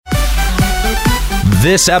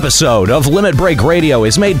This episode of Limit Break Radio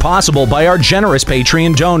is made possible by our generous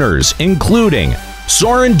Patreon donors, including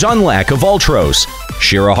Soren Dunlack of Ultros,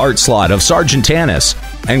 Shira Hartslot of Sargentanis,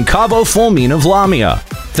 and Cavo Fulmin of Lamia.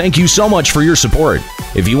 Thank you so much for your support.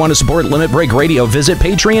 If you want to support Limit Break Radio, visit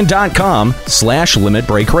patreon.com/Limit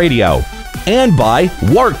Break Radio. And by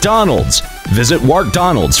Wark-Donald's. Visit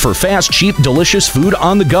Wark-Donald's for fast, cheap, delicious food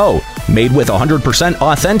on the go. Made with 100%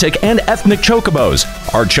 authentic and ethnic chocobos.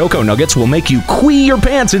 Our Choco Nuggets will make you quee your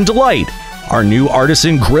pants in delight. Our new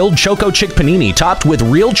artisan grilled Choco Chick Panini topped with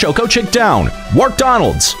real Choco Chick down.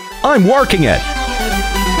 Wark-Donald's. I'm working it.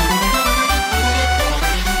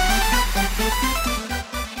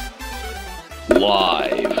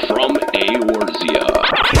 Live from Eorzea.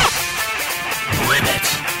 Limit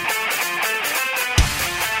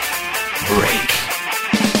Break.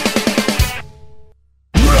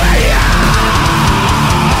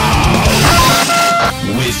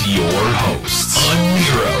 With your hosts,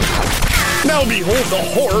 Aniero. Now behold the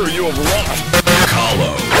horror you have wrought.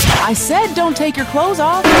 Kahlo. I said don't take your clothes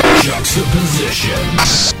off. Juxtaposition.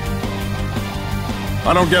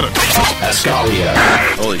 I don't get it. Ascalia.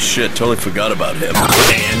 Holy shit, totally forgot about him.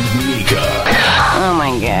 And Mika. Oh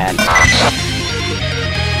my god.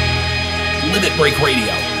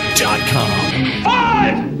 LimitBreakRadio.com.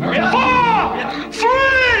 5, 4,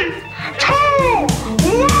 3, 2,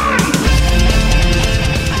 1.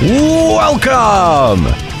 Welcome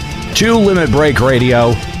to Limit Break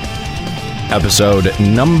Radio, episode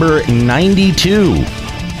number 92.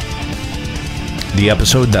 The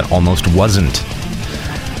episode that almost wasn't.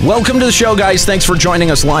 Welcome to the show, guys. Thanks for joining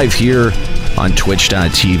us live here on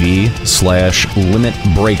twitch.tv/Limit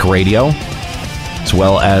Break Radio, as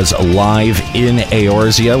well as live in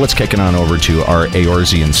Eorzea. Let's kick it on over to our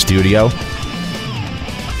Eorzean studio,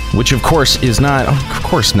 which of course is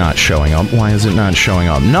not showing up. Why is it not showing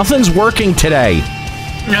up? Nothing's working today.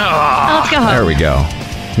 Let's go home. There we go.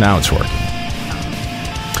 Now it's working.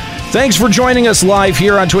 Thanks for joining us live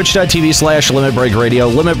here on twitch.tv/Limit Break Radio,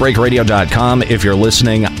 limitbreakradio.com. If you're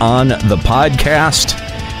listening on the podcast,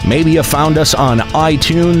 maybe you found us on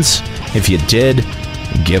iTunes. If you did,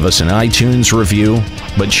 give us an iTunes review.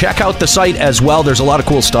 But check out the site as well. There's a lot of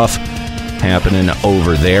cool stuff happening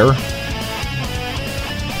over there.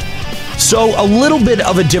 So, a little bit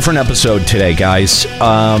of a different episode today, guys.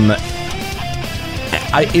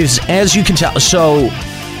 As you can tell, so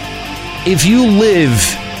if you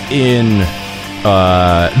live in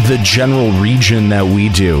the general region that we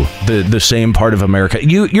do, the same part of America,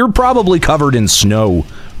 you're probably covered in snow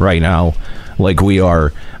right now, like we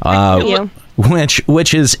are,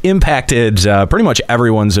 which has impacted pretty much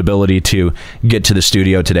everyone's ability to get to the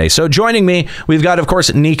studio today. So joining me, we've got, of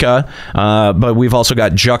course, Nika, but we've also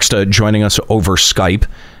got Juxta joining us over Skype.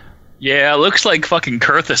 Yeah, it looks like fucking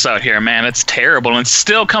Kurthus out here, man. It's terrible, and it's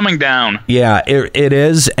still coming down. Yeah, it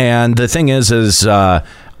is, and the thing is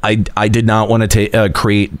I did not want to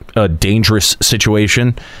create a dangerous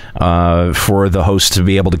situation for the host to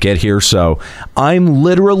be able to get here, so I'm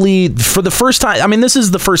literally, for the first time, I mean, this is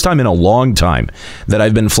the first time in a long time that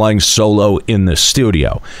I've been flying solo in the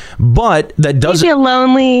studio, but that doesn't... You're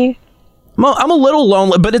lonely. Well, I'm a little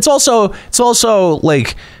lonely, but it's also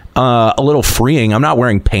like... a little freeing. I'm not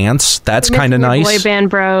wearing pants. That's kind of nice. Boy band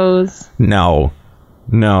bros. No,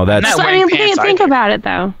 that's. I mean, think about it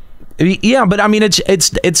though. Yeah, but I mean,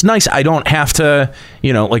 it's nice. I don't have to,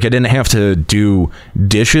 like I didn't have to do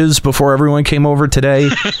dishes before everyone came over today.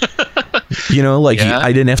 I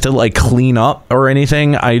didn't have to like clean up or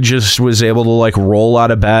anything. I just was able to like roll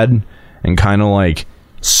out of bed and kind of like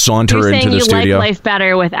saunter into the studio. You like life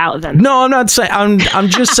better without them. No, I'm not saying. I'm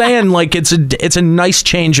just saying like it's a nice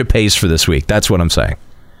change of pace for this week. That's what I'm saying.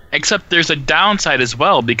 Except there's a downside as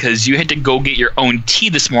well, because you had to go get your own tea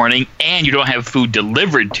this morning and you don't have food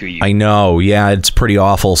delivered to you. I know. Yeah, it's pretty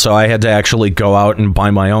awful. So I had to actually go out and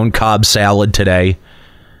buy my own Cobb salad today,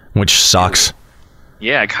 which sucks.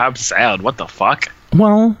 Yeah, Cobb salad. What the fuck?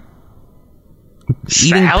 Well,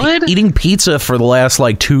 salad? Eating pizza for the last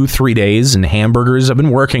like 2-3 days and hamburgers. I've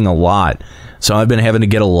been working a lot, so I've been having to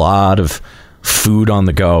get a lot of food on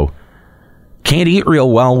the go. Can't eat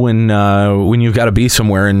real well when you've got to be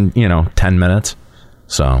somewhere in 10 minutes.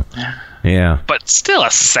 So yeah, but still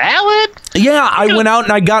a salad. Yeah, I went out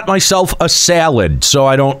and I got myself a salad, so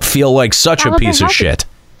I don't feel like such a piece of shit.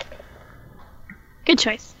 Good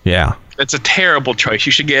choice. Yeah. That's a terrible choice.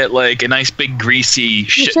 You should get like a nice big greasy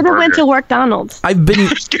shit. You should have went to Wark-Donald's. I've been.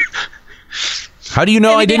 How do you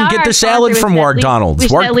know I didn't get the salad from Wark-Donald's? We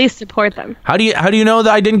should at least support them. How do you know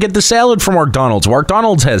that I didn't get the salad from Wark-Donald's?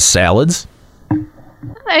 Wark-Donald's has salads.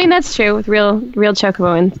 I mean, that's true with real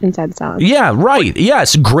chocobo inside the salad. Yeah, right.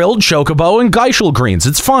 Yes, grilled chocobo and Geishel greens.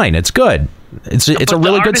 It's fine. It's good. It's a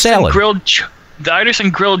really good salad. The Artisan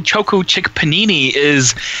Grilled Choco Chick Panini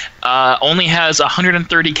is only has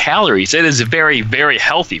 130 calories. It is very, very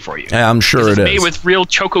healthy for you. Yeah, I'm sure it is. It's made with real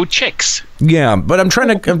Choco Chicks. Yeah, but I'm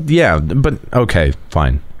trying to... but okay,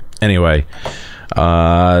 fine. Anyway,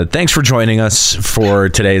 thanks for joining us for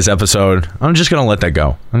today's episode. I'm just going to let that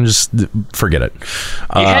go. Forget it.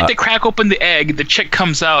 You had to crack open the egg, the chick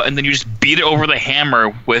comes out, and then you just beat it over the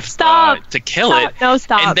hammer with to kill it. No,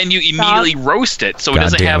 stop. And then you immediately roast it, so it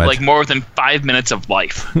doesn't have like more than 5 minutes of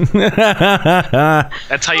life.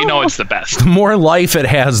 That's how you know it's the best. The more life it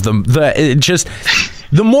has, the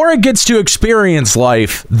more it gets to experience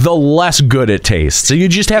life, the less good it tastes. So you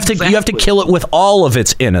just have to you have to kill it with all of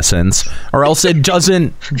its innocence, or else it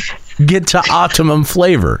doesn't get to optimum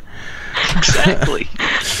flavor. Exactly.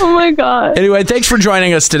 Oh my god. Anyway, thanks for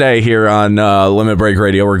joining us today here on Limit Break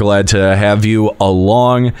Radio. We're glad to have you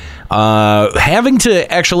along. Having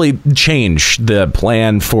to actually change the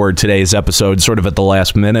plan for today's episode sort of at the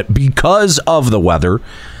last minute because of the weather.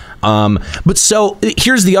 But so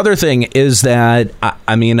here's the other thing is that,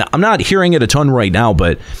 I mean, I'm not hearing it a ton right now,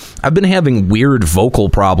 but I've been having weird vocal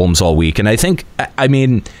problems all week. And I think, I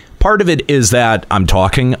mean, part of it is that I'm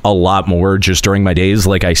talking a lot more just during my days.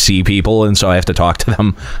 Like I see people, and so I have to talk to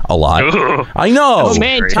them a lot. I know. Oh,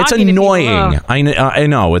 man, it's annoying. I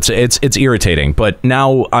know it's irritating, but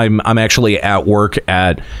now I'm actually at work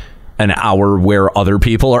at an hour where other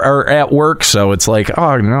people are at work. So it's like,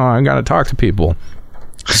 oh no, I got to talk to people.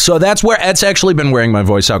 So that's where it's actually been wearing my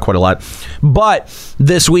voice out quite a lot. But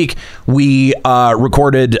this week we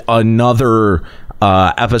recorded another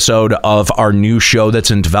episode of our new show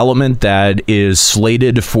that's in development that is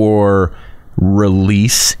slated for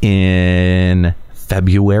release in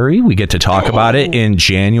February. We get to talk about it in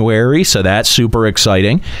January, so that's super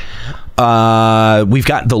exciting. We've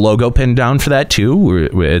got the logo pinned down for that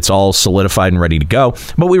too. It's all solidified and ready to go.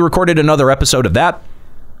 But we recorded another episode of that,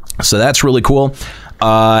 so that's really cool.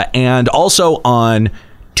 And also on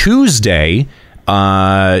Tuesday,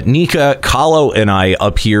 Nika, Kahlo, and I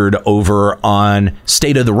appeared over on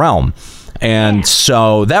State of the Realm. And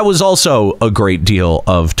so that was also a great deal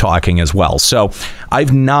of talking as well. So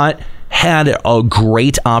I've not had a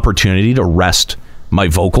great opportunity to rest my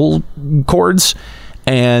vocal cords.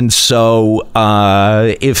 And so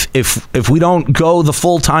if we don't go the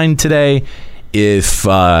full time today, if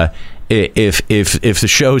the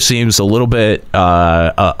show seems a little bit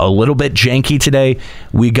janky today,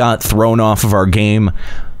 we got thrown off of our game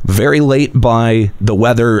very late by the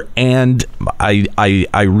weather, and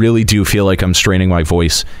I really do feel like I'm straining my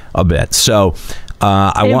voice a bit. So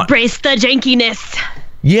I want embrace the jankiness.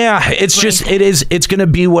 Yeah, it's going to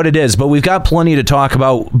be what it is, but we've got plenty to talk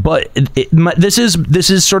about. But this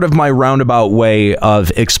is sort of my roundabout way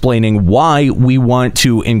of explaining why we want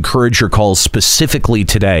to encourage your calls specifically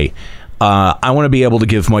today. I want to be able to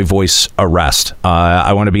give my voice a rest.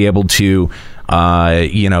 I want to be able to,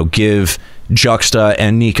 give Juxta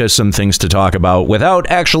and Nika some things to talk about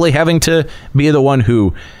without actually having to be the one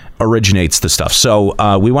who originates the stuff.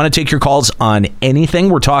 So we want to take your calls on anything.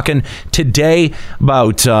 We're talking today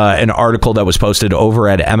about an article that was posted over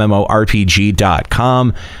at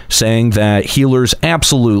MMORPG.com saying that healers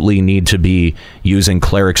absolutely need to be using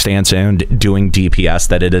cleric stance and doing DPS,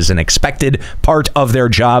 that it is an expected part of their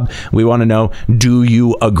job. We want to know, do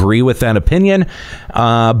you agree with that opinion?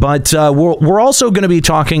 But we're also going to be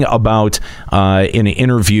talking about in an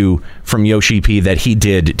interview from Yoshi-P that he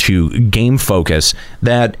did to Game Focus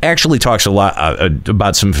that actually talks a lot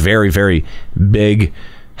about some very, very big,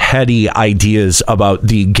 heady ideas about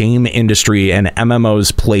the game industry and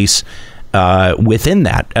MMO's place within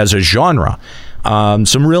that as a genre.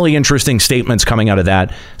 Some really interesting statements coming out of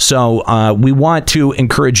that. So we want to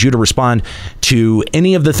encourage you to respond to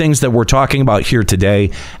any of the things that we're talking about here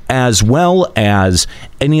today, as well as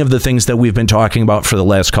any of the things that we've been talking about for the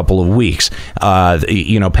last couple of weeks. Patch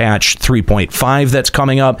 3.5 that's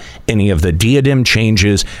coming up, any of the diadem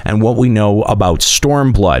changes, and what we know about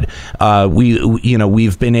Stormblood.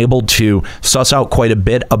 We've been able to suss out quite a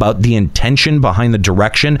bit about the intention behind the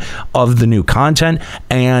direction of the new content,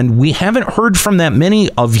 and we haven't heard from that many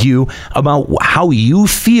of you about how you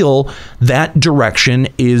feel that direction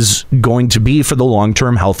is going to be for the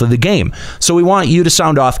long-term health of the game. So we want you to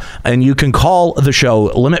sound off And you can call the show,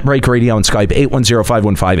 Limit Break Radio on Skype,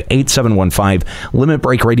 810-515-8715,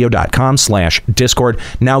 limitbreakradio.com/Discord.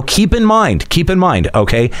 Now, keep in mind,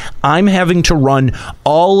 okay, I'm having to run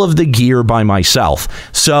all of the gear by myself.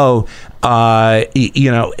 So,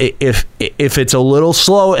 if it's a little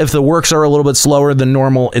slow, if the works are a little bit slower than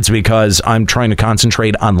normal, it's because I'm trying to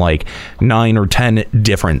concentrate on like 9 or 10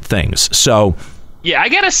 different things. So, yeah, I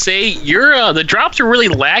gotta say, your the drops are really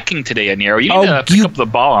lacking today, Aniero. You need to pick up the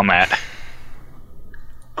ball on that.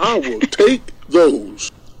 I will take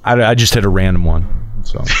those. I just hit a random one.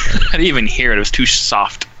 So I didn't even hear it. It was too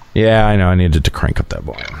soft. Yeah, I know. I needed to crank up that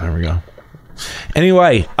volume. There we go.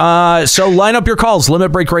 Anyway, so line up your calls.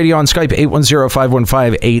 Limit Break Radio on Skype,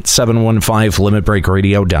 810-515-8715,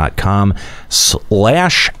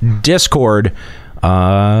 limitbreakradio.com/Discord.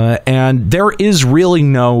 And there is really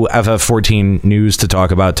no FF14 news to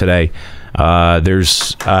talk about today.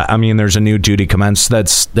 There's a new duty commence.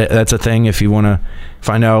 That's a thing. If you want to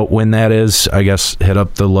find out when that is, I guess hit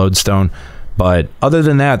up the Lodestone. But other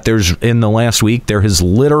than that, in the last week, there has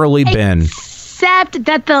literally been... Except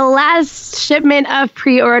that the last shipment of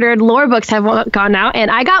pre-ordered lore books have gone out, and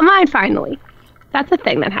I got mine finally. That's a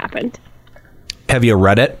thing that happened. Have you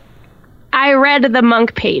read it? I read the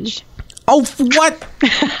monk page. Oh, what?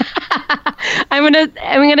 I'm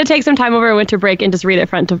gonna take some time over winter break and just read it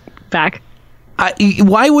front to back.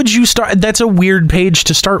 Why would you start? That's a weird page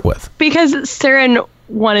to start with. Because Saren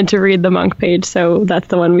wanted to read the monk page, so that's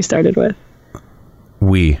the one we started with.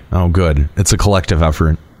 Oh, good. It's a collective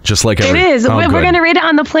effort. Just like it is. We're going to read it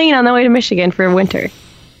on the plane on the way to Michigan for winter.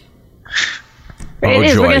 It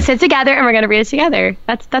is. Joy. We're going to sit together and we're going to read it together.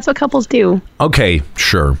 That's what couples do. Okay,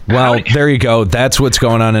 sure. Well, there you go. That's what's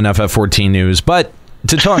going on in FF14 news. But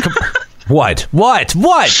to talk What?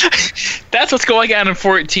 That's what's going on in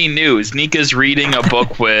 14 news. Nika's reading a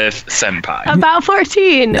book with Senpai. About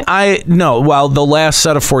 14. Well, the last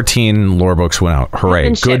set of 14 lore books went out.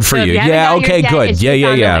 Hooray. Good for you. Yeah, okay, good.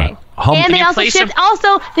 Yeah. And they also shipped.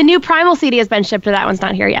 Also, the new Primal CD has been shipped, but that one's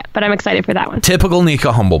not here yet. But I'm excited for that one. Typical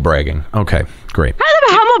Nika humble bragging. Okay, great. How's that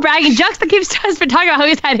humble bragging? Juxta keeps us for talking about how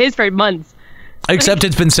he's had his for months. Except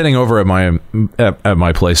it's been sitting over at my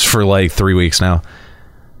place for like 3 weeks now.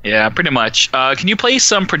 Yeah, pretty much. Can you play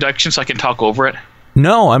some production so I can talk over it?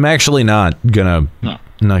 No, I'm actually not gonna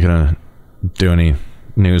do any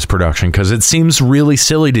news production because it seems really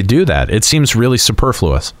silly to do that. It seems really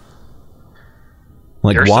superfluous.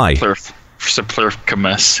 Like, you're why?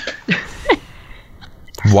 Superfluous.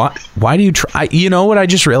 Why do you try? You know what? I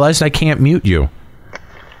just realized I can't mute you.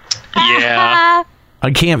 Yeah. I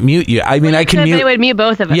can't mute you. I mean, I can mute. They would mute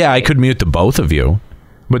both of us. Yeah, I could mute the both of you,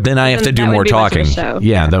 but then I have to do more talking.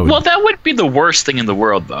 Yeah, that would be the worst thing in the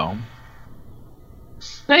world, though.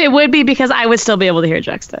 It would be because I would still be able to hear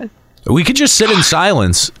Juxta. We could just sit in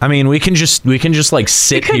silence. I mean, we can just like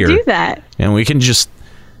sit here. We could do that, and we can just,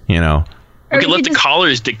 We could let the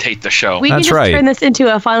callers dictate the show. We can just turn this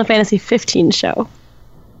into a Final Fantasy 15 show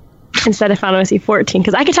instead of Final Fantasy 14,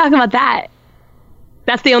 because I could talk about that.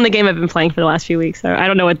 That's the only game I've been playing for the last few weeks. So I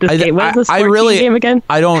don't know what this game was. This 14 game again?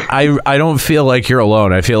 I don't feel like you're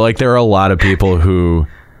alone. I feel like there are a lot of people who,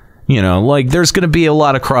 there's going to be a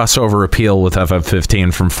lot of crossover appeal with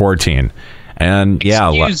FF15 from 14. And yeah,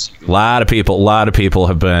 a lot of people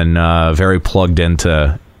have been very plugged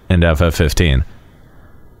into FF15.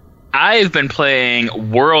 I've been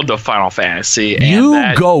playing World of Final Fantasy. And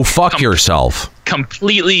you go fuck yourself.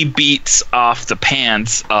 Completely beats off the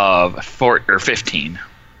pants of 15.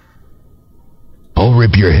 I'll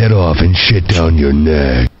rip your head off and shit down your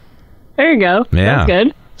neck. There you go. Yeah. That's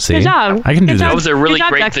good. See? Good job. I can do that. That was a really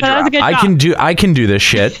great drop. I can do this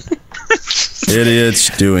shit.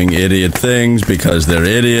 Idiots doing idiot things because they're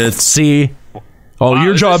idiots. See? Oh, wow,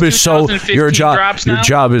 your job is so your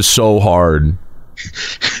job is so hard.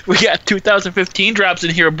 We got 2015 drops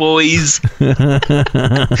in here, boys.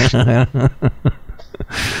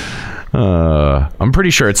 I'm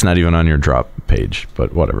pretty sure it's not even on your drop page,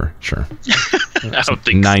 but whatever. Sure. I don't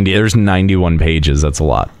think 90. There's 91 pages. That's a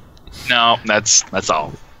lot. No, that's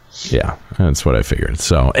all. Yeah, that's what I figured.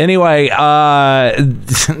 So anyway,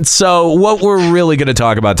 so what we're really going to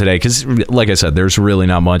talk about today, because like I said, there's really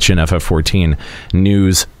not much in FF14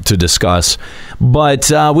 news to discuss,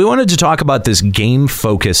 but we wanted to talk about this Game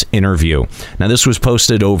Focus interview. Now, this was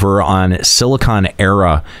posted over on Silicon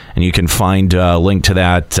Era, and you can find a link to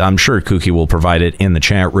that. I'm sure Kooky will provide it in the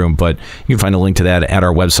chat room, but you can find a link to that at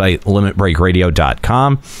our website,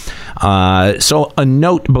 limitbreakradio.com. So a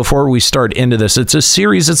note before we start into this,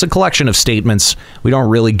 it's a collection of statements. We don't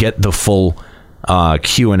really get the full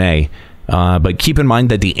Q&A But keep in mind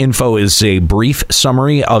that the info is a brief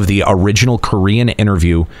summary of the original Korean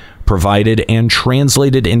interview provided and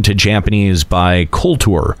translated into Japanese by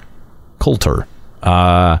Kultur. KOTOR?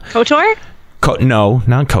 No,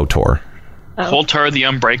 not KOTOR. KOTOR the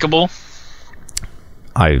Unbreakable?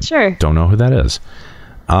 I don't know who that is.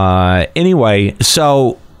 Anyway,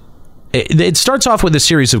 so it starts off with a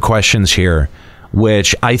series of questions here,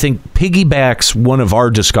 which I think piggybacks one of our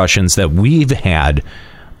discussions that we've had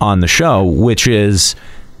on the show, which is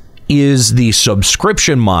the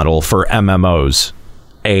subscription model for MMOs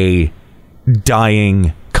a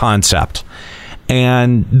dying concept?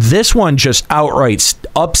 And this one just outright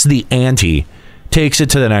ups the ante, takes it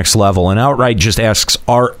to the next level, and outright just asks,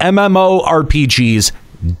 are MMORPGs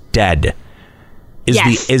dead? There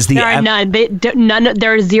are none.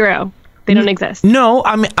 There are zero. They don't exist. No,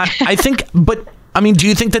 I mean, I think, but I mean, do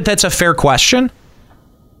you think that that's a fair question?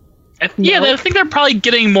 Yeah, I think they're probably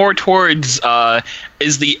getting more towards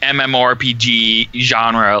is the MMORPG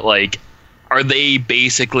genre, like, are they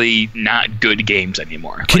basically not good games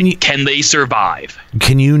anymore? Can they survive?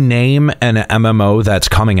 Can you name an MMO that's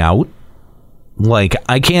coming out? Like,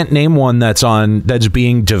 I can't name one that's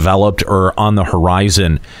being developed or on the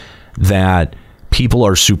horizon that people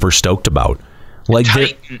are super stoked about. Like,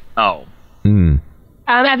 FF15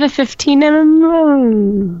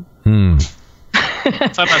 MMO.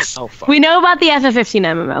 That's so fun. We know about the FF15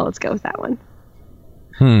 MMO. Let's go with that one.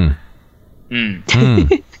 I'm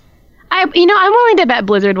willing to bet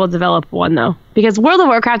Blizzard will develop one, though, because World of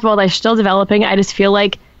Warcraft, while they're still developing, I just feel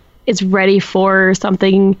like it's ready for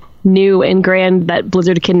something new and grand that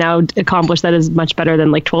Blizzard can now accomplish that is much better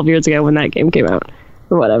than like 12 years ago when that game came out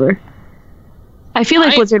or whatever. I feel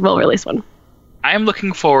like Blizzard will release one. I'm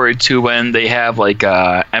looking forward to when they have like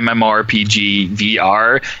a MMORPG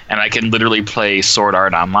VR and I can literally play Sword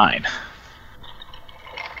Art Online.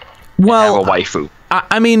 Well, have a waifu.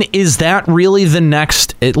 I mean, is that really the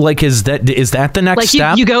next? Is that the next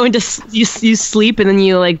step? You go into you sleep and then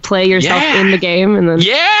you like play yourself in the game and then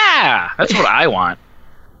that's what I want.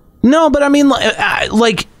 No, but I mean,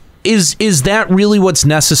 like, is that really what's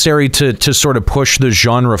necessary to sort of push the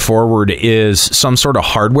genre forward? Is some sort of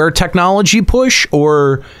hardware technology push,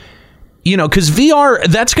 or, you know, because VR,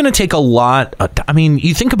 that's going to take a lot. I mean,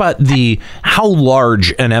 you think about how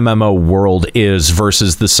large an MMO world is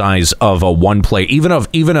versus the size of a one player, even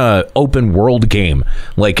a open world game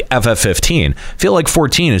like FF15. I feel like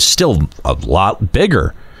 14 is still a lot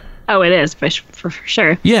bigger. Oh, it is for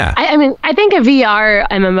sure. Yeah. I mean, I think a VR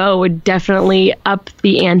MMO would definitely up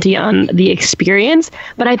the ante on the experience,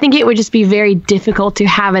 but I think it would just be very difficult to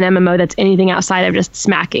have an MMO that's anything outside of just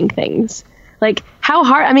smacking things. Like, how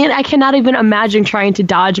hard? I mean, I cannot even imagine trying to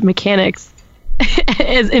dodge mechanics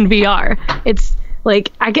as in VR. It's like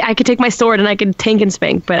I could take my sword and I could tank and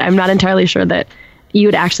spank, but I'm not entirely sure that you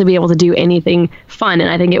would actually be able to do anything fun. And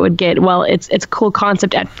I think it would get, it's a cool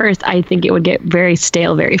concept at first. I think it would get very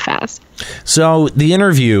stale very fast. So the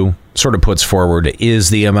interview sort of puts forward, is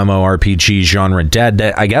the MMORPG genre dead?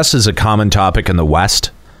 That, I guess, is a common topic in the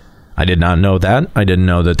West. I did not know that. I didn't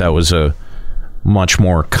know that was a much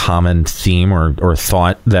more common theme or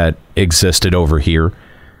thought that existed over here.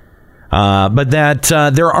 But that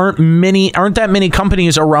there aren't that many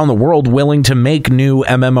companies around the world willing to make new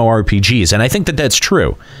MMORPGs, and I think that that's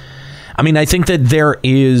true. I mean, I think that there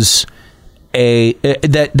is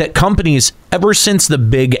that companies, ever since the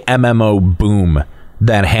big MMO boom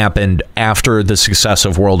that happened after the success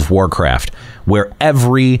of World of Warcraft, where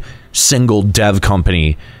every single dev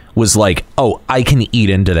company was like, oh, I can eat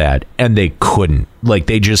into that, and they couldn't. Like,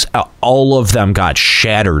 they just, all of them got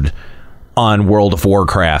shattered on World of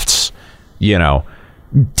Warcraft's,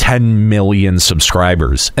 10 million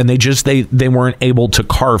subscribers, and they weren't able to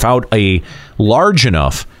carve out a large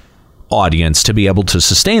enough audience to be able to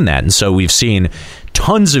sustain that. And so we've seen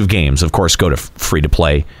tons of games, of course, go to free to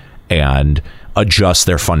play and adjust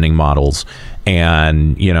their funding models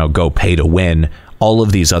and, go pay to win, all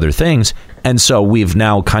of these other things. And so we've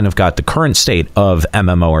now kind of got the current state of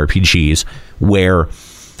MMORPGs where,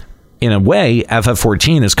 in a way,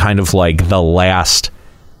 FF14 is kind of like the last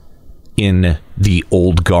in the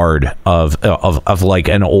old guard of like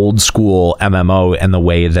an old school MMO and the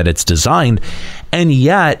way that it's designed. And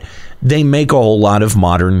yet they make a whole lot of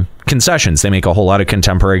modern concessions. They make a whole lot of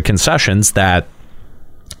contemporary concessions that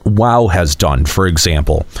WoW has done, for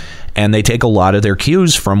example. And they take a lot of their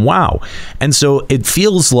cues from WoW. And so it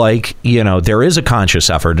feels like, there is a conscious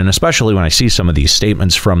effort, and especially when I see some of these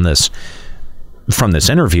statements from this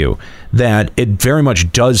interview, that it very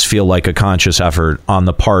much does feel like a conscious effort on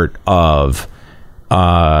the part of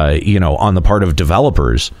on the part of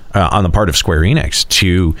developers, on the part of Square Enix,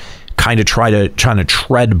 to kind of trying to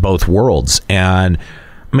tread both worlds. And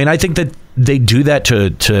I mean, I think that they do that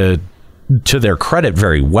to their credit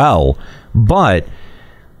very well, but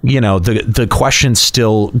the question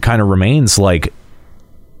still kind of remains, like,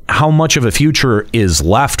 how much of a future is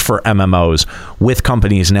left for MMOs with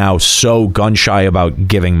companies now so gun shy about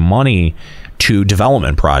giving money to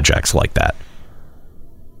development projects like that?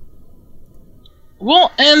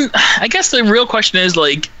 Well, and I guess the real question is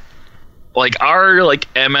like are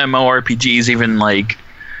like MMORPGs even like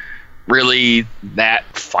really that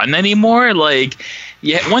fun anymore? Like,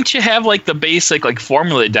 yeah, once you have like the basic like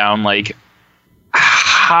formula down, like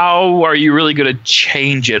how are you really going to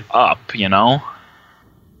change it up,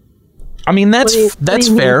 I mean, that's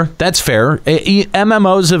fair. That's fair.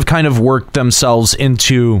 MMOs have kind of worked themselves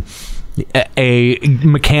into a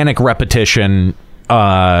mechanic repetition,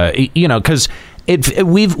 because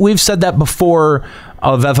we've said that before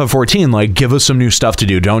of FF14, like, give us some new stuff to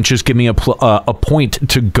do. Don't just give me a point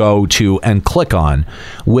to go to and click on,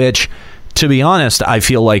 which, to be honest, I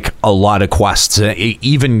feel like a lot of quests,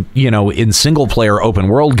 even, in single player open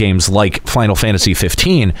world games like Final Fantasy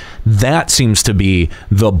 15, that seems to be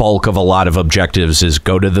the bulk of a lot of objectives, is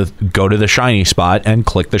go to the shiny spot and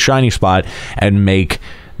click the shiny spot and make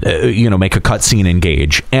a cutscene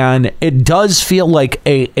engage. And it does feel like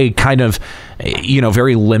a kind of,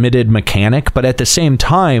 very limited mechanic, but at the same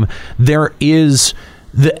time, there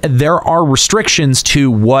are restrictions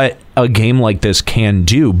to what a game like this can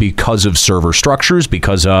do because of server structures,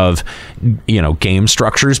 because of, game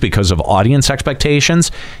structures, because of audience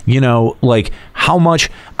expectations, like how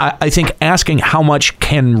much, I think asking how much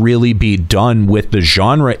can really be done with the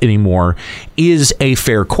genre anymore is a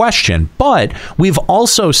fair question. But we've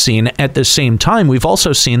also seen, at the same time,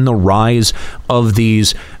 the rise of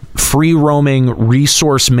these free roaming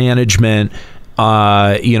resource management,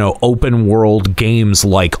 open world games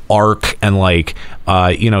like Ark and like,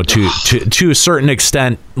 to a certain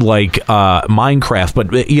extent, like Minecraft, but,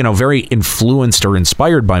 very influenced or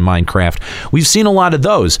inspired by Minecraft. We've seen a lot of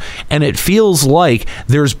those, and it feels like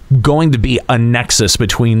there's going to be a nexus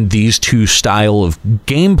between these two style of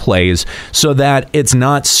gameplays so that it's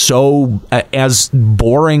not so as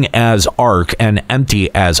boring as Ark and empty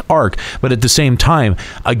as Ark, but at the same time,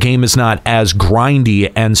 a game is not as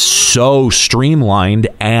grindy and so streamlined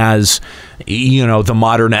as the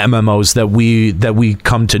modern MMOs that we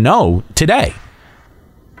come to know today.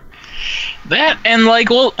 That, and like,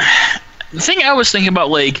 well, the thing I was thinking about,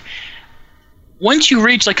 like, once you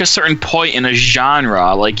reach like a certain point in a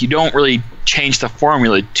genre, like, you don't really change the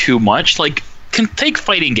formula too much. Like, can take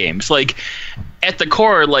fighting games, like, at the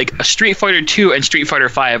core, like a Street Fighter 2 and Street Fighter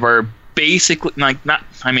 5 are basically like, not,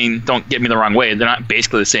 I mean, don't get me the wrong way, they're not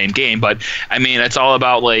basically the same game, but I mean, it's all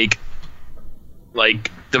about like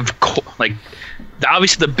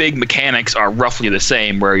obviously the big mechanics are roughly the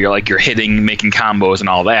same, where you're hitting, making combos and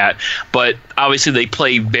all that, but obviously they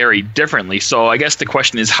play very differently. So I guess the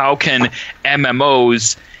question is, how can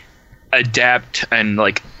MMOs adapt and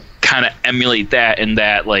like kind of emulate that, in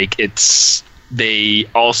that like they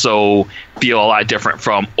also feel a lot different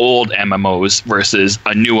from old MMOs versus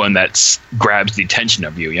a new one that grabs the attention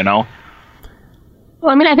of you, Well,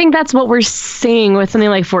 I mean, I think that's what we're seeing with something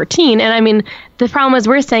like 14. And I mean, the problem is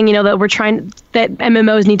we're saying, that that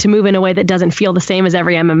MMOs need to move in a way that doesn't feel the same as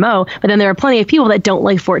every MMO. But then there are plenty of people that don't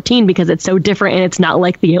like 14 because it's so different and it's not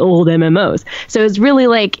like the old MMOs. So it's really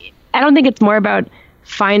like, I don't think it's more about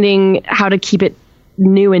finding how to keep it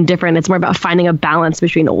new and different. It's more about finding a balance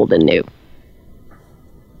between old and new.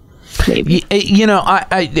 Maybe. I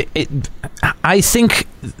think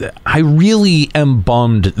I really am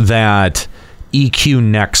bummed that EQ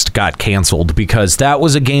Next got canceled, because that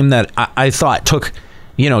was a game that I thought took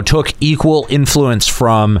equal influence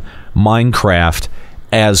from Minecraft,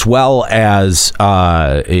 as well as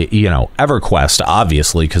EverQuest,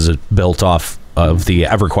 obviously, because it built off of the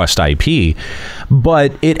EverQuest IP,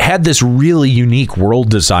 but it had this really unique world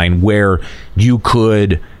design where you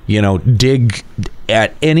could dig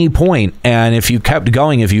at any point, and if you kept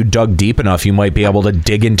going, if you dug deep enough, you might be able to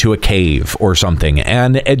dig into a cave or something.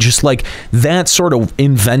 And it just, like, that sort of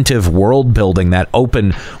inventive world building, that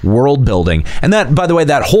open world building, and that, by the way,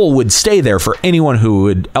 that hole would stay there for anyone who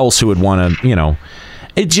would want to,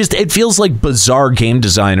 it feels like bizarre game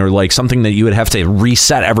design, or like something that you would have to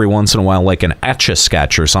reset every once in a while, like an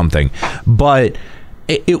Etch-a-Sketch or something. But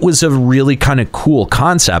it was a really kind of cool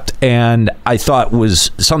concept, and I thought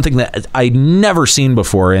was something that I'd never seen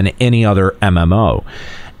before in any other MMO.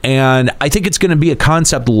 And I think it's going to be a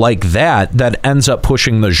concept like that ends up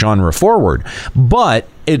pushing the genre forward. But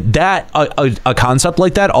a concept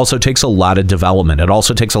like that also takes a lot of development. It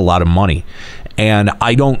also takes a lot of money. And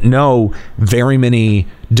I don't know very many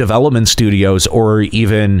development studios or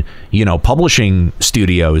even, publishing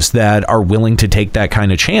studios that are willing to take that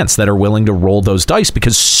kind of chance, that are willing to roll those dice,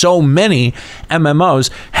 because so many MMOs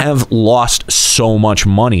have lost so much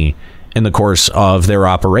money in the course of their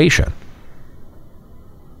operation.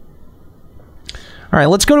 All right,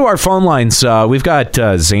 let's go to our phone lines. We've got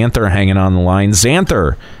Xanther hanging on the line.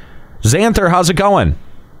 Xanther, how's it going?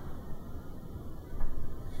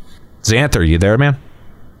 Xanther, you there, man?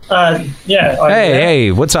 Yeah.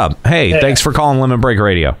 Hey, what's up? Hey, thanks for calling Limit Break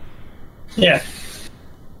Radio. Yeah.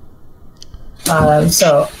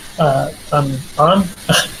 So, I'm on?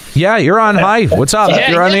 Yeah, you're on. Hi, what's up?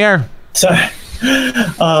 You're on the air. Sorry.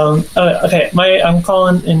 Okay, I'm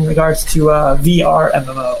calling in regards to VR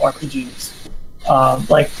MMORPGs.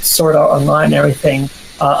 Like Sword Art Online and everything.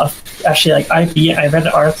 Actually, like IBM, I read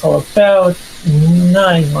an article about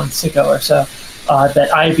 9 months ago or so that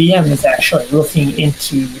IBM is actually looking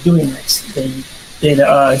into doing this. They did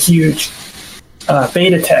a huge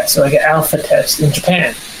beta test, so like an alpha test in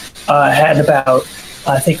Japan. Had about,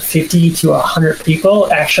 I think, 50 to 100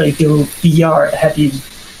 people actually do VR, had these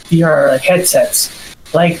VR headsets,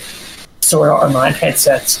 like Sword Art Online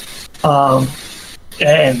headsets. And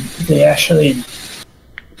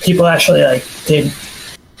people actually like did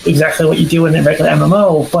exactly what you do in a regular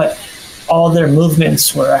MMO, but all their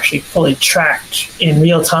movements were actually fully tracked in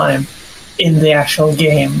real time in the actual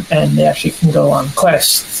game, and they actually can go on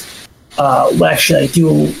quests. Actually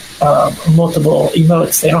do multiple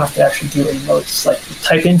emotes. They don't have to actually do emotes. Like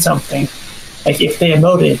type in something, like if they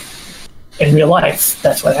emoted in real life,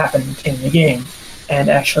 that's what happened in the game. And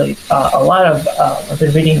actually, a lot of I've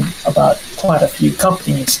been reading about quite a few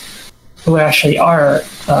companies who actually are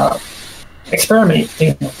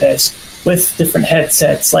experimenting with this with different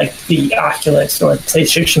headsets, like the Oculus or the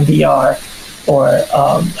PlayStation VR, or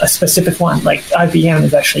a specific one. Like IBM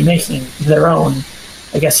is actually making their own,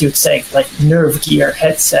 I guess you would say, like Nerve Gear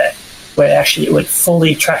headset, where actually it would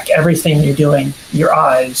fully track everything you're doing, your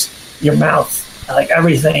eyes, your mouth, like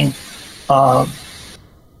everything,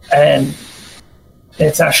 and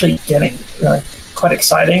it's actually getting quite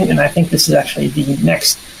exciting, and I think this is actually the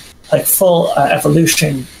next like full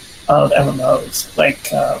evolution of MMOs. Like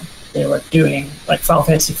they were doing, like Final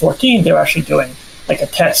Fantasy 14, they were actually doing like a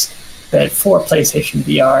test bed for PlayStation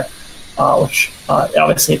VR, which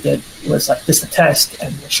obviously was like just a test,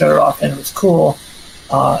 and they showed it off, and it was cool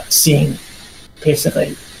seeing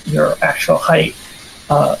basically your actual height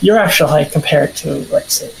compared to, like,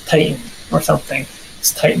 say, Titan or something.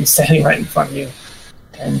 It's Titan standing right in front of you.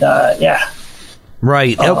 And yeah.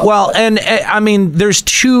 Right. Well, and I mean, there's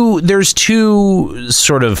two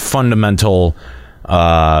sort of fundamental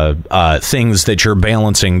things that you're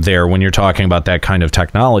balancing there when you're talking about that kind of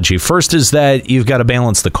technology. First is that you've got to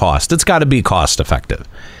balance the cost. It's got to be cost effective.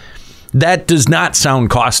 That does not sound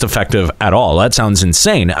cost effective at all. That sounds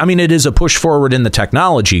insane. I mean, it is a push forward in the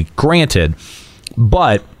technology, granted,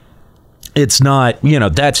 but it's not,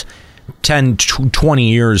 that's 10,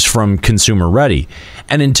 20 years from consumer ready.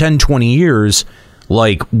 And in 10, 20 years,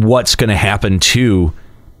 like, what's going to happen to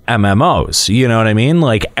MMOs? You know what I mean?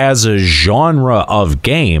 Like, as a genre of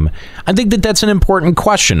game, I think that that's an important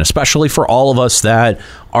question, especially for all of us that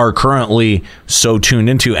are currently so tuned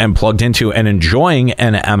into and plugged into and enjoying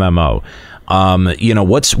an MMO.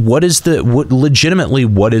 What does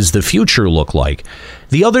the future look like?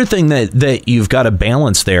 The other thing that you've got to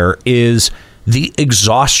balance there is the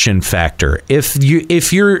exhaustion factor.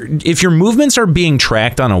 If your movements are being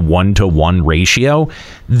tracked on a 1-to-1 ratio,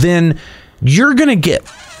 then you're gonna get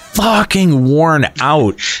fucking worn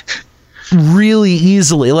out really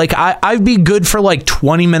easily. Like, I'd be good for like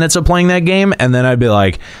 20 minutes of playing that game, and then I'd be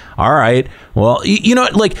like, all right, well,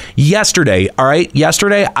 like yesterday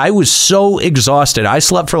I was so exhausted. I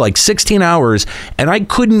slept for like 16 hours, and I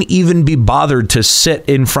couldn't even be bothered to sit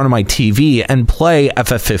in front of my TV and play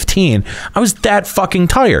FF15. I was that fucking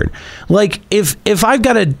tired. Like, if I've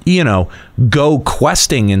got to, go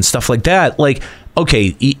questing and stuff like that, like,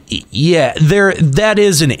 okay, yeah, that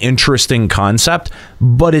is an interesting concept,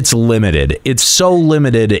 but it's limited. It's so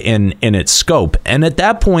limited in its scope. And at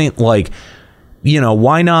that point, like,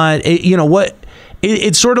 why not?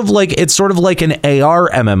 It's sort of like an AR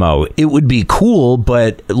MMO. It would be cool,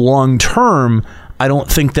 but long term, I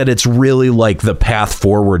don't think that it's really like the path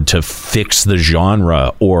forward to fix the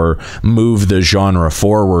genre or move the genre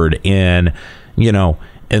forward in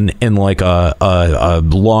like a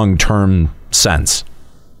long term sense.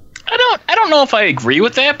 I don't know if I agree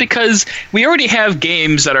with that, because we already have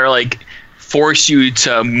games that are like force you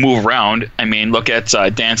to move around. I mean, look at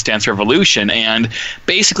Dance Dance Revolution, and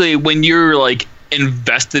basically when you're like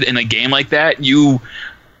invested in a game like that, you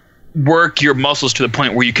work your muscles to the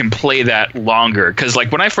point where you can play that longer. Because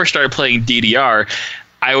like when I first started playing DDR,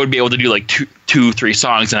 I would be able to do like two, 3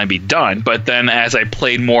 songs and I'd be done. But then as I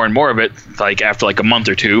played more and more of it, like after like a month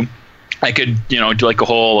or two, I could, do like a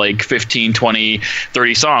whole like 15, 20,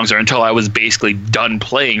 30 songs, or until I was basically done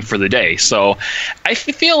playing for the day. So I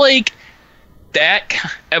feel like that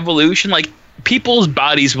evolution, like people's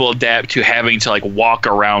bodies will adapt to having to like walk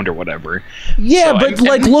around or whatever. Yeah, so you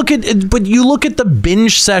look at the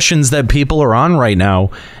binge sessions that people are on right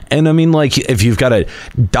now. And I mean, like, if you've got to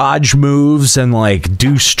dodge moves and like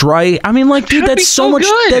do strike, I mean, like, dude, that's so much.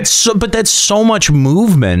 Good. That's so much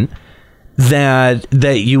movement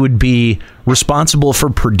that you would be responsible for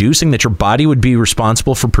producing, that your body would be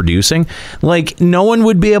responsible for producing. Like, no one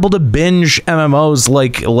would be able to binge MMOs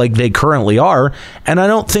like they currently are. And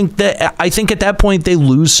I think at that point they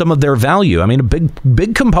lose some of their value. I mean, a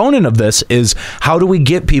big component of this is how do we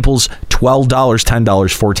get people's $12, $10,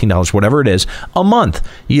 $14, whatever it is a month,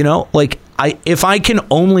 like, if I can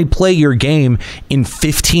only play your game in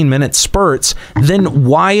 15-minute spurts, then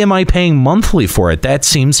why am I paying monthly for it? That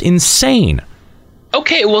seems insane.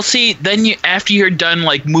 Okay, well, see, then after you're done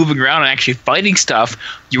like moving around and actually fighting stuff,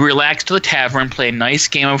 you relax to the tavern, play a nice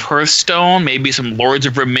game of Hearthstone, maybe some Lords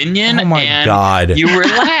of Verminion. Oh my God. You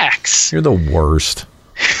relax. You're the worst.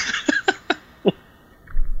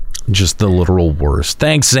 Just the literal worst.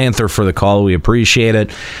 Thanks, Xanther, for the call. We appreciate it.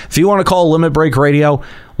 If you want to call Limit Break Radio on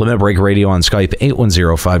Skype,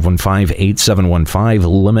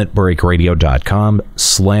 810-515-8715,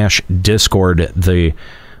 limitbreakradio.com/Discord, the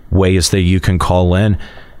ways that you can call in.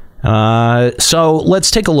 So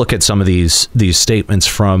let's take a look at some of these statements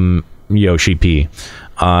from Yoshi-P.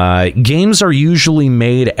 Games are usually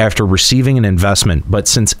made after receiving an investment, but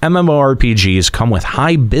since MMORPGs come with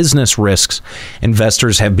high business risks,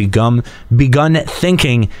 investors have begun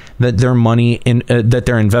thinking that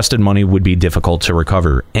their invested money would be difficult to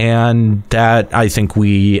recover. And that, I think,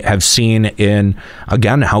 we have seen in,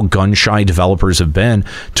 again, how gun-shy developers have been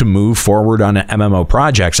to move forward on MMO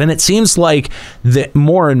projects. And it seems like that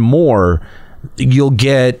more and more you'll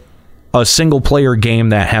get a single player game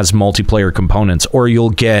that has multiplayer components, or you'll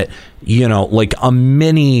get, like a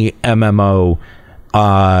mini MMO,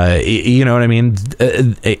 you know what I mean?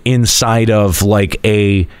 Inside of like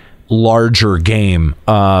a larger game,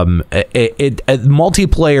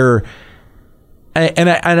 multiplayer. And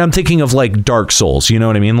I'm thinking of like Dark Souls, you know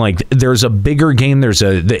what I mean? Like there's a bigger game,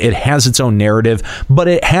 it has its own narrative, but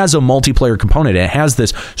it has a multiplayer component. It has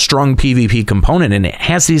this strong PvP component, and it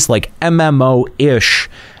has these like MMO-ish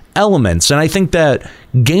elements. And I think that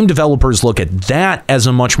game developers look at that as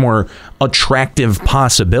a much more attractive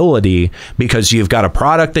possibility, because you've got a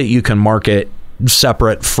product that you can market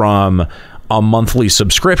separate from a monthly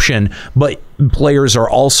subscription, but players are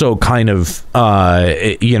also kind of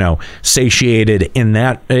satiated in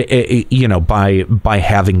that by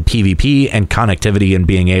having PvP and connectivity and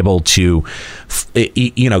being able to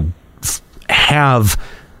have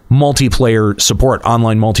multiplayer support,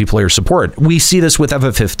 online multiplayer support. We see this with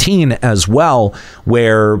FF15 as well,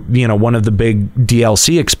 where one of the big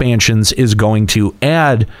DLC expansions is going to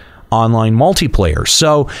add online multiplayer.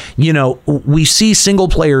 So we see single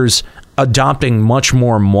players adopting much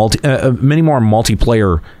more many more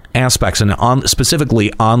multiplayer aspects, and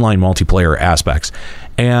specifically online multiplayer aspects.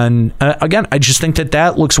 And again, I just think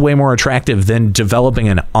that looks way more attractive than developing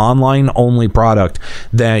an online only product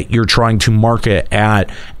that you're trying to market at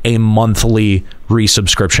a monthly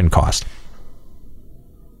resubscription cost.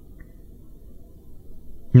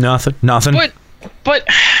 Nothing. But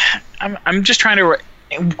I'm just trying to.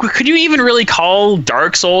 Could you even really call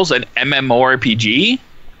Dark Souls an MMORPG?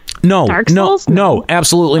 No,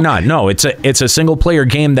 absolutely not. No, it's a single player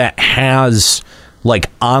game that has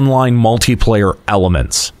like online multiplayer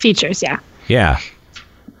elements, features. Yeah.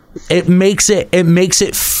 It makes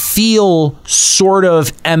it feel sort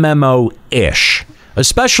of MMO-ish,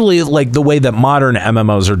 especially like the way that modern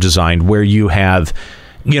MMOs are designed, where you have,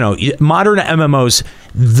 modern MMOs.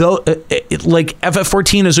 Though, like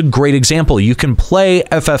FF14 is a great example. You can play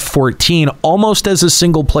FF14 almost as a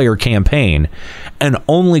single player campaign and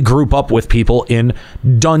only group up with people in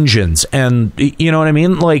dungeons. And you know what I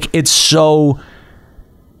mean? Like it's so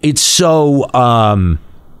what's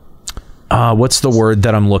the word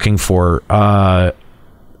that I'm looking for?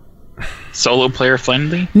 solo player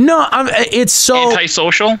friendly? No, it's so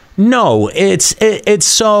antisocial. No, it's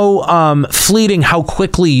so fleeting how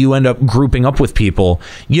quickly you end up grouping up with people.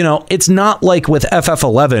 You know, it's not like with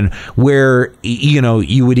FF11 where, you know,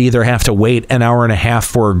 you would either have to wait an hour and a half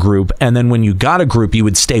for a group, and then when you got a group, you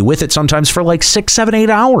would stay with it sometimes for like 6, 7, 8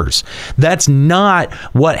 hours. That's not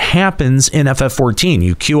what happens in FF14.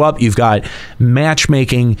 You queue up, you've got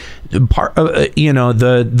matchmaking. You know,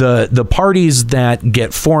 the parties that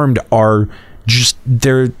get formed are just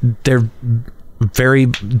they're very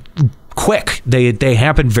quick. They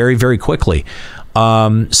happen very, very quickly.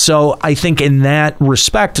 So I think in that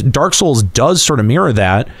respect, Dark Souls does sort of mirror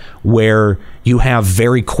that, where you have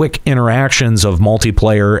very quick interactions of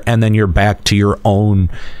multiplayer and then you're back to your own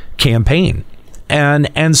campaign.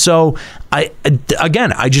 And so I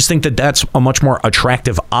just think that that's a much more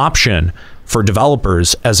attractive option for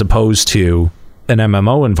developers as opposed to an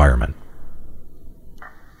MMO environment.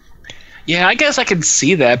 Yeah, I guess I can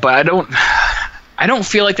see that, but I don't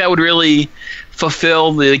feel like that would really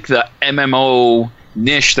fulfill the MMO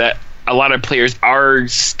niche that a lot of players are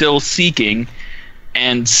still seeking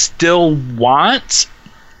and still want.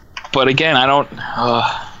 But again, I don't.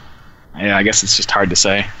 Yeah, I guess it's just hard to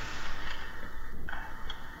say.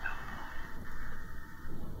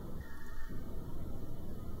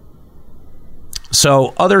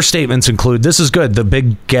 So other statements include, this is good. The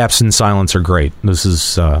big gaps in silence are great. This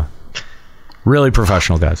is really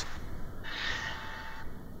professional, guys.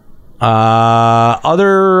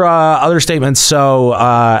 Other statements. So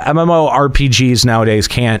MMORPGs nowadays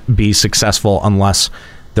can't be successful unless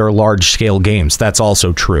they're large scale games. That's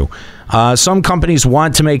also true. Some companies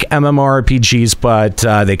want to make MMORPGs,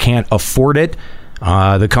 but they can't afford it.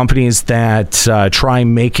 The companies that try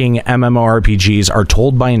making MMORPGs are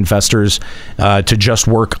told by investors to just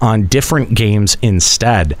work on different games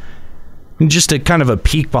instead. And just a kind of a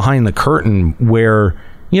peek behind the curtain where,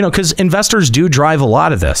 you know, because investors do drive a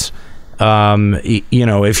lot of this. You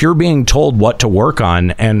know, if you're being told what to work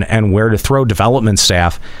on and where to throw development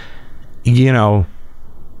staff, you know,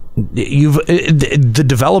 the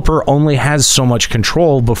developer only has so much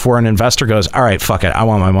control before an investor goes, all right, fuck it, I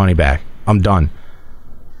want my money back. I'm done.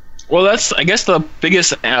 Well, I guess the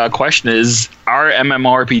biggest question is, are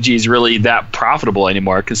MMORPGs really that profitable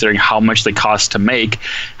anymore, considering how much they cost to make,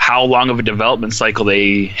 how long of a development cycle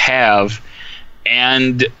they have,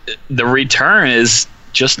 and the return is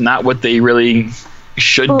just not what they really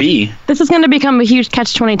should be. This is going to become a huge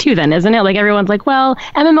catch-22 then, isn't it? Like, everyone's like, well,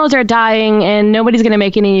 MMOs are dying and nobody's going to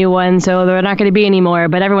make any new ones, so they're not going to be any more,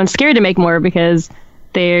 but everyone's scared to make more because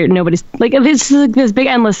nobody's like, this is like this big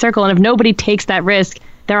endless circle, and if nobody takes that risk,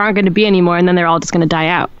 there aren't going to be any more, and then they're all just going to die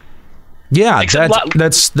out. Yeah,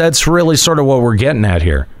 that's really sort of what we're getting at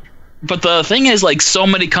here. But the thing is, like, so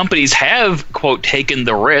many companies have, quote, taken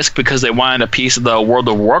the risk because they wanted a piece of the World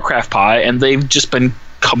of Warcraft pie, and they've just been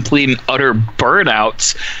complete and utter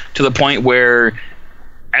burnouts to the point where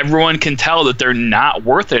everyone can tell that they're not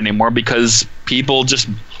worth it anymore because people just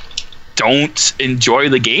don't enjoy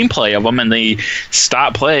the gameplay of them, and they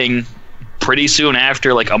stop playing pretty soon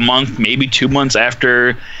after, like a month, maybe 2 months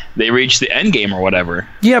after they reach the end game or whatever.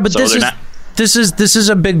 Yeah, but so this is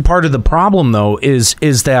a big part of the problem, though,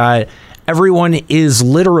 is that everyone is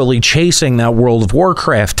literally chasing that World of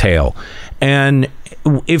Warcraft tail, and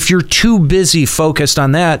if you're too busy focused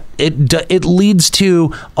on that, it leads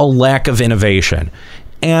to a lack of innovation.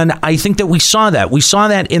 And I think that we saw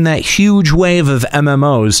that in that huge wave of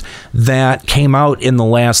MMOs that came out in the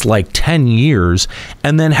last like 10 years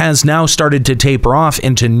and then has now started to taper off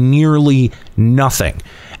into nearly nothing.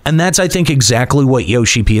 And that's, I think, exactly what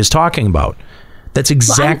Yoshi-P is talking about. That's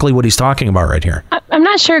exactly what he's talking about right here. I'm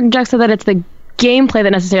not sure, Juxta, that it's the gameplay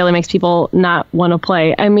that necessarily makes people not want to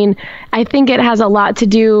play. I mean, I think it has a lot to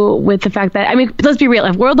do with the fact that, I mean, let's be real,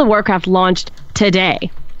 if World of Warcraft launched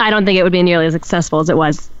today, I don't think it would be nearly as successful as it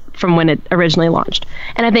was from when it originally launched.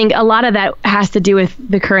 And I think a lot of that has to do with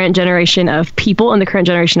the current generation of people and the current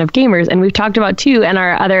generation of gamers. And we've talked about, too, in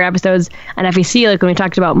our other episodes on FEC, like when we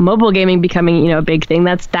talked about mobile gaming becoming, you know, a big thing.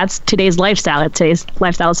 That's today's lifestyle. Today's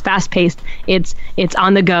lifestyle is fast-paced. It's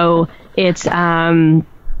on the go.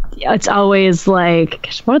 It's always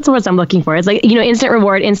like, what's the words I'm looking for? It's like, you know, instant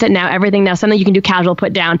reward, instant now, everything now, something you can do casual,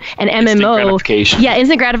 put down. And MMO, instant gratification. Yeah,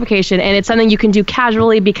 instant gratification. And it's something you can do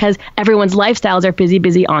casually because everyone's lifestyles are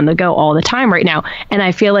busy on the go all the time right now. And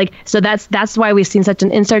I feel like, so that's why we've seen such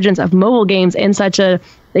an insurgence of mobile games and such a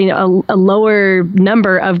lower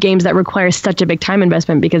number of games that require such a big time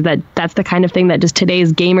investment, because that's the kind of thing that just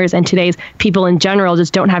today's gamers and today's people in general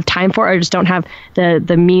just don't have time for, or just don't have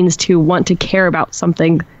the means to want to care about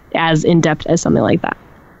something as in-depth as something like that.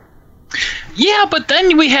 Yeah, but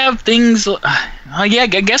then we have things. I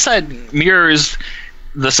guess that mirrors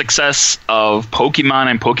the success of Pokemon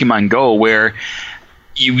and Pokemon Go, where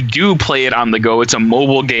you do play it on the go. It's a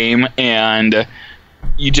mobile game, and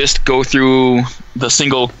you just go through the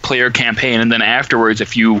single player campaign, and then afterwards,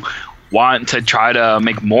 if you want to try to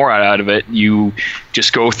make more out of it, you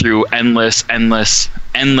just go through endless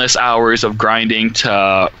hours of grinding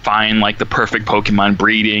to find like the perfect Pokemon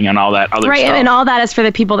breeding and all that other stuff. Right, and all that is for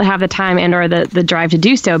the people that have the time and or the drive to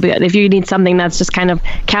do so. But if you need something that's just kind of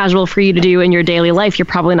casual for you to do in your daily life, you're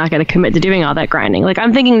probably not going to commit to doing all that grinding. Like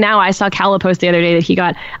I'm thinking now, I saw Calla post the other day that he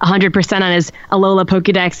got 100% on his Alola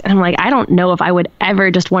Pokedex, and I'm like, I don't know if I would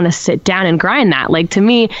ever just want to sit down and grind that. Like to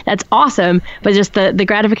me, that's awesome, but just the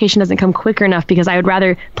gratification doesn't come quicker enough, because I would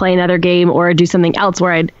rather play another game or do something else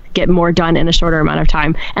where I'd get more done in a shorter amount of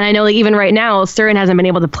time. And I know like even right now, Surin hasn't been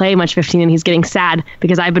able to play much 15, and he's getting sad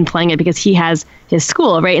because I've been playing it because he has his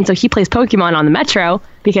school, right? And so he plays Pokemon on the Metro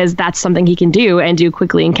because that's something he can do and do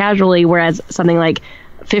quickly and casually, whereas something like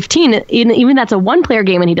 15, even that's a one-player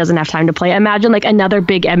game and he doesn't have time to play. Imagine like another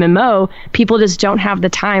big MMO. People just don't have the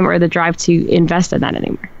time or the drive to invest in that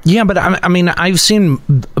anymore. Yeah, but I mean, I've seen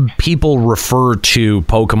people refer to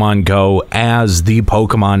Pokemon Go as the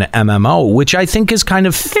Pokemon MMO, which I think is kind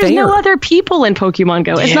of fair. There's no other people in Pokemon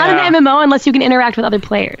Go. It's not an MMO unless you can interact with other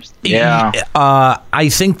players. Yeah. I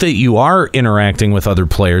think that you are interacting with other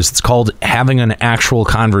players. It's called having an actual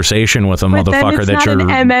conversation with a motherfucker that you're... It's not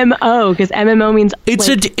an MMO, because MMO means...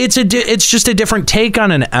 It's just a different take on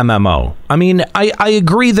an MMO. I mean, I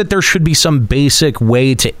agree that there should be some basic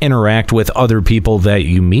way to interact with other people that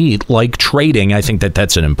you meet, like trading. I think that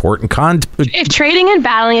that's an important If trading and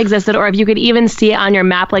battling existed, or if you could even see it on your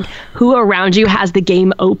map, like who around you has the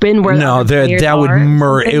game open, where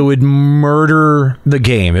it would murder the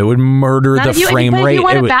game. It would murder the frame rate. If you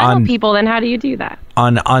want to battle people, then how do you do that?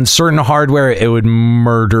 On certain hardware, it would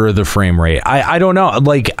murder the frame rate. I don't know.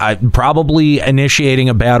 Like probably initiating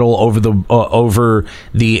a battle over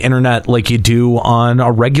the internet like you do on a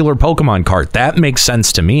regular Pokemon cart. That makes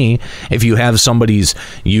sense to me. If you have somebody's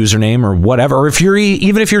username or whatever, or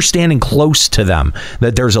even if you're standing close to them,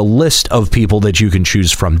 that there's a list of people that you can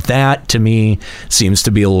choose from. That to me seems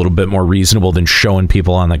to be a little bit more reasonable than showing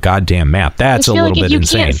people on the goddamn map. That's a little bit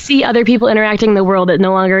insane. You can't see other people interacting in the world. It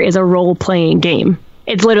no longer is a role-playing game.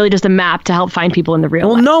 It's literally just a map to help find people in the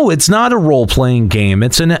real life. No, it's not a role-playing game.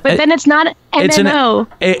 But then it's not MMO.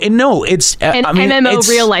 It's an MMO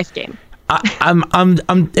real life game.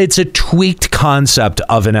 It's a tweaked concept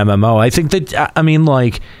of an MMO. I think that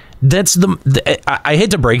that's I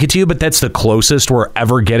hate to break it to you, but that's the closest we're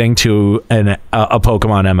ever getting to a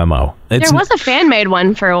Pokemon MMO. There was a fan-made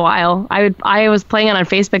one for a while. I was playing it on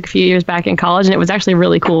Facebook a few years back in college, and it was actually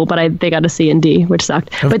really cool, but they got a C and D, which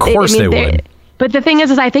sucked. Of course they would. But the thing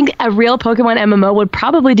is I think a real Pokemon MMO would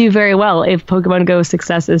probably do very well if Pokemon Go's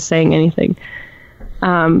success is saying anything.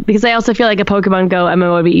 Because I also feel like a Pokemon Go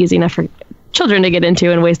MMO would be easy enough for children to get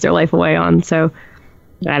into and waste their life away on. So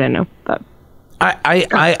I don't know. But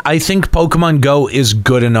I think Pokemon Go is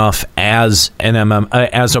good enough as as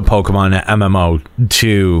a Pokemon MMO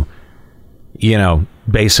to,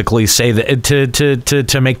 basically say that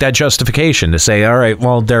to make that justification, to say, all right,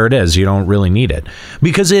 well, there it is, you don't really need it,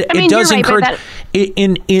 because it does encourage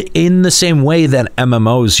in the same way that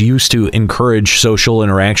MMOs used to encourage social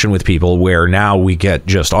interaction with people, where now we get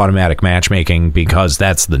just automatic matchmaking because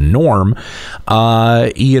that's the norm.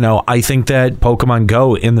 I think that Pokemon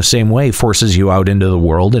Go in the same way forces you out into the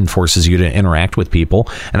world and forces you to interact with people,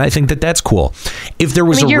 and I think that that's cool. If there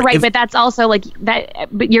was but that's also like that.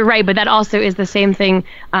 But you're right, but that also is the same thing.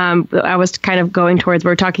 I was kind of going towards,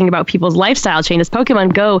 we're talking about people's lifestyle changes.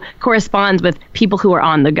 Pokemon Go corresponds with people who are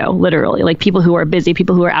on the go, literally, like people who are busy,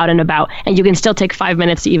 people who are out and about, and you can still take 5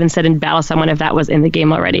 minutes to even sit and battle someone if that was in the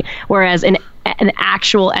game already. Whereas an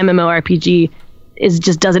actual MMORPG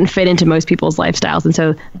just doesn't fit into most people's lifestyles, and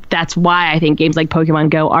so that's why I think games like Pokemon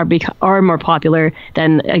Go are more popular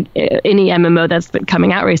than any MMO that's been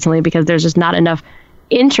coming out recently, because there's just not enough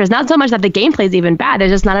interest. Not so much that the gameplay is even bad,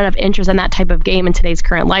 there's just not enough interest in that type of game in today's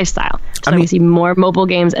current lifestyle. So we see more mobile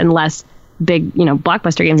games and less big,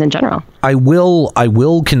 blockbuster games in general. I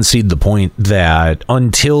will concede the point that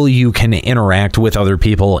until you can interact with other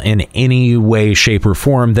people in any way, shape, or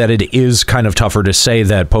form, that it is kind of tougher to say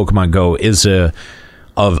that Pokemon Go is a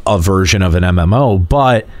version of an MMO.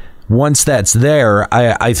 But once that's there,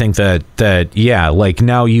 I think that yeah, like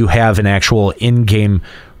now you have an actual in-game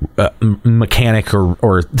mechanic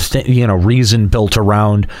or reason built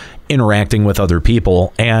around interacting with other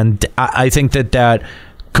people, and I think that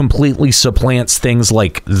completely supplants things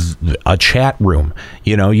like a chat room.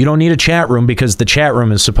 You don't need a chat room because the chat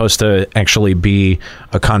room is supposed to actually be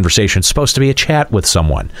a conversation. It's supposed to be a chat with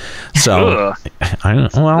someone. So, I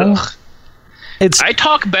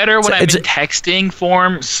talk better when I'm in texting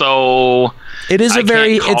form, so it is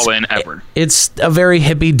it's a very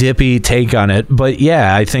hippy dippy take on it. But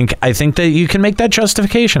yeah, I think that you can make that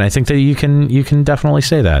justification. I think that you can definitely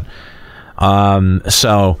say that.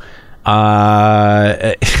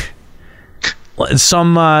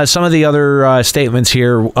 Some of the other statements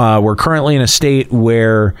here. We're currently in a state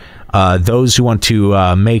where those who want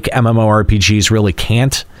to make MMORPGs really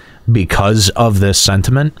can't, because of this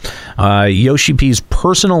sentiment. Yoshi-P's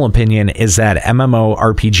personal opinion is that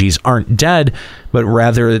MMORPGs aren't dead, but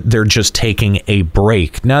rather they're just taking a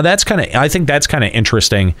break. Now I think that's kind of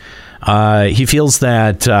interesting. He feels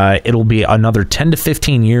that it'll be another 10 to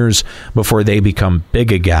 15 years before they become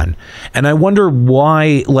big again. And I wonder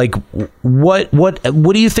why, like, what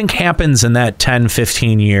do you think happens in that 10,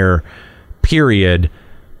 15 year period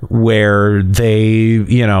where they,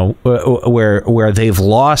 where they've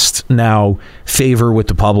lost now favor with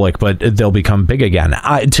the public, but they'll become big again?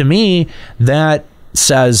 To me, that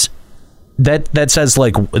says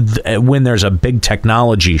like when there's a big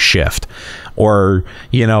technology shift or,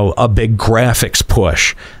 a big graphics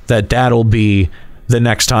push, that'll be the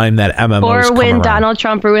next time that MMOs or come when around. Donald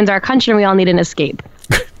Trump ruins our country and we all need an escape.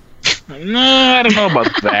 No, I don't know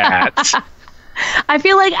about that. I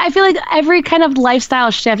feel like every kind of lifestyle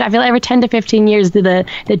shift, I feel like every 10 to 15 years, the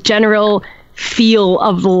general feel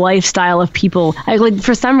of the lifestyle of people,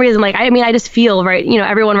 for some reason, I just feel, right,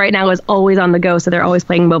 everyone right now is always on the go, so they're always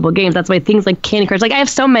playing mobile games. That's why things like Candy Crush, I have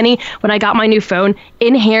so many, when I got my new phone,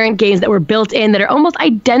 inherent games that were built in that are almost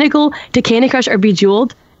identical to Candy Crush or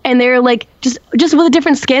Bejeweled, and they're like just with a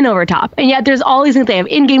different skin over top, and yet there's all these things. They have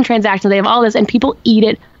in-game transactions, they have all this, and people eat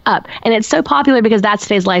it up. And it's so popular because that's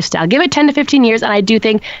today's lifestyle. Give it 10 to 15 years, and I do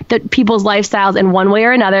think that people's lifestyles in one way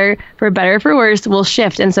or another, for better or for worse, will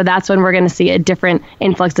shift. And so that's when we're going to see a different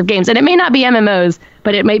influx of games. And it may not be MMOs,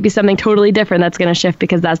 but it might be something totally different that's going to shift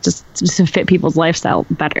because that's just to fit people's lifestyle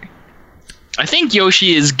better. I think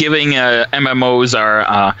Yoshi is giving MMOs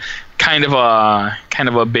are kind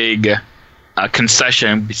of a big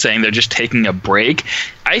concession, saying they're just taking a break.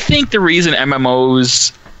 I think the reason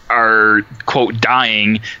MMOs are, quote,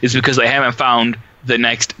 dying is because they haven't found the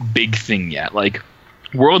next big thing yet. Like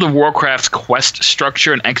World of Warcraft's quest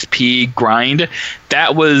structure and XP grind,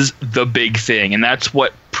 that was the big thing, and that's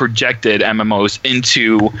what projected MMOs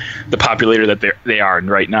into the popularity that they are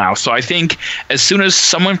right now. So I think as soon as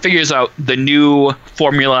someone figures out the new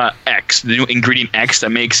formula X, the new ingredient X that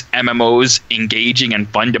makes MMOs engaging and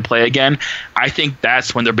fun to play again, I think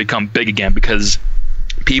that's when they'll become big again, because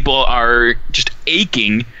people are just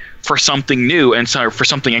aching for something new and so for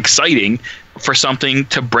something exciting, for something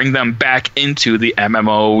to bring them back into the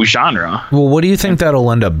MMO genre. Well, what do you think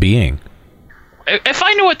that'll end up being? If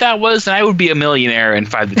I knew what that was, then I would be a millionaire in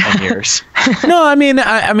 5 to 10 years. No, I mean,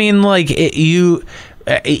 like we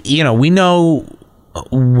know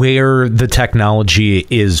where the technology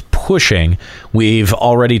is pushing. We've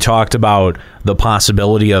already talked about the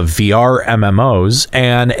possibility of VR MMOs,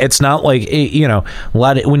 and it's not like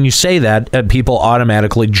when you say that, people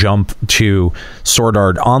automatically jump to Sword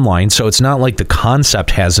Art Online. So it's not like the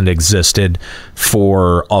concept hasn't existed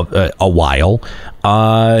for a while.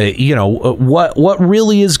 What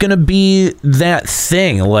really is going to be that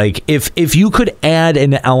thing? Like if you could add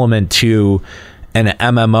an element to an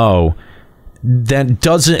MMO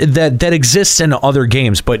that exists in other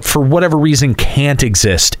games, but for whatever reason can't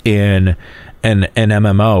exist in an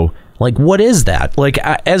MMO, like what is that? Like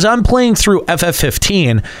as I'm playing through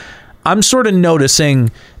FF15, I'm sort of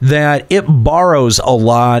noticing that it borrows a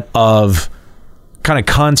lot of kind of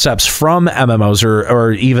concepts from MMOs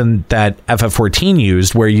or even that FF14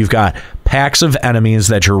 used, where you've got packs of enemies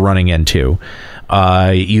that you're running into.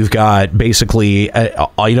 You've got basically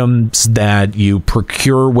items that you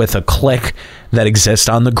procure with a click that exist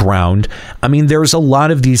on the ground. I mean, there's a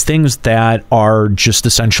lot of these things that are just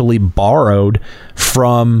essentially borrowed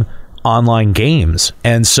from online games.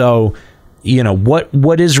 And so,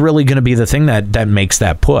 what is really going to be the thing that makes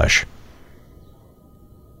that push?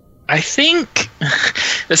 I think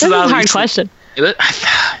this is a hard question.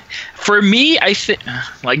 For me, I think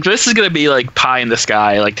like this is gonna be like pie in the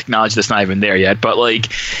sky, like technology that's not even there yet, but like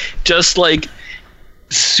just like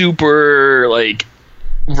super like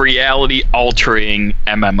reality altering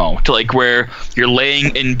MMO to like where you're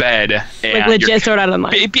laying in bed and like legit Sword Art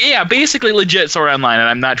Online. Yeah, basically legit Sword Art Online, and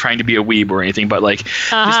I'm not trying to be a weeb or anything, but like just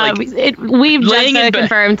like we've just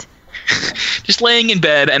confirmed. Just laying in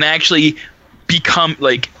bed and actually become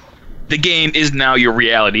like the game is now your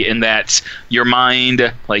reality, and that's your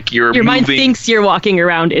mind. Like your mind thinks you're walking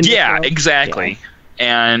around in. Yeah, exactly.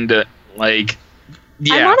 Yeah. And like.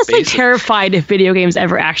 Yeah, I'm honestly terrified if video games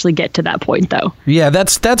ever actually get to that point, though. Yeah,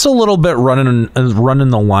 that's a little bit running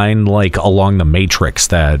the line like along the Matrix.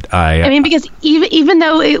 That I mean, because even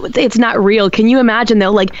though it's not real, can you imagine though,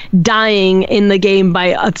 like dying in the game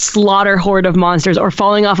by a slaughter horde of monsters or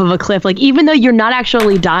falling off of a cliff? Like, even though you're not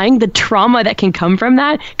actually dying, the trauma that can come from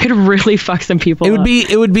that could really fuck some people up. It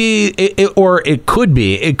could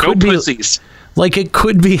be pussies. Like it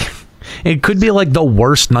could be. It could be like the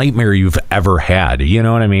worst nightmare you've ever had. You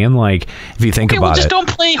know what I mean? Like, if you think about it. Just don't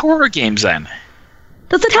play horror games then.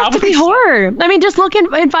 Does it have to be horror? I mean, just look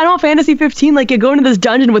in Final Fantasy 15, like you go into this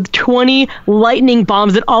dungeon with 20 lightning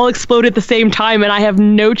bombs that all explode at the same time, and I have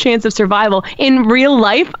no chance of survival. In real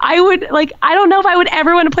life, I don't know if I would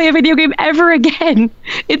ever want to play a video game ever again.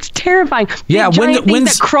 It's terrifying. Yeah, when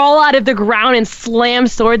that crawl out of the ground and slam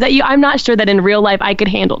swords at you, I'm not sure that in real life I could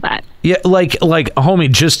handle that. Yeah, like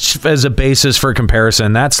homie, just as a basis for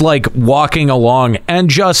comparison, that's like walking along and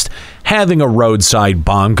just having a roadside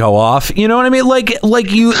bomb go off. You know what I mean? Like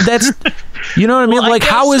that's you know what I mean? Well, like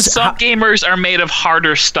some gamers are made of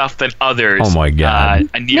harder stuff than others. Oh my god.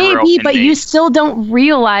 Maybe, but you still don't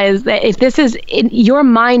realize that if this is your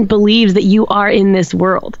mind believes that you are in this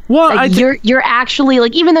world. Well, like you're actually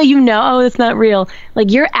like, even though you know it's not real, like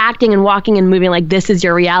you're acting and walking and moving like this is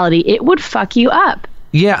your reality. It would fuck you up.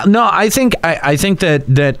 Yeah, no, I think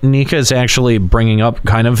that Nika is actually bringing up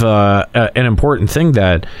kind of an important thing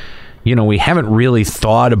that, you know, we haven't really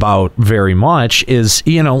thought about very much is,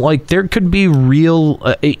 you know, like there could be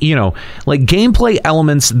real, you know, like gameplay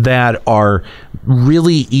elements that are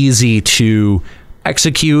really easy to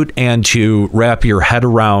execute and to wrap your head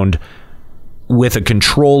around with a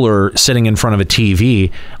controller sitting in front of a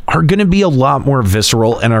TV are going to be a lot more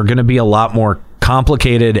visceral and are going to be a lot more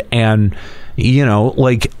complicated and, you know,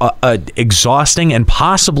 like exhausting and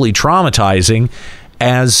possibly traumatizing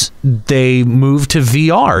as they move to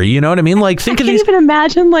VR. You know what I mean? Like, think of these. I can't even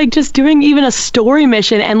imagine like just doing even a story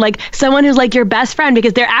mission and like someone who's like your best friend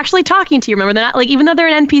because they're actually talking to you. Remember, they're not like, even though they're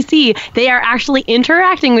an NPC, they are actually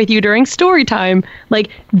interacting with you during story time. Like,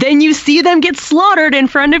 then you see them get slaughtered in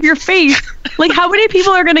front of your face. Like, how many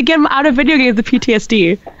people are going to get them out of video games with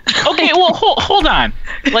PTSD? Okay, well, hold on.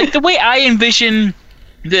 Like, the way I envision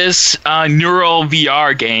this neural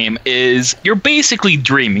VR game is you're basically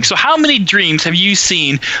dreaming. So how many dreams have you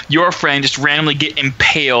seen your friend just randomly get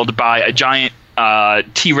impaled by a giant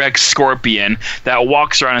T-Rex scorpion that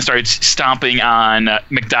walks around and starts stomping on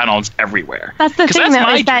McDonald's everywhere? That's the thing,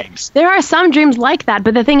 though, is that there are some dreams like that,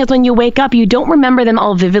 but the thing is when you wake up, you don't remember them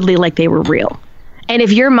all vividly like they were real. And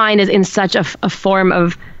if your mind is in such a form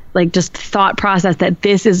of like just thought process that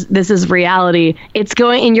this is reality, it's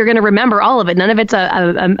going, and you're going to remember all of it. None of it's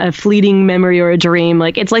a fleeting memory or a dream.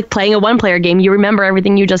 Like, it's like playing a one-player game. You remember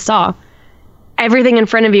everything you just saw. Everything in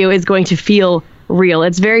front of you is going to feel real.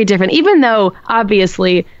 It's very different, even though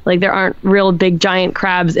obviously like there aren't real big giant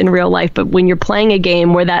crabs in real life. But when you're playing a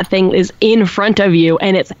game where that thing is in front of you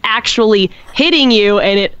and it's actually hitting you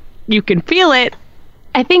and you can feel it,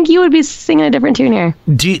 I think you would be singing a different tune here.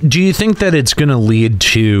 Do you think that it's going to lead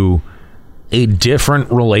to a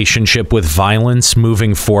different relationship with violence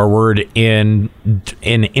moving forward in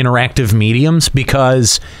interactive mediums?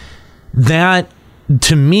 Because that,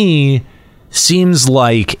 to me, seems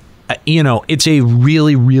like, you know, it's a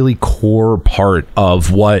really, really core part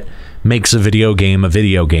of what makes a video game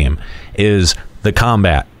is the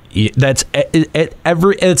combat. That's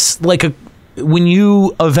it's like when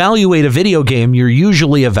you evaluate a video game, you're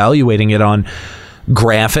usually evaluating it on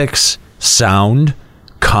graphics, sound,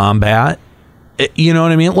 combat. You know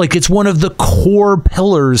what I mean? Like, it's one of the core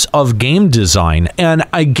pillars of game design. And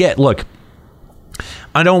I don't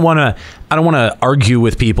want to argue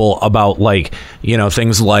with people about, like, you know,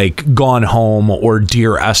 things like Gone Home or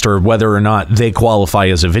Dear Esther, whether or not they qualify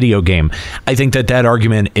as a video game. I think that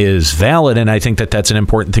argument is valid, and I think that that's an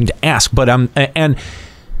important thing to ask. But and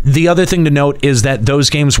the other thing to note is that those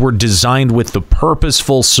games were designed with the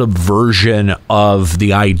purposeful subversion of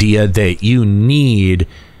the idea that you need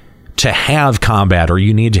to have combat or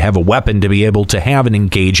you need to have a weapon to be able to have an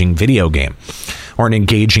engaging video game or an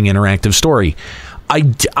engaging interactive story.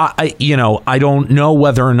 I don't know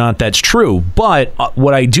whether or not that's true, but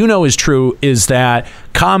what I do know is true is that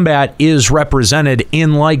combat is represented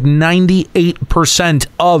in like 98%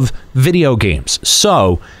 of video games.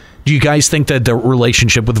 So, do you guys think that the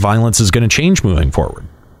relationship with violence is going to change moving forward?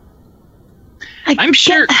 I'm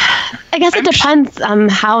sure. I guess it depends on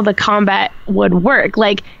how the combat would work.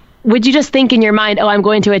 Like, would you just think in your mind, oh, I'm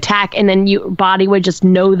going to attack, and then your body would just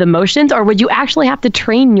know the motions? Or would you actually have to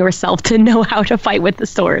train yourself to know how to fight with the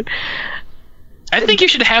sword? I think you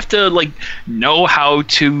should have to know how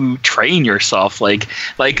to train yourself. Like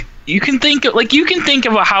you can think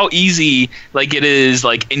of how easy it is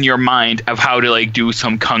in your mind of how to do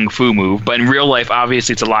some kung fu move, but in real life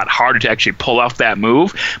obviously it's a lot harder to actually pull off that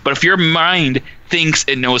move. But if your mind thinks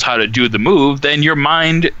it knows how to do the move, then your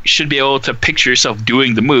mind should be able to picture yourself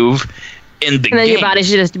doing the move in the game. And then your body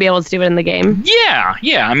should just be able to do it in the game. Yeah.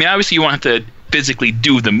 I mean, obviously you won't have to physically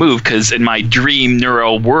do the move, because in my dream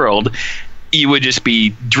neural world, you would just be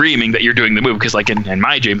dreaming that you're doing the move, because in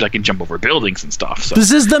my dreams I can jump over buildings and stuff. So.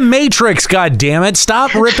 This is the Matrix, goddammit.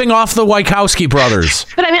 Stop ripping off the Wachowski brothers.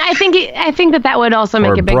 But I mean, I think that would also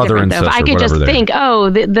make a big difference. Though. If I could just think,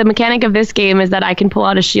 the mechanic of this game is that I can pull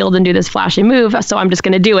out a shield and do this flashy move, so I'm just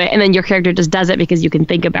going to do it, and then your character just does it because you can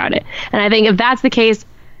think about it. And I think if that's the case,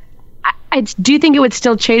 I do think it would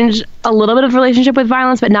still change a little bit of relationship with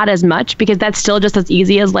violence, but not as much, because that's still just as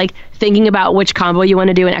easy as thinking about which combo you want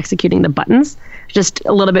to do and executing the buttons, just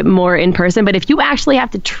a little bit more in person. But if you actually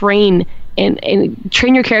have to train and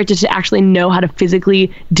train your character to actually know how to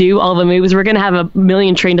physically do all the moves, we're going to have a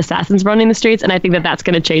million trained assassins running the streets, and I think that that's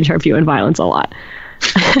going to change our view on violence a lot.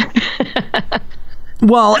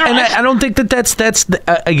 Well, and I don't think that's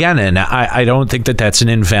again, and I don't think that that's an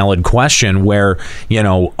invalid question where,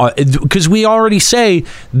 because we already say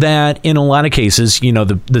that in a lot of cases,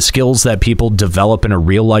 the skills that people develop in a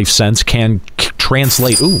real life sense can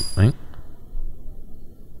translate. Ooh, right?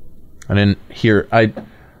 I didn't hear. I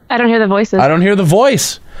don't hear the voices. I don't hear the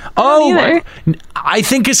voice. I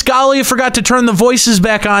think Iscalia forgot to turn the voices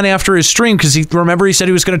back on after his stream, because he said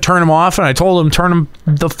he was going to turn them off, and I told him turn them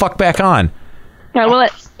the fuck back on. Yeah, well,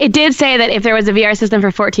 it did say that if there was a VR system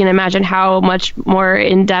for 14, imagine how much more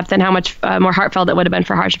in-depth and how much more heartfelt it would have been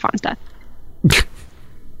for Harshafon's death.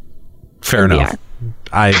 Fair enough.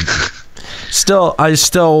 I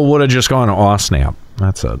still would have just gone, aw, snap.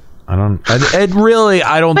 That's it. I don't think...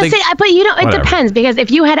 But it depends, because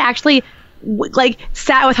if you had actually...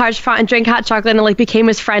 sat with Harshafon and drank hot chocolate and became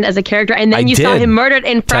his friend as a character, and then you saw him murdered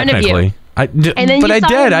in front of you.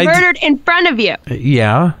 Murdered in front of you.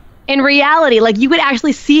 Yeah. In reality, you could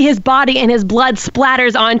actually see his body and his blood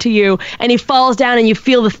splatters onto you, and he falls down and you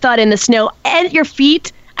feel the thud in the snow at your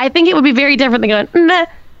feet. I think it would be very different than going, meh.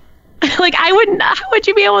 I wouldn't. How would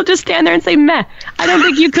you be able to just stand there and say meh? I don't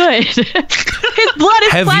think you could. His blood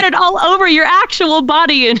is splattered all over your actual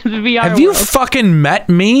body in the VR Have you fucking met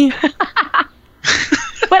me?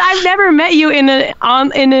 But I've never met you in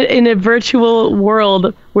a virtual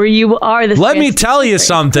world where you are the. Let me tell you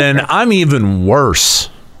something. I'm even worse.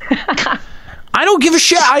 I don't give a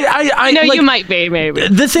shit. I know you might be, maybe.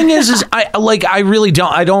 The thing is I really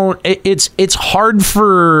don't. I don't. It's hard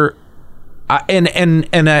for. And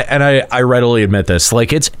I readily admit this.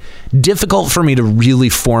 It's difficult for me to really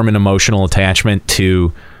form an emotional attachment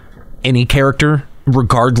to any character,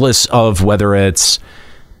 regardless of whether it's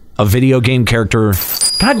a video game character.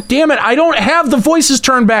 God damn it! I don't have the voices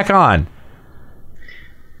turned back on.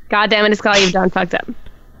 God damn it, Scott, you've done fucked up.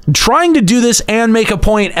 I'm trying to do this and make a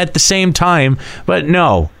point at the same time, but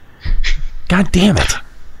no. God damn it.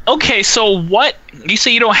 Okay, so what you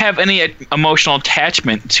say you don't have any emotional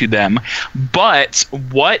attachment to them, but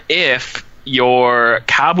what if your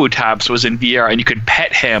Kabutops was in VR and you could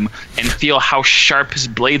pet him and feel how sharp his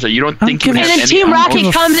blades are? You don't think you have any... And then Team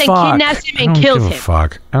Rocket comes and kidnaps him and kills him.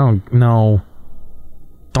 Fuck. I don't know.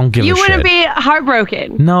 Don't give a shit. You wouldn't be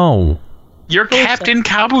heartbroken. No. You're bullshit. Captain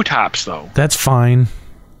Kabutops, though. That's fine.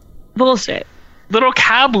 Bullshit. Little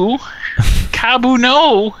Kabu. Kabu,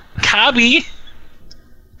 no. Kabi.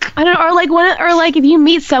 I don't know, or if you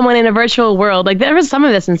meet someone in a virtual world, there was some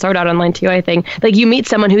of this in Sword Art Online too, I think. You meet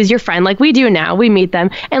someone who's your friend, like we do now. We meet them,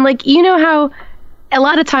 and how a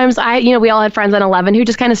lot of times we all had friends on 11 who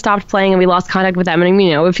just kind of stopped playing and we lost contact with them, and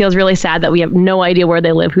it feels really sad that we have no idea where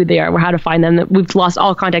they live, who they are, or how to find them. That we've lost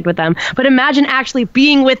all contact with them. But imagine actually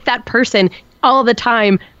being with that person all the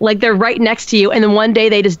time, they're right next to you, and then one day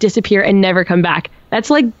they just disappear and never come back. That's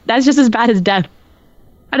just as bad as death.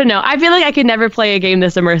 I don't know. I feel like I could never play a game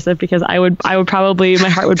this immersive, because I would probably, my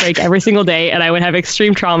heart would break every single day, and I would have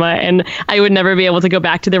extreme trauma, and I would never be able to go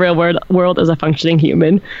back to the real world as a functioning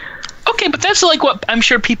human. Okay, but that's what I'm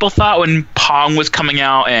sure people thought when Pong was coming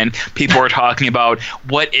out, and people were talking about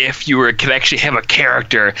what if you could actually have a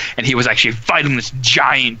character and he was actually fighting this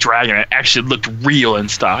giant dragon and it actually looked real and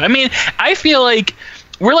stuff. I mean, I feel like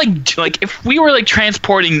we're if we were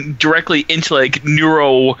transporting directly into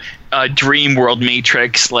neuro dream world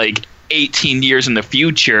Matrix 18 years in the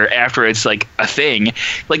future after it's like a thing,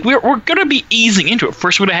 like we're gonna be easing into it.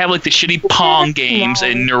 First we're gonna have like the shitty Pong games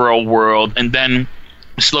in Neural World, and then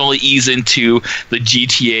slowly ease into the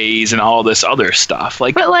GTAs and all this other stuff.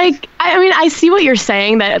 Like, but like, I mean, I see what you're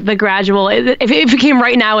saying, that the gradual, if it came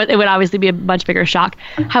right now, it would obviously be a much bigger shock.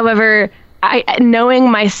 However,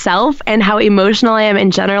 knowing myself and how emotional I am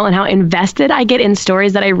in general and how invested I get in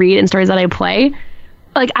stories that I read and stories that I play,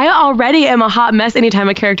 like, I already am a hot mess anytime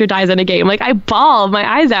a character dies in a game. Like, I bawl my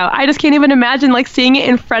eyes out. I just can't even imagine, like, seeing it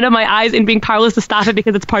in front of my eyes and being powerless to stop it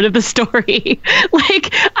because it's part of the story. Like,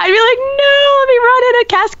 I'd be like, no, let me run in a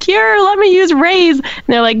cast cure. Let me use raise. And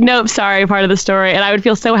they're like, nope, sorry, part of the story. And I would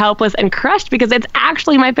feel so helpless and crushed because it's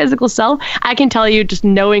actually my physical self. I can tell you, just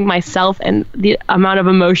knowing myself and the amount of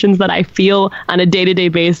emotions that I feel on a day-to-day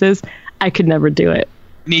basis, I could never do it.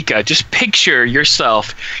 Nika, just picture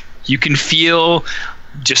yourself. You can feel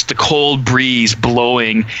just the cold breeze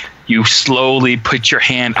blowing. You slowly put your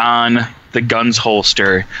hand on the gun's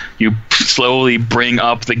holster. You slowly bring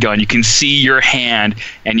up the gun. You can see your hand,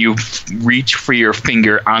 and you reach for your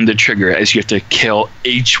finger on the trigger as you have to kill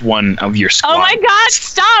each one of your squad. Oh my God!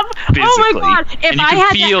 Stop! Physically. Oh my God! If I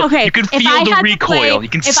had to, you can feel the recoil. You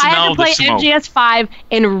can smell the smoke. If I had to play MGS5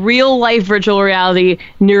 in real life virtual reality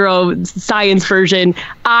neuroscience version,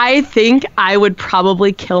 I think I would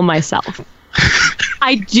probably kill myself.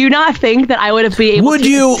 I do not think that I would be able to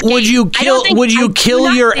escape. Would you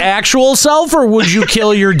kill your actual self, or would you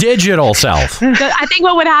kill your digital self? I think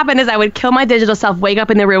what would happen is I would kill my digital self, wake up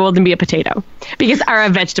in the real world, and be a potato, or a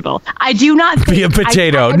vegetable. I do not think be a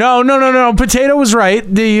potato. No. Potato was right.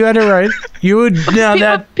 You had it right. You would.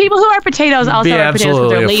 No, people who are potatoes also are potatoes because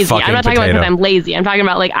they're lazy. I'm not talking about because I'm lazy. I'm talking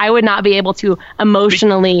about, like, I would not be able to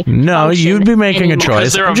emotionally. No, you'd be making anymore. a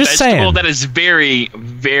choice. They're I'm a just vegetable saying. that is very,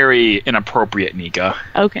 very inappropriate, Nika.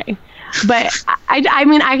 Okay. But I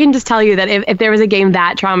mean, I can just tell you that if there was a game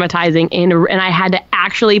that traumatizing and I had to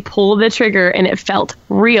actually pull the trigger and it felt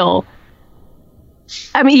real,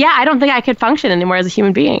 I mean, yeah, I don't think I could function anymore as a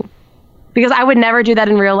human being, because I would never do that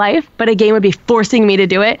in real life, but a game would be forcing me to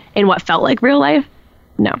do it in what felt like real life.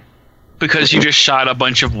 No. Because you just shot a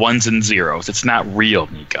bunch of ones and zeros. It's not real,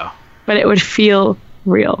 Nika. But it would feel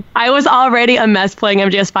real. I was already a mess playing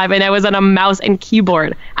MGS5, and I was on a mouse and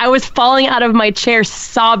keyboard. I was falling out of my chair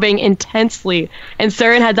sobbing intensely, and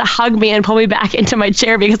Søren had to hug me and pull me back into my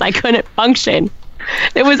chair because I couldn't function.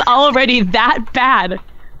 It was already that bad.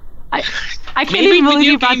 I can't even believe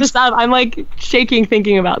you brought this up. I'm like shaking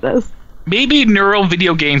thinking about this. Maybe neural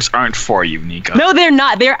video games aren't for you, Nika. No, they're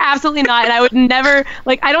not. They're absolutely not. And I would never,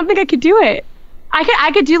 like, I don't think I could do it.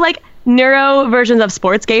 I could do like neuro versions of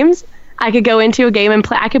sports games. I could go into a game and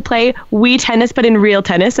play. I could play Wii tennis, but in real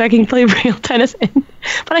tennis. So I can play real tennis,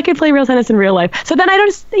 but I could play real tennis in real life. So then I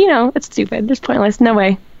don't, it's stupid. It's pointless. No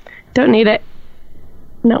way. Don't need it.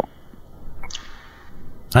 No.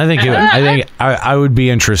 I think I would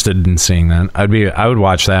be interested in seeing that. I would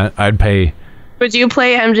watch that. I'd pay. Would you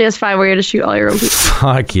play MGS5 where you had to shoot all your own people?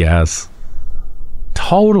 Fuck yes.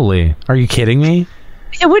 Totally. Are you kidding me?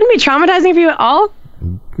 It wouldn't be traumatizing for you at all?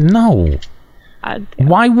 No.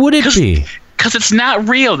 Why would it be? Because it's not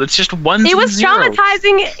real. It's just one. It was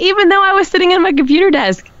traumatizing, even though I was sitting at my computer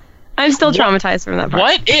desk. I'm still traumatized from that part.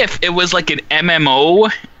 What if it was like an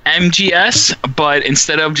MMO MGS, but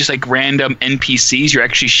instead of just like random NPCs, you're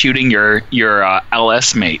actually shooting your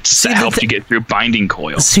LS mates that helped you get through binding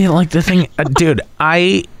coil? See, like the thing, dude,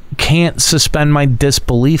 I can't suspend my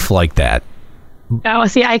disbelief like that. Oh,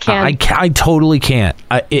 see, I can. I totally can't.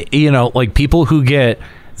 Like people who get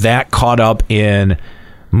that caught up in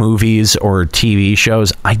movies or TV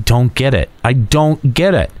shows, I don't get it.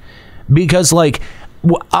 Because like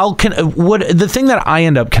the thing that I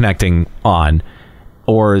end up connecting on,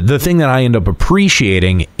 or the thing that I end up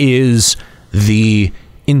appreciating, is the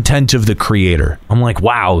intent of the creator. I'm like,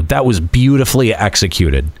 wow, that was beautifully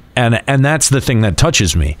executed, and that's the thing that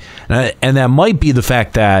touches me, and that might be the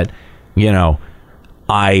fact that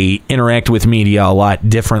I interact with media a lot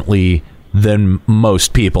differently than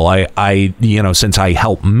most people. I since I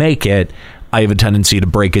help make it, I have a tendency to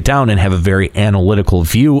break it down and have a very analytical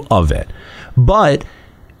view of it. But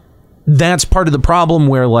that's part of the problem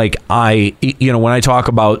where, like, when I talk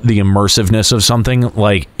about the immersiveness of something,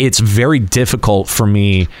 like, it's very difficult for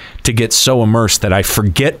me to get so immersed that I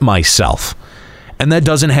forget myself. And that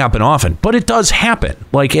doesn't happen often, but it does happen.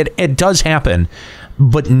 Like, it does happen,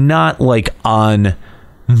 but not like on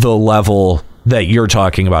the level that you're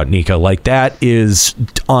talking about, Nika. Like, that is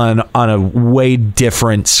on a way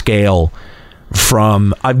different scale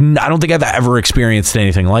from I don't think I've ever experienced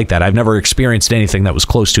anything like that. I've never experienced anything that was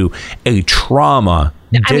close to a trauma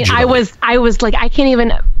digitally. I mean, I was like, I can't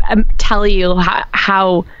even tell you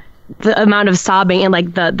how the amount of sobbing and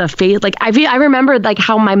like the face, like I remember like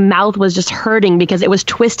how my mouth was just hurting because it was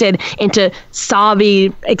twisted into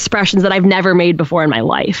sobby expressions that I've never made before in my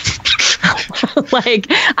life. Like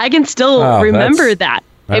I can still remember that.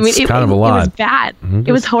 I mean, it was bad. Mm-hmm.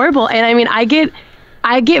 It was horrible. And I mean, I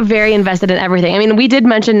get very invested in everything. I mean, we did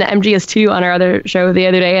mention MGS2 on our other show the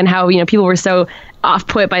other day and how, people were so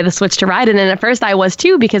off-put by the switch to Raiden. And at first I was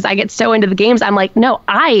too, because I get so into the games. I'm like, no,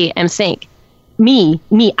 I am Snake.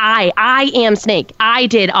 I am Snake. I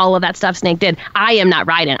did all of that stuff Snake did. I am not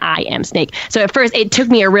Raiden. I am Snake. So at first it took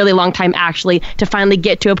me a really long time actually to finally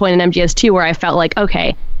get to a point in MGS2 where I felt like,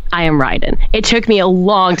 okay, I am Raiden. It took me a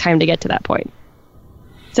long time to get to that point.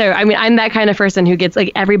 So, I mean, I'm that kind of person who gets, like,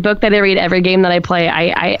 every book that I read, every game that I play,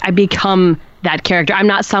 I become that character. I'm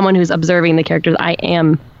not someone who's observing the characters. I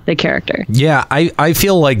am the character. Yeah, I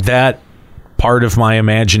feel like that part of my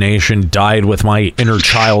imagination died with my inner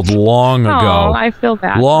child long ago. Oh, I feel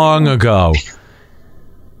bad. Long ago.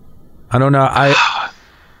 I don't know.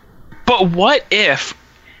 But what if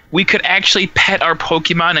we could actually pet our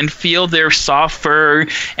Pokemon and feel their soft fur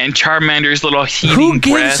and Charmander's little heating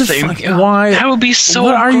breath? Why? That would be so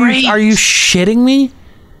great. Are you shitting me?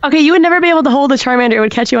 Okay, you would never be able to hold a Charmander. It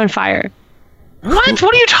would catch you on fire. What?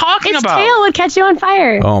 What are you talking about? Its tail would catch you on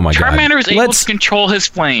fire. Oh my God! Charmander is able to control his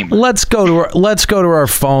flame. Let's go to our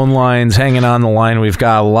phone lines. Hanging on the line, we've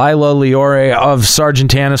got Lila Liore of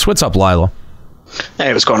Sargentanis. What's up, Lila?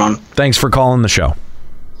 Hey, what's going on? Thanks for calling the show.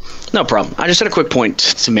 No problem. I just had a quick point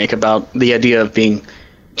to make about the idea of being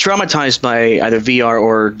traumatized by either VR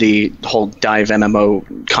or the whole dive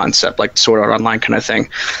MMO concept, like Sword Art Online kind of thing.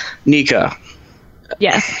 Nika.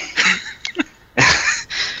 Yes.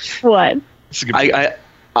 What?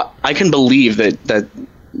 I can believe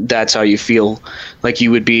that's how you feel. Like you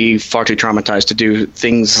would be far too traumatized to do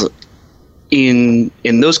things in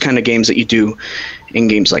those kind of games that you do in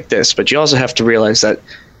games like this. But you also have to realize that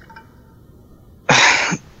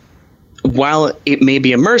while it may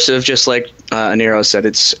be immersive, just like Aniero said,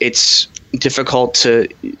 it's difficult to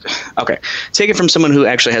take it from someone who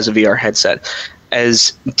actually has a VR headset.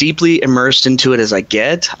 As deeply immersed into it as I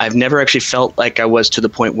get, I've never actually felt like I was to the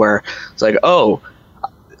point where it's like, oh,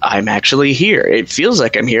 I'm actually here. It feels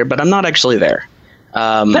like I'm here, but I'm not actually there.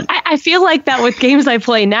 But I feel like that with games I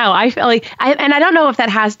play now. I feel like, and I don't know if that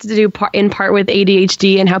has to do in part with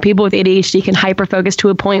ADHD and how people with ADHD can hyperfocus to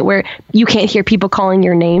a point where you can't hear people calling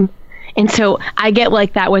your name. And so I get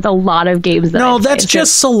like that with a lot of games. That's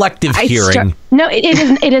just selective hearing. No, it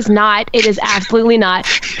is not. It is absolutely not.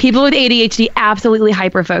 People with ADHD absolutely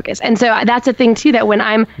hyperfocus. And so that's a thing too, that when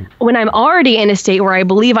I'm already in a state where I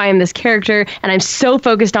believe I am this character and I'm so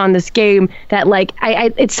focused on this game that like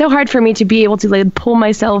it's so hard for me to be able to like pull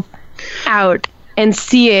myself out and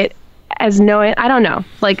see it as knowing, I don't know.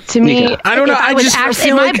 Like to me, I don't know.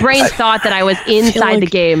 If my brain thought that I was inside the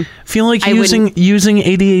game. I feel like using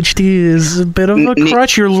ADHD is a bit of a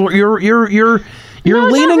crutch. You're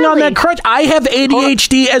leaning on that crutch. I have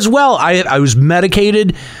ADHD as well. I was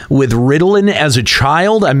medicated with Ritalin as a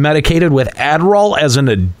child. I'm medicated with Adderall as an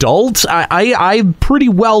adult. I'm pretty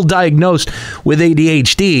well diagnosed with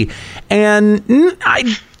ADHD, and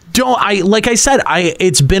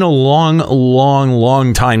it's been a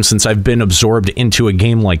long time since I've been absorbed into a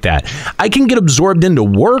game like that. I can get absorbed into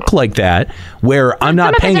work like that where I'm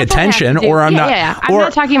not paying attention or I'm not. Yeah. I'm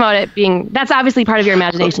not talking about it being, that's obviously part of your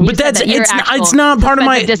imagination. But it's not part of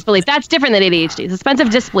my disbelief. That's different than ADHD. Suspensive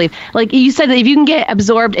disbelief. Like you said, that if you can get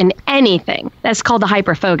absorbed in anything, that's called the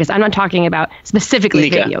hyperfocus. I'm not talking about specifically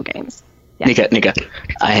video games. Yeah. Nika,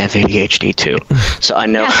 I have ADHD too, so I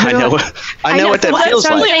know what that feels like. It's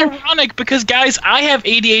really ironic because, guys, I have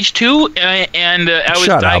ADHD too, and I was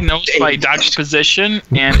diagnosed by Doc's Physician,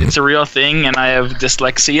 and it's a real thing, and I have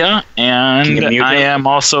dyslexia, and I am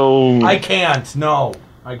also. I can't. No,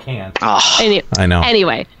 I can't. I know.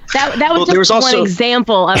 Anyway, that was just one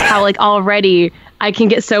example of how like already I can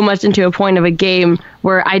get so much into a point of a game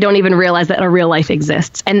where I don't even realize that a real life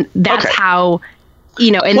exists, and that's how.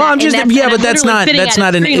 And well, but that's not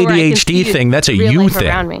an ADHD thing. That's a you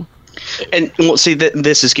thing. And well, see,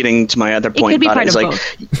 this is getting to my other point about it. It's like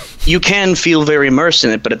you can feel very immersed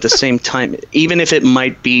in it, but at the same time, even if it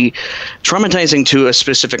might be traumatizing to a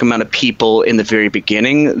specific amount of people in the very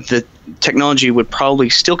beginning, the technology would probably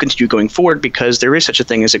still continue going forward because there is such a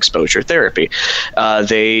thing as exposure therapy.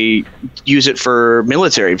 They use it for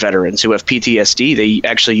military veterans who have PTSD. They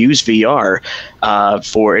actually use VR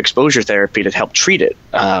for exposure therapy to help treat it.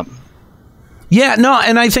 Yeah, no,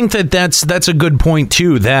 and I think that's a good point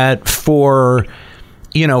too. That for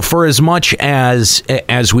as much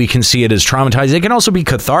as we can see it as traumatizing, it can also be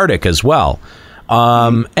cathartic as well.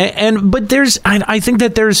 But there's, I think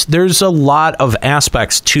that there's a lot of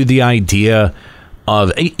aspects to the idea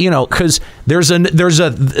of, because there's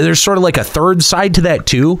sort of like a third side to that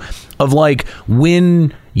too, of like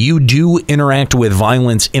when you do interact with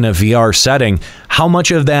violence in a VR setting, how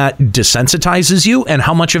much of that desensitizes you and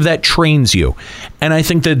how much of that trains you. And I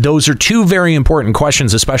think that those are two very important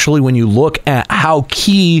questions, especially when you look at how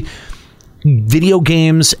key video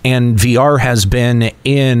games and VR has been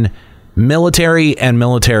in military and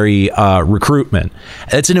military recruitment.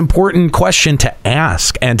 It's an important question to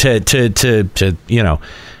ask and to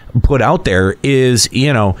put out there is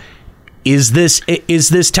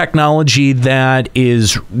this technology that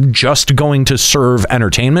is just going to serve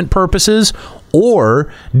entertainment purposes,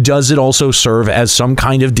 or does it also serve as some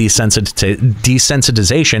kind of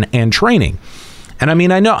desensitization and training? And I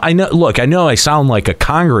mean, I know look, I know I sound like a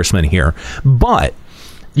congressman here, but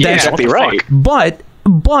that's exactly right.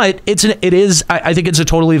 But it is I think it's a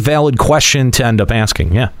totally valid question to end up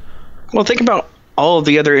asking. Yeah. Well, think about all of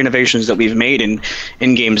the other innovations that we've made in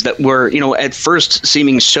games that were, at first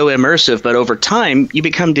seeming so immersive, but over time you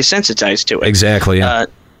become desensitized to it. Exactly. Yeah.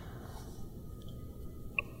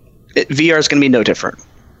 VR is going to be no different.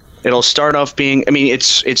 It'll start off being,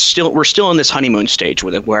 we're still in this honeymoon stage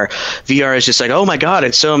with it, where VR is just like, oh my God,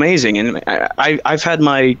 it's so amazing. And I've had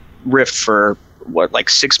my Rift for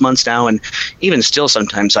 6 months now, and even still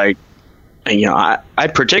sometimes I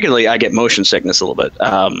particularly get motion sickness a little bit,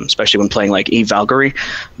 especially when playing like Eve Valkyrie,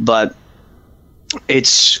 but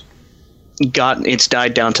it's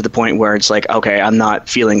died down to the point where it's like, okay, I'm not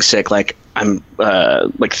feeling sick. Like I'm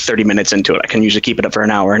 30 minutes into it. I can usually keep it up for an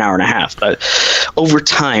hour and a half, but over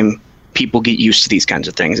time people get used to these kinds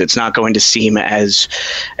of things. It's not going to seem as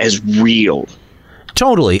real.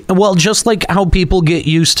 Totally. Well, just like how people get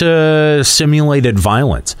used to simulated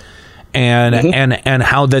violence. And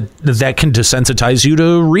how that can desensitize you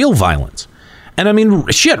to real violence. And I mean,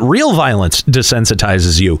 real violence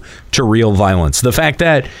desensitizes you to real violence. The fact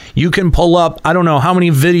that you can pull up, I don't know how many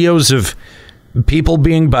videos of people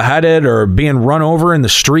being beheaded or being run over in the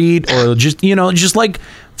street, or just like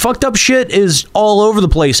fucked up shit is all over the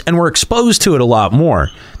place, and we're exposed to it a lot more.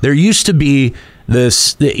 There used to be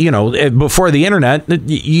this, before the internet,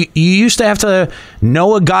 you used to have to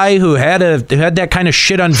know a guy who had that kind of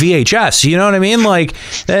shit on VHS. You know what I mean? Like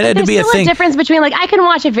that had to be a thing. There's still a difference between, like, I can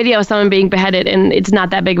watch a video of someone being beheaded and it's not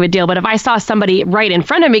that big of a deal. But if I saw somebody right in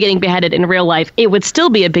front of me getting beheaded in real life, it would still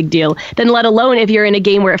be a big deal. Then let alone if you're in a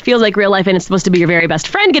game where it feels like real life and it's supposed to be your very best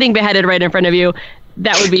friend getting beheaded right in front of you.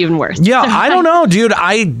 That would be even worse. Yeah, I don't know, dude.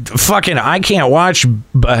 I can't watch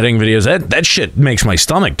beheading videos. That shit makes my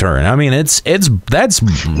stomach turn. I mean, that's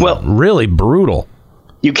really brutal.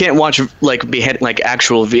 You can't watch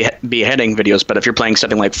actual beheading videos, but if you're playing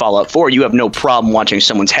something like Fallout 4, you have no problem watching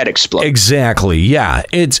someone's head explode. Exactly. Yeah.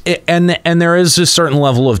 And there is a certain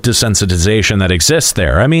level of desensitization that exists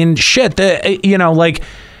there. I mean, shit.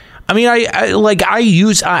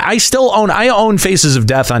 I still own Faces of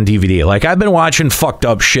Death on DVD. Like, I've been watching fucked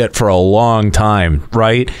up shit for a long time,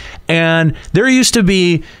 right? And there used to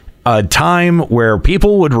be a time where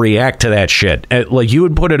people would react to that shit. Like, you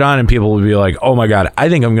would put it on and people would be like, oh my God, I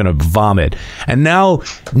think I'm going to vomit. And now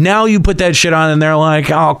you put that shit on and they're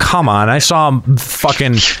like, oh, come on. I saw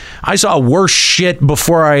worse shit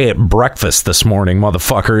before I ate breakfast this morning,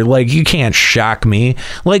 motherfucker. Like, you can't shock me.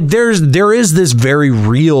 Like, there is this very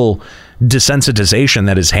real desensitization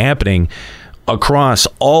that is happening across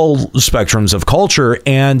all spectrums of culture.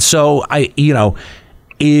 And so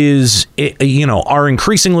are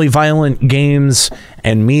increasingly violent games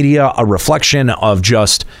and media a reflection of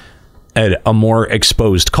just a more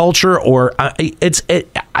exposed culture, or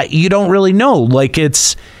you don't really know? Like,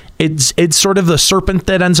 it's sort of the serpent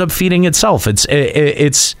that ends up feeding itself. It's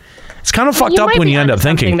kind of fucked up when you end up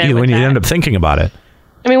thinking about it.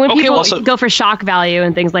 I mean, when people go for shock value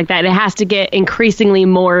and things like that, it has to get increasingly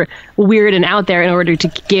more weird and out there in order to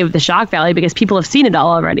give the shock value, because people have seen it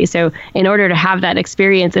all already. So in order to have that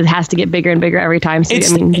experience, it has to get bigger and bigger every time. So,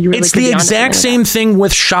 it's the exact same thing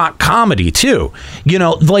with shock comedy, too.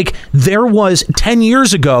 Like, there was 10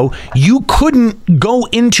 years ago, you couldn't go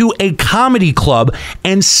into a comedy club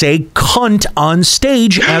and say cunt on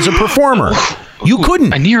stage as a performer. You couldn't.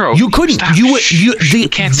 Aniero, you couldn't. Stop. You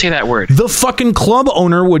can't say that word. The fucking club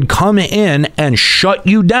owner would come in and shut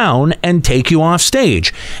you down and take you off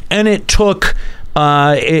stage. And it took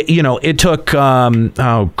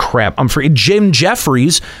Jim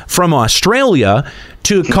Jeffries from Australia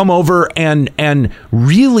to come over and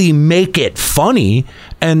really make it funny,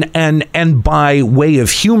 and by way of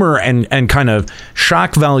humor and kind of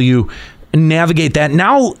shock value, navigate that.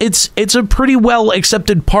 Now it's a pretty well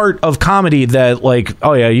accepted part of comedy that, like,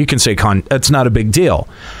 oh yeah, you can say that's not a big deal.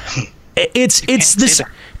 It's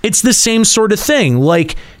the same sort of thing.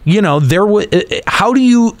 Like, you know, how do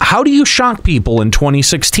you shock people in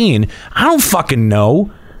 2016? I don't fucking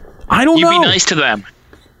know. I don't know. You be nice to them.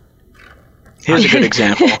 Here's a good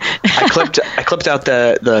example. I clipped out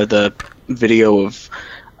the video of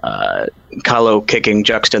Kahlo kicking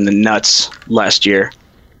Juxta in the nuts last year.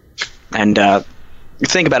 And you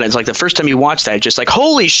think about it, it's like the first time you watch that, it's just like,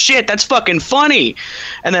 holy shit, that's fucking funny.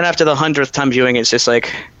 And then after the 100th time viewing it, it's just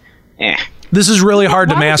like, eh. This is really hard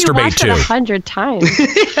to masturbate to. 100 times.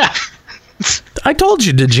 I told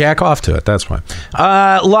you to jack off to it. That's why.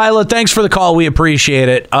 Lila, thanks for the call. We appreciate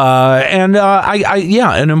it. And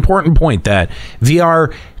an important point that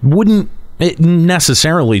VR wouldn't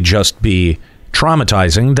necessarily just be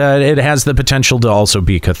traumatizing, that it has the potential to also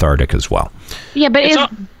be cathartic as well. Yeah, but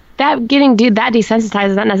that desensitized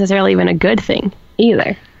is not necessarily even a good thing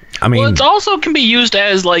either. I mean, well, it also can be used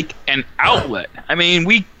as like an outlet. I mean,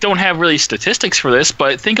 we don't have really statistics for this,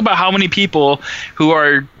 but think about how many people who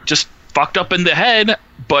are just fucked up in the head,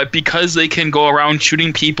 but because they can go around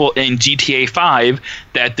shooting people in GTA 5,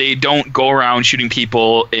 that they don't go around shooting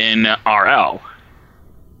people in RL.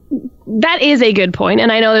 That is a good point.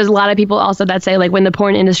 And I know there's a lot of people also that say, like, when the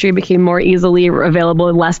porn industry became more easily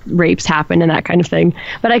available, less rapes happened and that kind of thing.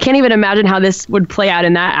 But I can't even imagine how this would play out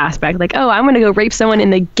in that aspect. Like, oh, I'm going to go rape someone in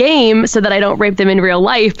the game so that I don't rape them in real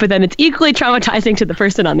life, but then it's equally traumatizing to the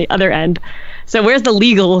person on the other end. So where's the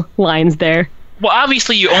legal lines there? Well,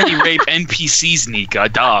 obviously you only rape NPCs, Nika,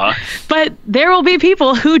 duh. But there will be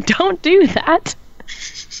people who don't do that.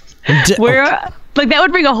 Like, that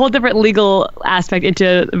would bring a whole different legal aspect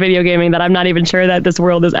into video gaming that I'm not even sure that this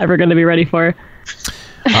world is ever going to be ready for.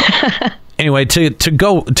 Anyway, to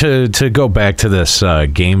go back to this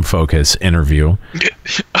Game Focus interview.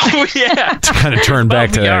 Oh yeah. To kind of turn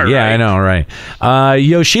back to that. Yeah, right. I know, right.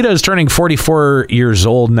 Yoshida is turning 44 years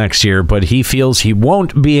old next year, but he feels he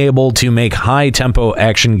won't be able to make high-tempo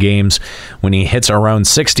action games when he hits around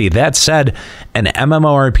 60. That said, an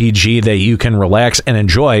MMORPG that you can relax and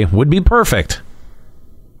enjoy would be perfect.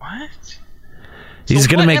 What? He's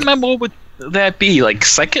going to make... MMO would that be? Like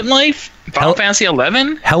Second Life? Final Fantasy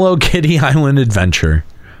 11? Hello Kitty Island Adventure.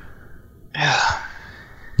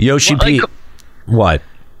 Yoshi-P. What?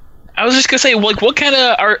 I was just going to say, like, what kind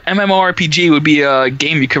of MMORPG would be a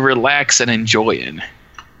game you could relax and enjoy in?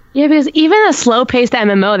 Yeah, because even a slow-paced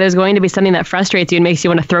MMO, there's going to be something that frustrates you and makes you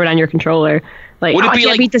want to throw down your controller. Like, I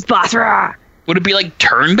can't beat this boss. Rah! Would it be like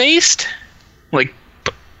turn-based? Like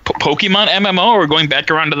Pokemon MMO, or going back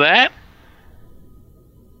around to that?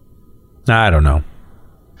 I don't know.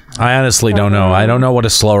 I honestly don't know. I don't know what a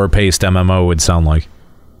slower-paced MMO would sound like.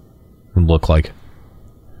 Would look like.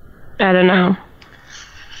 I don't know.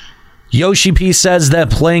 Yoshi-P says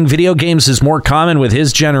that playing video games is more common with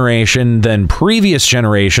his generation than previous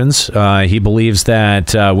generations. He believes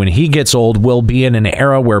that when he gets old, we'll be in an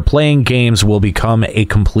era where playing games will become a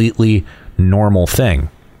completely normal thing.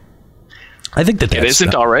 I think that it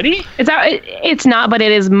isn't already. It's not, but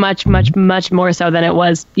it is much, much, much more so than it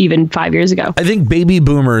was even 5 years ago. I think baby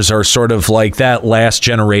boomers are sort of like that last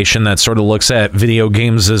generation that sort of looks at video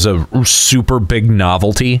games as a super big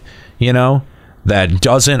novelty, you know, that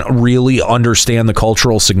doesn't really understand the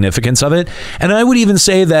cultural significance of it. And I would even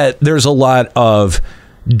say that there's a lot of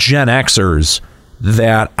Gen Xers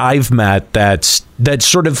that I've met that's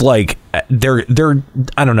sort of like they're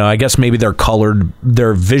I don't know, I guess maybe they're colored,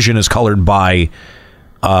 their vision is colored by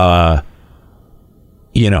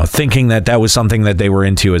thinking that was something that they were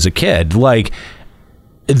into as a kid. Like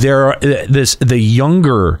the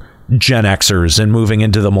younger Gen Xers and moving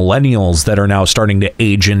into the millennials that are now starting to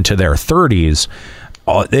age into their 30s,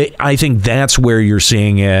 I think that's where you're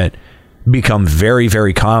seeing it become very,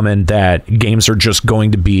 very common that games are just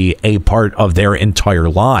going to be a part of their entire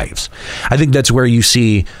lives. I think that's where you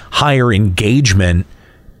see higher engagement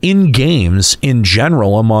in games in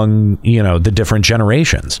general among, the different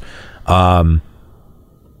generations.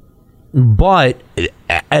 But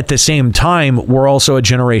at the same time, we're also a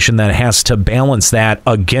generation that has to balance that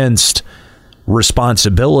against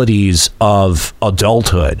responsibilities of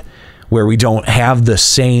adulthood, where we don't have the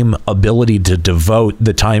same ability to devote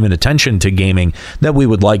the time and attention to gaming that we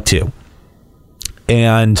would like to.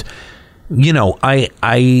 And,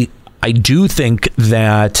 I do think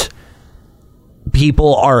that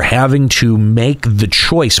people are having to make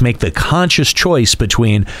the conscious choice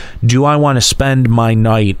between, do I want to spend my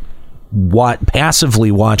night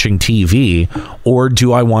passively watching TV, or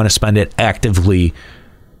do I want to spend it actively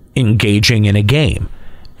engaging in a game?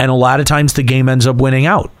 And a lot of times the game ends up winning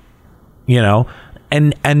out. you know,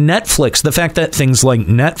 and Netflix, the fact that things like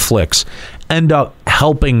Netflix end up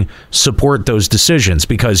helping support those decisions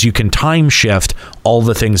because you can time shift all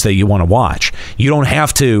the things that you want to watch. You don't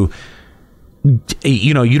have to,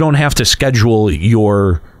 you know, you don't have to schedule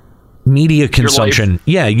your media consumption.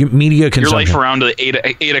 Media consumption. Your life around the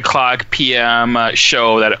 8 o'clock p.m.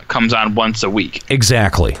 Show that comes on once a week.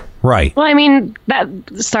 Exactly. Right. Well, I mean, that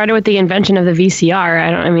started with the invention of the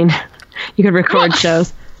VCR. You could record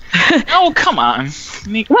shows. Oh, come on.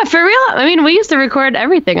 What, for real? I mean, we used to record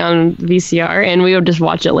everything on VCR and we would just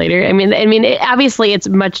watch it later. Obviously it's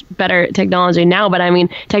much better technology now, but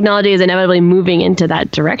technology is inevitably moving into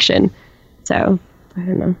that direction. So, I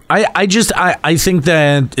don't know. I think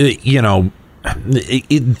that,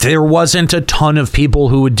 there wasn't a ton of people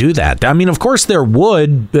who would do that. I mean, of course there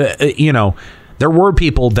would, there were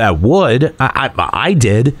people that would. I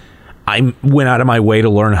did. I went out of my way to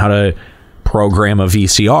learn how to program a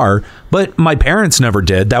VCR, but my parents never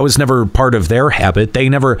did. That was never part of their habit.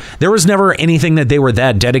 There was never anything that they were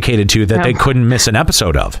that dedicated to that they couldn't miss an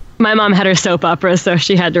episode of. My mom had her soap opera, so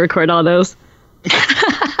she had to record all those.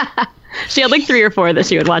 She had like 3 or 4 that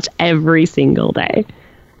she would watch every single day.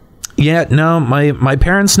 Yeah, no, my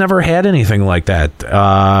parents never had anything like that.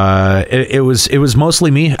 It was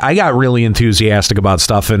mostly me. I got really enthusiastic about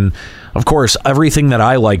stuff, and of course, everything that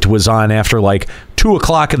I liked was on after like 2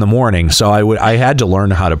 o'clock in the morning. So I had to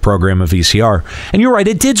learn how to program a VCR. And you're right,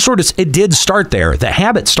 it did start there. The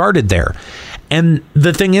habit started there, and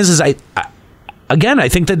the thing is I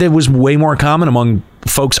think that it was way more common among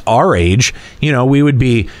folks our age. You know, we would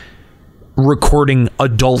be recording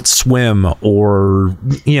Adult Swim or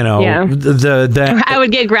I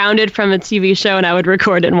would get grounded from a TV show and I would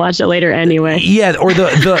record it and watch it later anyway. Yeah, or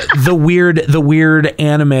the weird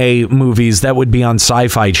anime movies that would be on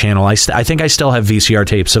Sci-Fi Channel. I think I still have VCR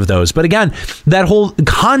tapes of those. But again, that whole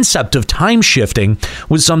concept of time shifting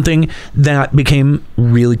was something that became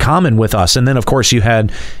really common with us. And then of course you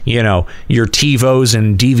had, your TiVos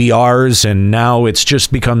and DVRs, and now it's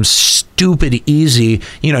just become stupid easy.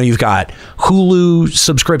 You've got Hulu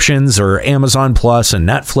subscriptions or Amazon Plus and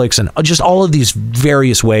Netflix and just all of these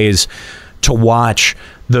various ways to watch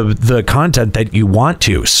the content that you want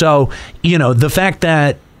to. So, the fact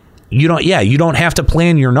that you don't have to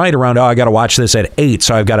plan your night around, I got to watch this at 8,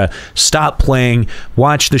 so I've got to stop playing,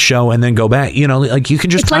 watch the show, and then go back. You can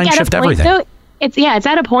just time shift everything. Though, it's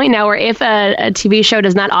at a point now where if a TV show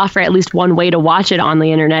does not offer at least one way to watch it on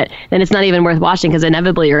the internet, then it's not even worth watching because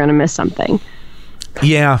inevitably you're going to miss something.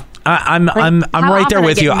 Yeah, I'm right there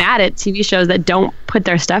with you. I get mad at TV shows that don't put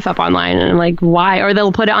their stuff up online, and I'm like, why? Or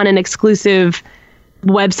they'll put it on an exclusive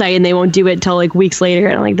website and they won't do it till like weeks later,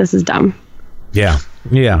 and I'm like, this is dumb. Yeah,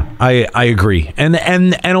 I agree, and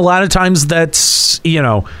a lot of times that's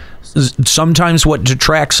sometimes what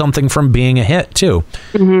detracts something from being a hit too.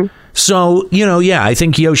 Mm-hmm. So, I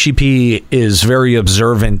think Yoshi-P is very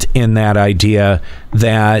observant in that idea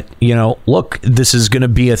that, look, this is going to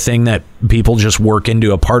be a thing that people just work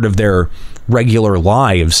into a part of their regular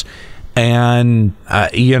lives. And,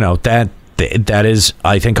 that is,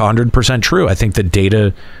 I think, 100% true. I think the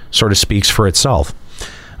data sort of speaks for itself.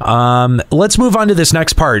 Let's move on to this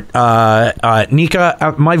next part.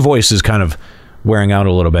 Nika, my voice is kind of wearing out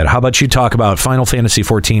a little bit. How about you talk about Final Fantasy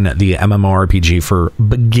XIV, the MMORPG for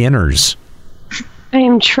beginners? I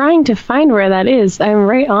am trying to find where that is. I'm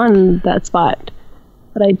right on that spot,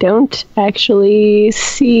 but I don't actually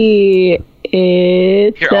see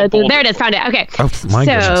it. Here, there it is. Found it. Okay. Oh, my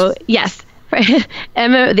goodness. Yes. The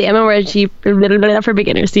MMORPG for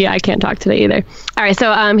beginners. See, I can't talk today either. All right,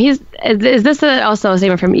 so is this also a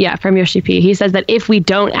statement from Yoshi-P? He says that if we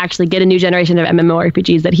don't actually get a new generation of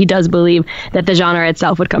MMORPGs, that he does believe that the genre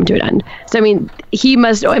itself would come to an end. So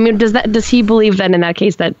does he believe then in that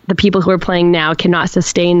case that the people who are playing now cannot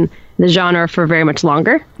sustain the genre for very much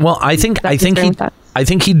longer? Well, I think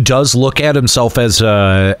he does look at himself as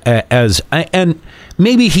and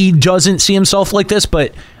maybe he doesn't see himself like this,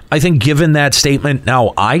 but I think given that statement,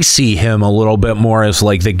 now I see him a little bit more as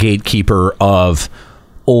like the gatekeeper of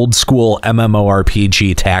old school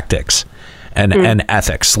MMORPG tactics and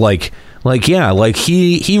ethics. Like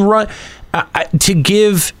he run to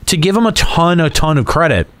give him a ton of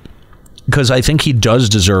credit, because I think he does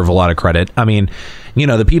deserve a lot of credit. I mean,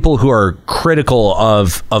 the people who are critical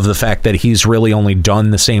of the fact that he's really only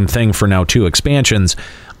done the same thing for now 2 expansions,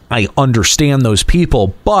 I understand those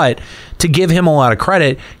people, but to give him a lot of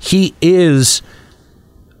credit, he is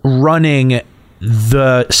running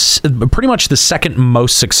pretty much the second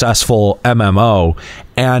most successful MMO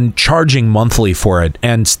and charging monthly for it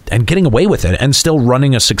and getting away with it and still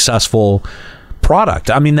running a successful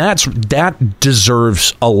product. I mean, that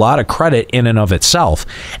deserves a lot of credit in and of itself.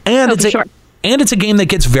 And it's a game that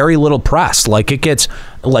gets very little press. Like, it gets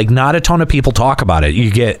not a ton of people talk about it.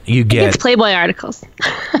 You get it's Playboy articles.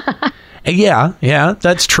 Yeah,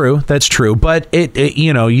 that's true. But it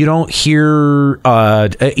you don't hear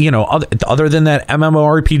other than that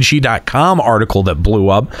MMORPG.com article that blew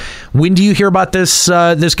up. When do you hear about this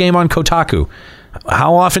game on Kotaku?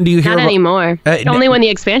 How often do you hear? Not anymore. Only when the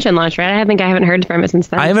expansion launched, right? I haven't heard from it since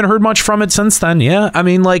then. I haven't heard much from it since then. Yeah, I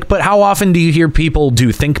mean, but how often do you hear people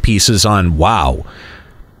do think pieces on WoW?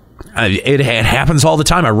 It happens all the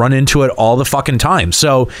time. I run into it all the fucking time.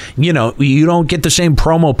 So, you don't get the same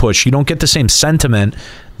promo push. You don't get the same sentiment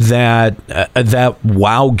that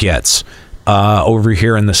WoW gets over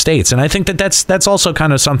here in the States. And I think that's also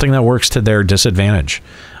kind of something that works to their disadvantage.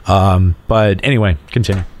 But anyway,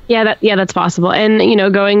 continue. Yeah, that's possible. And,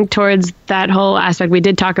 going towards that whole aspect, we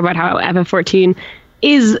did talk about how FF14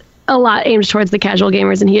 is a lot aimed towards the casual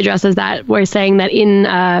gamers, and he addresses that. We're saying that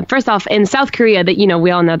first off, in South Korea, that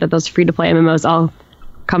we all know that those free-to-play MMOs all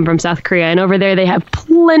come from South Korea, and over there they have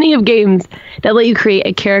plenty of games that let you create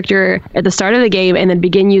a character at the start of the game and then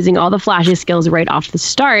begin using all the flashy skills right off the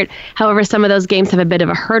start. However, some of those games have a bit of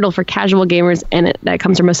a hurdle for casual gamers, and that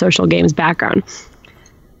comes from a social games background.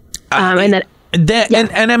 And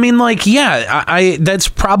I mean, that's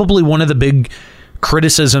probably one of the big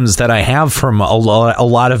criticisms that I have from a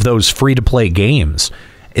lot of those free-to-play games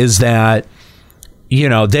is that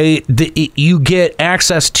you get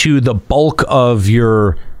access to the bulk of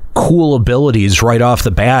your cool abilities right off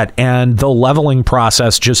the bat, and the leveling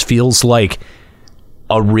process just feels like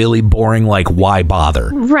a really boring, why bother?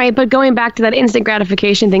 Right, but going back to that instant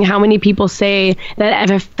gratification thing, how many people say that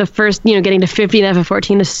the first, getting to 50 in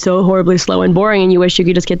FF14 is so horribly slow and boring, and you wish you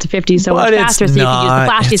could just get to 50 so much faster so you could use the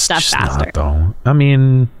flashy stuff faster? Not, though. I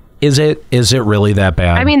mean, is it really that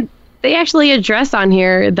bad? I mean, they actually address on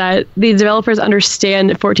here that the developers understand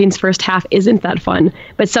 14's first half isn't that fun,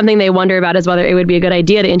 but something they wonder about is whether it would be a good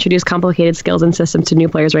idea to introduce complicated skills and systems to new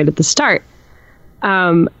players right at the start.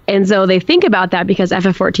 And so they think about that because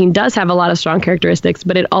FF14 does have a lot of strong characteristics,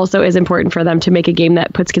 but it also is important for them to make a game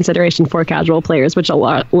that puts consideration for casual players, which a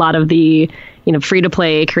lot of the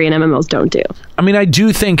free-to-play Korean MMOs don't do. I mean, I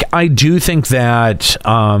do think that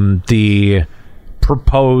the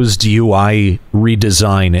proposed UI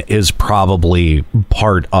redesign is probably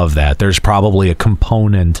part of that. There's probably a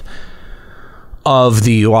component of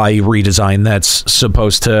the UI redesign that's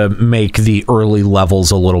supposed to make the early levels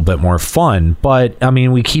a little bit more fun. But I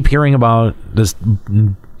mean, we keep hearing about this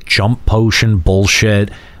jump potion bullshit.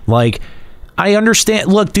 I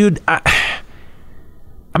understand. Look, dude, I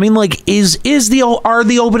mean, are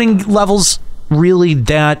the opening levels really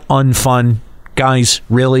that unfun? Guys,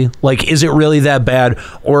 really? Is it really that bad?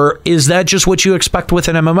 Or is that just what you expect with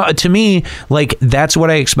an MMO? To me, that's what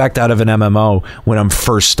I expect out of an MMO when I'm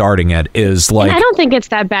first starting it, is And I don't think it's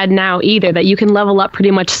that bad now either, that you can level up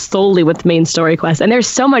pretty much solely with main story quests. And there's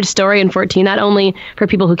so much story in 14, not only for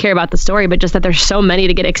people who care about the story, but just that there's so many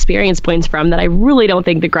to get experience points from, that I really don't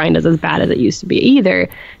think the grind is as bad as it used to be either.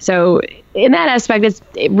 So in that aspect,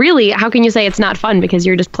 it really, how can you say it's not fun? Because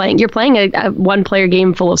you're playing a one-player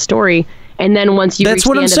game full of story. And then once you reach the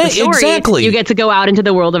end of the story, exactly, you get to go out into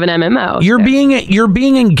the world of an MMO. You're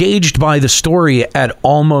being engaged by the story at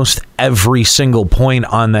almost every single point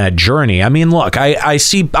on that journey. I mean, look, I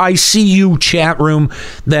see you, chat room,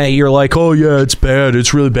 that you're like, oh yeah, it's bad.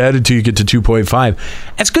 It's really bad until you get to 2.5.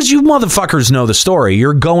 It's because you motherfuckers know the story.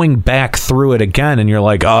 You're going back through it again, and you're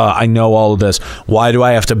like, oh, I know all of this. Why do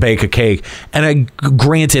I have to bake a cake? And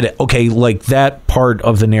granted, okay, that part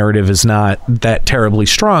of the narrative is not that terribly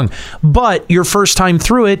strong, but your first time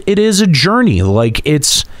through it is a journey.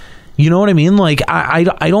 It's, you know what I mean? I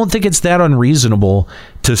don't think it's that unreasonable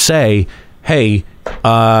to say, hey,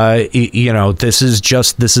 this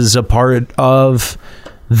is a part of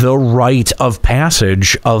the rite of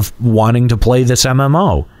passage of wanting to play this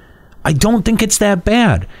MMO. I don't think it's that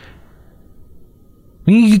bad.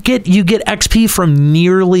 I mean, you get XP from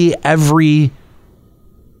nearly every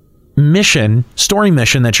story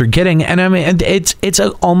mission that you're getting, and I mean, it's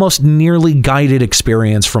a almost nearly guided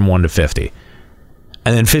experience from 1 to 50,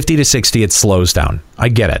 and then 50 to 60 it slows down. I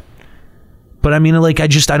get it, but I mean, I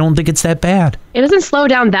don't think it's that bad. It doesn't slow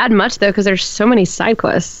down that much though, because there's so many side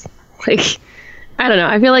quests. I don't know.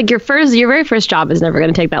 I feel like your very first job is never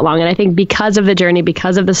going to take that long, and I think because of the journey,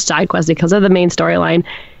 because of the side quests, because of the main storyline,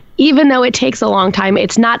 even though it takes a long time,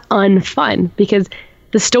 it's not unfun, because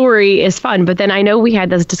the story is fun. But then I know we had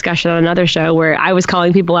this discussion on another show where I was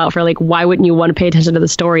calling people out for like, why wouldn't you want to pay attention to the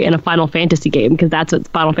story in a Final Fantasy game? Because that's what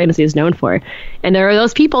Final Fantasy is known for. And there are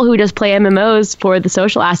those people who just play MMOs for the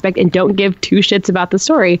social aspect and don't give two shits about the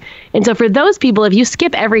story. And so for those people, if you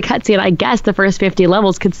skip every cutscene, I guess the first 50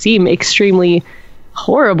 levels could seem extremely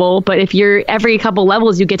horrible. But if you're every couple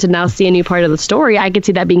levels, you get to now see a new part of the story, I could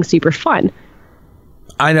see that being super fun.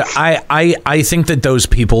 I think that those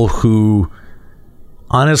people who,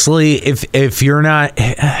 honestly, if you're not,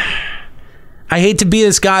 I hate to be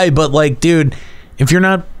this guy, but like, dude, if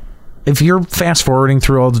you're fast forwarding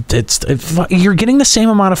through all you're getting the same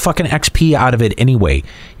amount of fucking XP out of it anyway.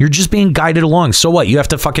 You're just being guided along. So what? You have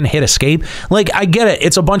to fucking hit escape? Like, I get it.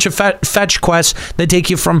 It's a bunch of fetch quests that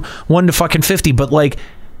take you from 1 to fucking 50, but like,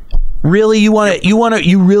 really, you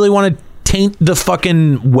really want to taint the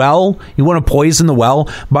fucking well? You want to poison the well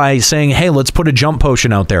by saying, hey, let's put a jump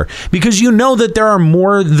potion out there? Because you know that there are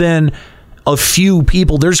more than a few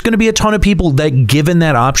people. There's going to be a ton of people that, given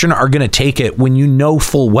that option, are going to take it when you know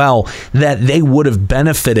full well that they would have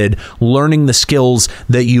benefited learning the skills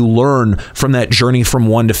that you learn from that journey from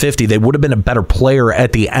 1 to 50. They would have been a better player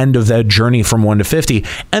at the end of that journey from 1 to 50,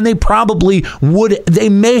 and they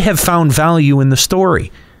may have found value in the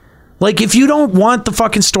story. Like, if you don't want the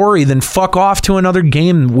fucking story, then fuck off to another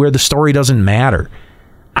game where the story doesn't matter.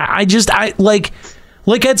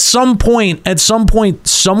 Like at some point,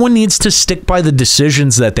 someone needs to stick by the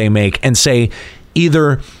decisions that they make and say,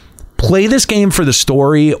 either play this game for the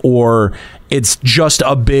story, or it's just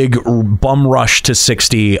a big bum rush to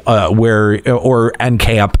 60, or end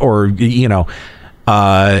cap, or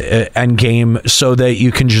end game, so that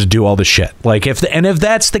you can just do all the shit. Like, if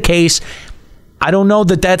that's the case, I don't know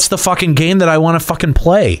that that's the fucking game that I want to fucking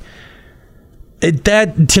play.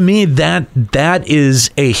 To me, that is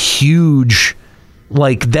a huge,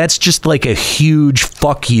 like, that's just like a huge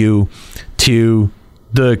fuck you to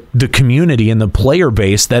the community and the player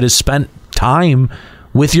base that has spent time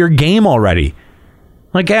with your game already.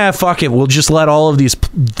 Like, fuck it, we'll just let all of these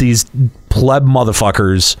pleb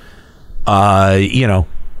motherfuckers,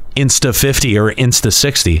 insta 50 or insta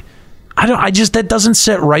 60. That doesn't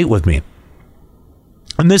sit right with me.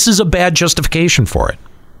 And this is a bad justification for it.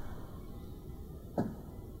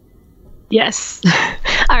 Yes.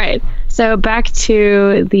 All right. So back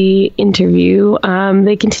to the interview.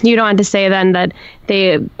 They continued on to say then that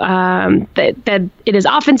that it is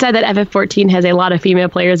often said that FF14 has a lot of female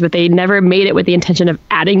players, but they never made it with the intention of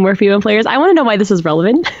adding more female players. I want to know why this is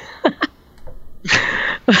relevant.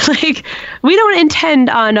 Like, we don't intend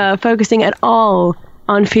on focusing at all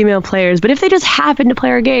on female players, but if they just happen to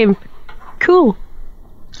play our game, cool.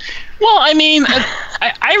 Well, I mean,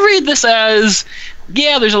 I read this as,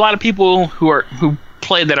 yeah, there's a lot of people who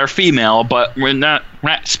play that are female, but we're not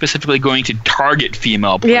specifically going to target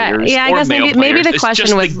female players. Yeah, I guess maybe the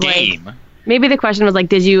question was like, maybe the question was like,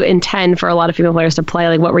 did you intend for a lot of female players to play?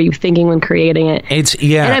 Like, what were you thinking when creating it?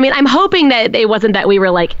 And I mean, I'm hoping that it wasn't that we were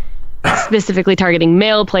like specifically targeting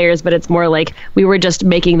male players, but it's more like we were just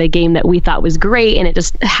making the game that we thought was great, and it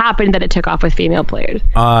just happened that it took off with female players.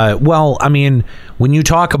 Well, I mean, when you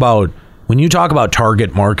talk about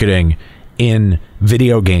target marketing in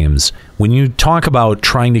video games, when you talk about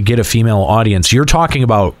trying to get a female audience, you're talking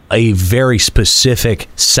about a very specific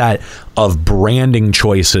set of branding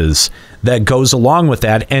choices that goes along with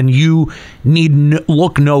that, and you need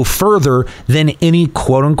look no further than any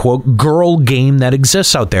quote-unquote girl game that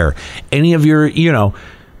exists out there. Any of your,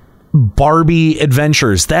 Barbie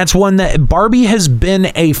adventures. That's one that Barbie has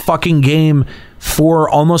been a fucking game for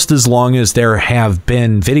almost as long as there have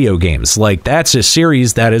been video games. Like, that's a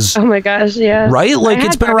series that is, oh my gosh, yeah, right? Like,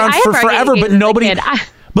 it's been around for forever, but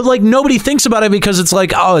nobody thinks about it because it's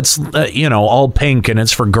like, oh, it's all pink and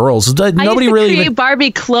it's for girls. Nobody really create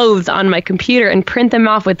Barbie clothes on my computer and print them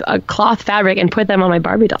off with a cloth fabric and put them on my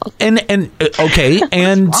Barbie dolls. And okay,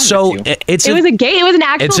 and so it was a game. It was an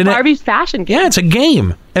actual Barbie fashion game. Yeah, it's a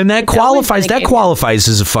game, and that qualifies. That qualifies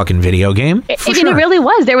as a fucking video game. It really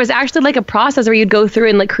was. There was actually like a process where you'd go through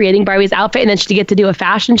and like creating Barbie's outfit, and then she'd get to do a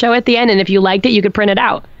fashion show at the end. And if you liked it, you could print it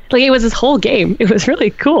out. Like, it was this whole game. It was really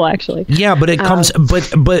cool, actually. Yeah, but it comes,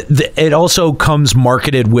 it also comes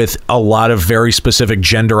marketed with a lot of very specific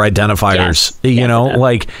gender identifiers.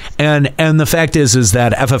 Yes. And the fact is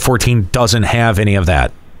that FF14 doesn't have any of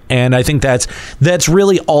that. And I think that's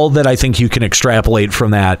really all that I think you can extrapolate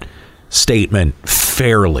from that statement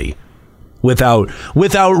fairly, without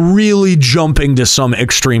really jumping to some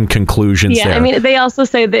extreme conclusions. Yeah, there. I mean, they also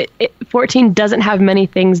say that 14 doesn't have many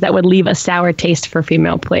things that would leave a sour taste for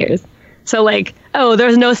female players. So like, oh,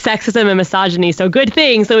 there's no sexism and misogyny, so good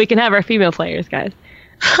thing, so we can have our female players, guys.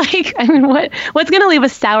 Like, I mean, what's going to leave a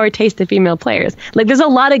sour taste to female players? Like, there's a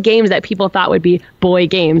lot of games that people thought would be boy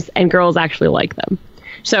games, and girls actually like them.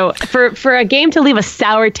 So for a game to leave a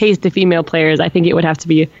sour taste to female players, I think it would have to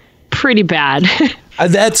be pretty bad.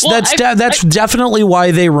 That's definitely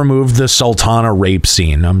why they removed the Sultana rape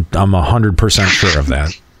scene. I'm 100% sure of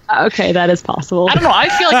that. Okay, that is possible. I don't know. I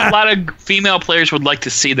feel like a lot of female players would like to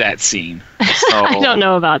see that scene. So, I don't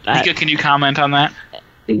know about that. Mika, can you comment on that?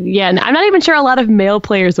 Yeah, I'm not even sure a lot of male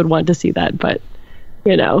players would want to see that, but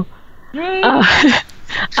you know. I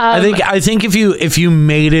think if you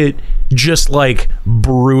made it just like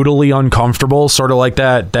brutally uncomfortable, sort of like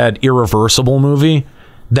that Irreversible movie,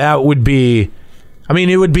 that would be. I mean,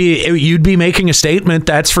 you'd be making a statement.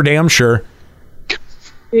 That's for damn sure.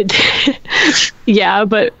 Yeah,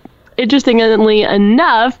 but interestingly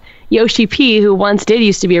enough, Yoshi-P, who once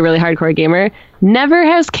used to be a really hardcore gamer, never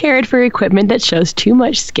has cared for equipment that shows too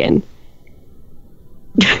much skin.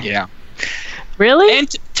 Yeah. Really? And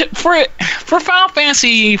for Final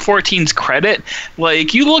Fantasy XIV's credit,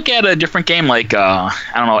 like, you look at a different game like, I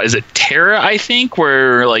don't know, is it Terra, I think,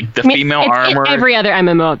 where, like, the female armor... Every other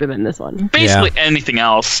MMO other than this one. Basically anything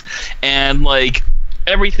else. And, like,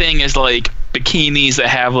 everything is, like, bikinis that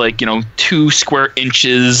have, like, 2 square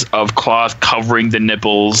inches of cloth covering the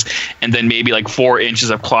nipples, and then maybe, like, 4 inches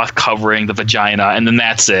of cloth covering the vagina, and then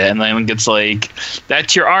that's it. And then it's, like,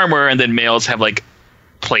 that's your armor, and then males have, like,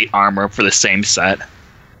 plate armor for the same set.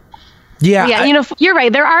 Yeah, you're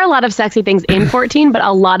right. There are a lot of sexy things in 14, but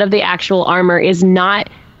a lot of the actual armor is not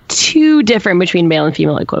too different between male and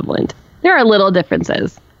female equivalent. There are little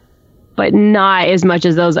differences, but not as much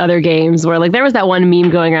as those other games where, like, there was that one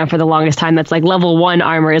meme going around for the longest time that's like level 1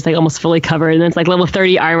 armor is like almost fully covered, and it's like level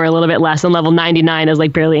 30 armor a little bit less, and level 99 is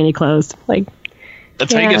like barely any clothes. Like,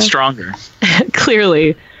 that's how you get stronger.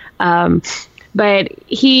 Clearly. But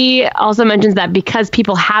he also mentions that because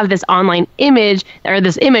people have this online image, or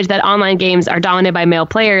this image that online games are dominated by male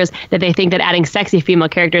players, that they think that adding sexy female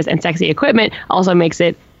characters and sexy equipment also makes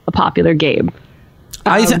it a popular game.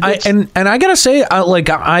 And I gotta say,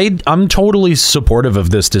 I'm totally supportive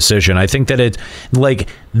of this decision. I think that it, like,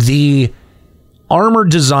 the armor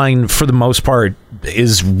design for the most part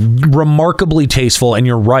is remarkably tasteful, and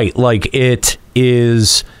you're right, like, it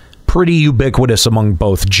is pretty ubiquitous among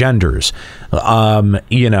both genders.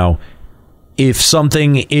 If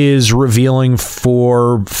something is revealing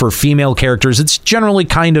for female characters, it's generally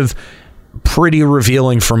kind of pretty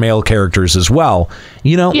revealing for male characters as well.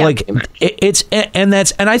 Like, and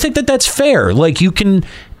I think that that's fair. Like, you can,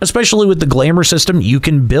 especially with the glamour system, you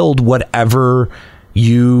can build whatever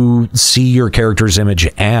you see your character's image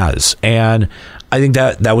as. And I think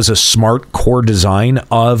that was a smart core design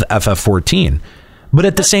of FF14. But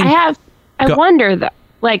at the same, I wonder though.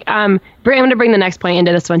 Like, I'm going to bring the next point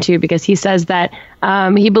into this one too, because he says that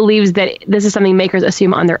he believes that this is something makers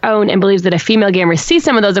assume on their own, and believes that if female gamers see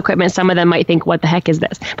some of those equipment, some of them might think, "What the heck is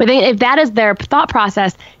this?" But if that is their thought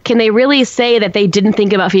process, can they really say that they didn't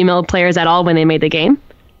think about female players at all when they made the game?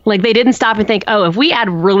 Like, they didn't stop and think, "Oh, if we add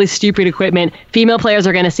really stupid equipment, female players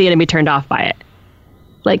are going to see it and be turned off by it."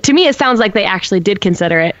 Like, to me, it sounds like they actually did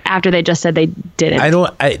consider it after they just said they didn't.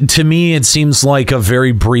 To me, it seems like a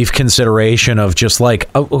very brief consideration of just like,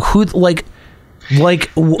 who the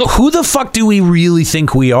fuck do we really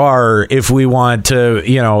think we are if we want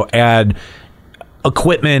to, add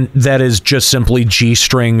equipment that is just simply G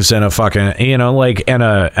strings and a fucking,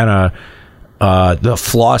 the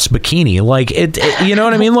floss bikini, like it, you know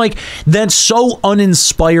what I mean? Like, that's so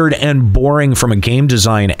uninspired and boring from a game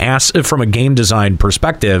design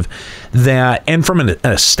perspective, that, and from an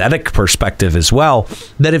aesthetic perspective as well,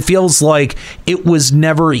 that it feels like it was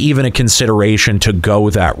never even a consideration to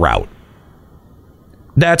go that route.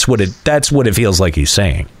 That's what it feels like he's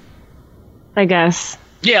saying, I guess.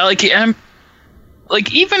 Yeah, like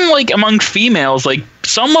even like among females, like,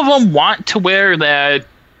 some of them want to wear that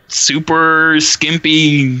super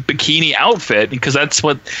skimpy bikini outfit because that's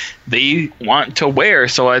what they want to wear.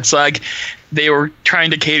 So it's like they were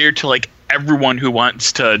trying to cater to, like, everyone who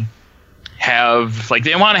wants to have, like,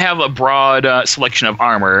 they want to have a broad selection of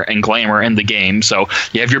armor and glamour in the game. So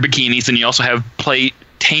you have your bikinis, and you also have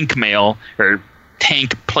tank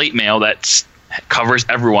plate mail that covers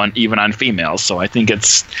everyone, even on females. So I think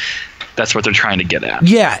that's what they're trying to get at.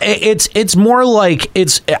 Yeah, it's more like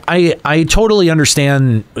I totally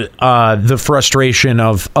understand the frustration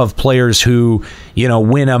of players who,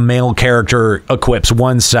 when a male character equips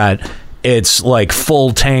one set, it's like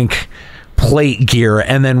full tank plate gear,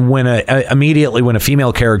 and then when immediately when a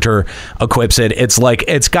female character equips it, it's like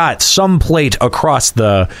it's got some plate across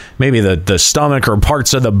maybe the stomach or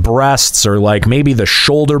parts of the breasts, or like maybe the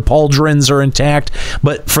shoulder pauldrons are intact,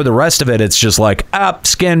 but for the rest of it, it's just like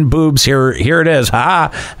skin, boobs, here it is,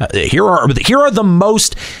 here are the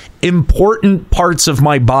most important parts of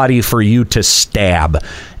my body for you to stab.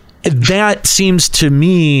 That seems to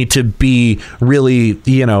me to be really,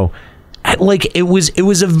 like it was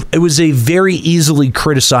a very easily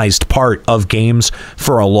criticized part of games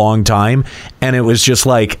for a long time, and it was just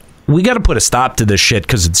like, we got to put a stop to this shit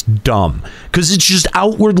because it's dumb, because it's just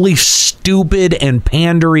outwardly stupid and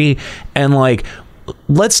pandery, and like,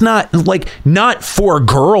 let's not for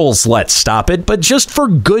girls, let's stop it, but just for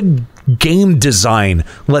good game design,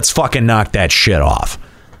 let's fucking knock that shit off.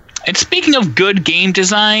 And speaking of good game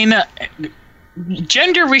design,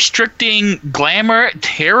 gender restricting glamour,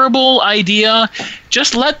 terrible idea.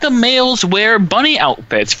 Just let the males wear bunny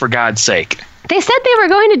outfits, for God's sake. They said they were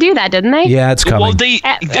going to do that, didn't they? Yeah, it's coming. Well,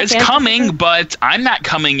 it's coming, but I'm not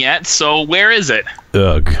coming yet, so where is it?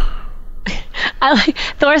 Ugh.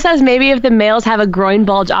 Thor says maybe if the males have a groin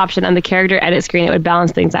bulge option on the character edit screen, it would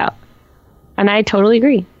balance things out. And I totally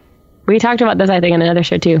agree. We talked about this, I think, in another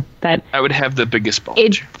show, too. That I would have the biggest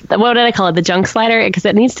bulge. What did I call it? The junk slider? Because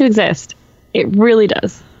it needs to exist. It really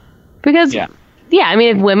does. Because, yeah, I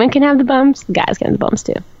mean, if women can have the bumps, the guys can have the bumps,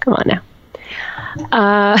 too. Come on now.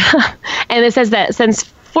 And it says that since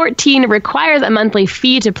 14 requires a monthly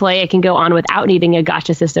fee to play, it can go on without needing a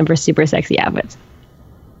gacha system for super sexy outfits.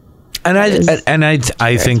 And I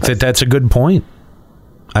think that's a good point.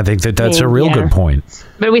 I think that's a real good point.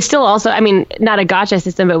 But we still also, I mean, not a gacha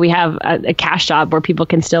system, but we have a cash shop where people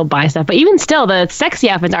can still buy stuff. But even still, the sexy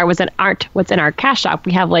outfits aren't what's in our cash shop.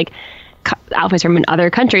 We have like outfits from other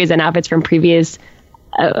countries and outfits from previous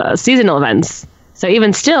seasonal events. So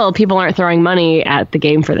even still, people aren't throwing money at the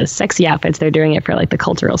game for the sexy outfits. They're doing it for like the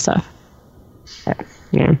cultural stuff.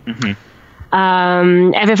 Yeah. Mm-hmm.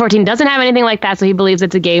 FF14 doesn't have anything like that, so he believes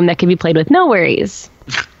it's a game that can be played with no worries.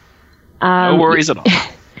 No worries at all.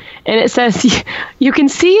 And it says, you can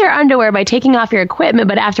see your underwear by taking off your equipment,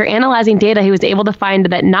 but after analyzing data, he was able to find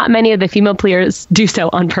that not many of the female players do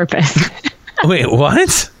so on purpose. Wait,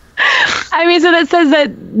 what? I mean, so that says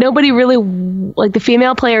that nobody really, like the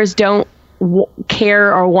female players don't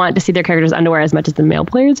care or want to see their characters' underwear as much as the male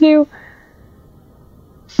players do.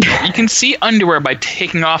 You can see underwear by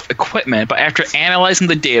taking off equipment, but after analyzing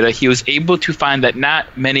the data, he was able to find that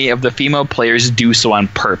not many of the female players do so on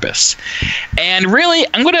purpose. And really,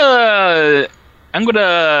 I'm gonna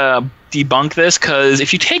debunk this, because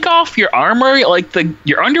if you take off your armor, like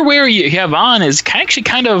your underwear you have on is actually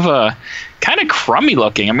kind of crummy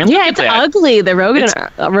looking. I mean, yeah, it's ugly. The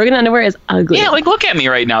Rogan underwear is ugly. Yeah, like look at me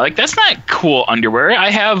right now. Like that's not cool underwear. I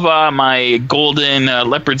have my golden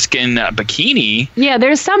leopard skin bikini. Yeah,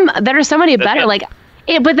 there's some that are so many better.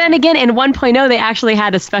 But then again, in 1.0, they actually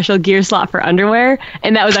had a special gear slot for underwear,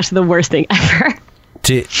 and that was actually the worst thing ever.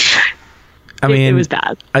 It was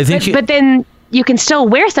bad. I think, but then you can still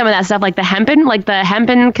wear some of that stuff, like the hempen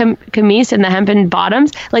camise and the hempen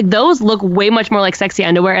bottoms. Like those look way much more like sexy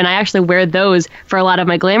underwear, and I actually wear those for a lot of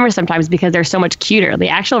my glamour sometimes because they're so much cuter. The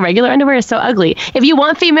actual regular underwear is so ugly. If you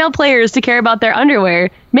want female players to care about their underwear,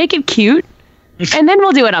 make it cute, and then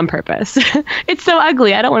we'll do it on purpose. It's so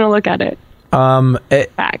ugly. I don't want to look at it.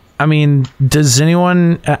 I mean, does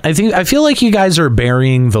anyone? I feel like you guys are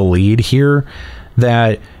burying the lead here.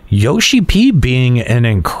 That Yoshi-P being an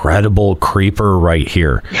incredible creeper right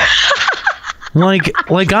here.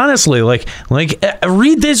 like honestly, read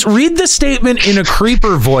the statement in a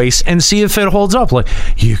creeper voice and see if it holds up. Like,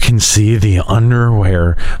 you can see the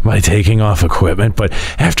underwear by taking off equipment, but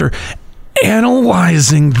after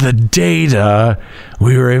analyzing the data,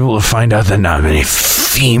 we were able to find out that not many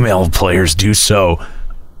female players do so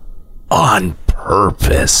on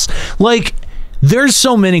purpose. Like, there's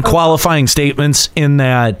so many qualifying statements in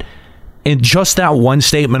just that one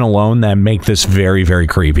statement alone that make this very, very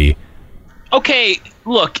creepy. Okay,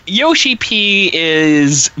 look, Yoshi-P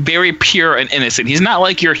is very pure and innocent. He's not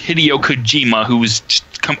like your Hideo Kojima, who's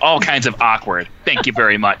all kinds of awkward. Thank you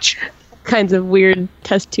very much. Kinds of weird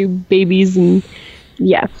test tube babies, and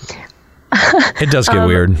yeah. It does get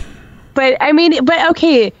weird. But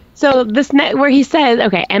okay. So where he says,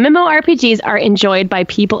 okay, MMORPGs are enjoyed by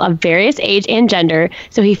people of various age and gender,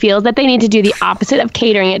 so he feels that they need to do the opposite of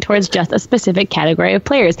catering it towards just a specific category of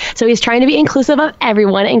players. So he's trying to be inclusive of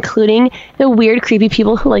everyone, including the weird, creepy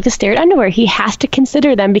people who like to stare at underwear. He has to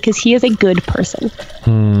consider them because he is a good person.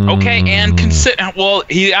 Okay, and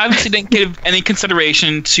he obviously didn't give any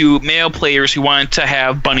consideration to male players who wanted to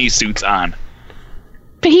have bunny suits on.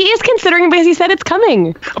 But he is considering because he said it's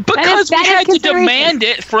coming. Because we had to demand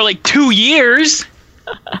it for like 2 years.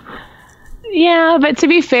 Yeah, but to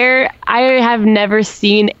be fair, I have never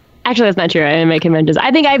seen... Actually, that's not true. I didn't make conventions.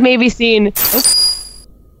 I think I've maybe seen...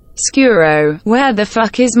 Skuro, where the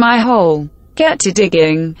fuck is my hole? Get to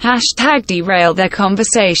digging. Hashtag derail their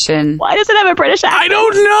conversation. Why does it have a British accent? I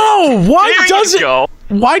don't know.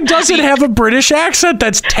 Why does it have a British accent?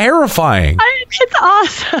 That's terrifying. It's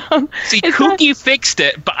awesome. See, Kooky fixed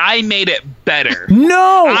it, but I made it better.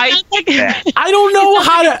 No. I don't know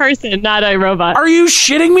how to... a person, not a robot. Are you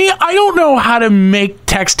shitting me? I don't know how to make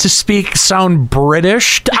text-to-speak sound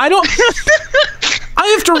British. I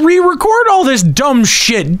have to re-record all this dumb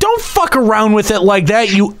shit. Don't fuck around with it like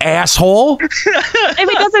that, you asshole. If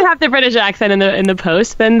it doesn't have the British accent in the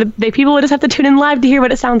post, then the people will just have to tune in live to hear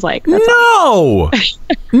what it sounds like. That's no!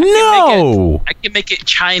 No! I can make it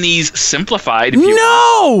Chinese simplified if you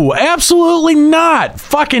want. Absolutely not.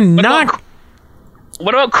 Fucking not.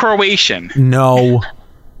 What about Croatian? No.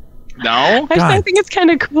 No? Actually, I think it's kind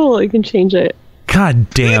of cool. You can change it. God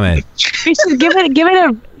damn it. We should give it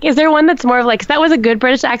a... Is there one that's more of like... Cause that was a good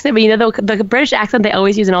British accent, but you know the British accent they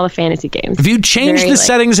always use in all the fantasy games. If you change the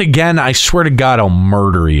settings again, I swear to God, I'll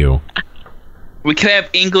murder you. We could have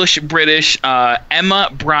English, British, Emma,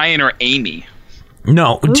 Brian, or Amy.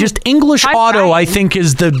 No, just English auto, Brian. I think,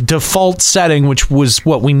 is the default setting, which was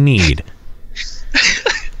what we need.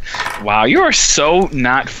 Wow, you are so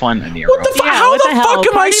not fun, Aniero. What the fuck? Yeah, how what the the hell? fuck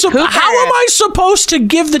am I supposed to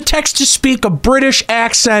give the text to speak a British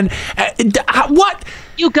accent? What?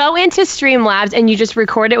 You go into Streamlabs and you just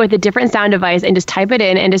record it with a different sound device and just type it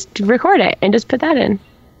in and just record it and just put that in.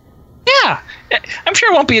 Yeah, I'm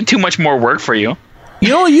sure it won't be too much more work for you. You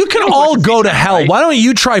know, you can all go to hell. Right? Why don't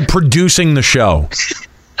you try producing the show?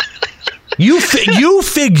 You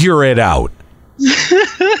figure it out.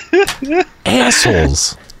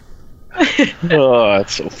 Assholes. Oh,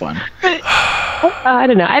 that's so fun. I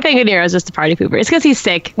don't know. I think Aniero is just a party pooper. It's because he's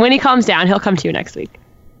sick. When he calms down, he'll come to you next week.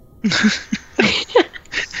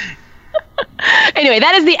 Anyway,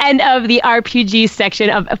 that is the end of the RPG section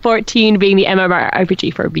of 14 being the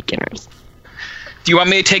MMORPG for beginners. Do you want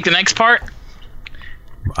me to take the next part?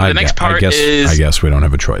 I guess we don't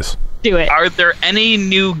have a choice. Do it. Are there any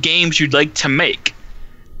new games you'd like to make?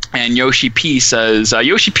 And Yoshi-P says,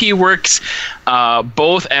 Yoshi-P works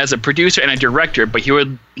both as a producer and a director, but he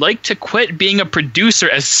would like to quit being a producer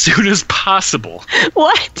as soon as possible.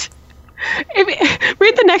 What?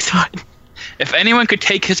 Read the next one. If anyone could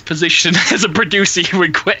take his position as a producer, he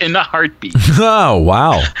would quit in a heartbeat. Oh,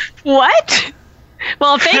 wow. What?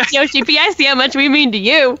 Well, thanks, Yoshi-P. I see how much we mean to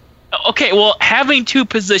you. Okay, well, having two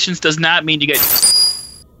positions does not mean you get...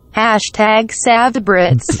 Hashtag Sav the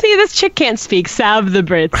Brits. See, this chick can't speak. Sav the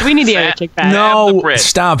Brits. We need the other chick back. No,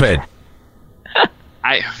 stop it.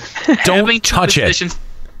 Don't touch it.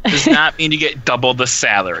 Does not mean you get double the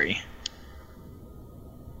salary.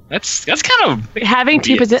 That's kind of having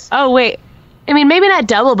two positions. Oh wait, I mean maybe not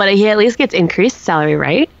double, but he at least gets increased salary,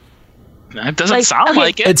 right? It doesn't sound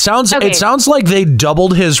like it. It sounds like they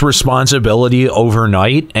doubled his responsibility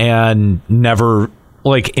overnight and never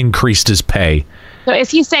increased his pay. So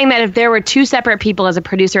is he saying that if there were two separate people as a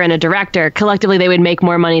producer and a director, collectively they would make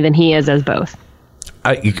more money than he is as both?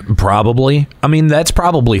 Probably. I mean, that's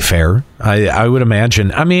probably fair. I would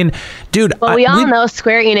imagine. I mean, dude. Well, we all know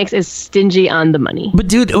Square Enix is stingy on the money. But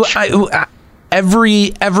dude,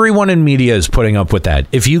 everyone in media is putting up with that.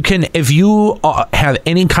 If you have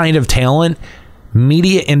any kind of talent,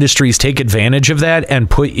 media industries take advantage of that and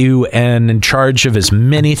put you in charge of as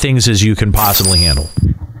many things as you can possibly handle.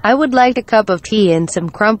 I would like a cup of tea and some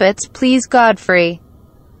crumpets, please, Godfrey.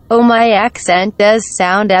 Oh, my accent does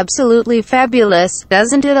sound absolutely fabulous,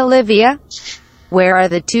 doesn't it, Olivia? Where are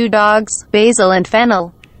the two dogs, Basil and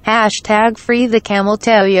Fennel? Hashtag free the camel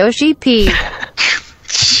toe Yoshi-P.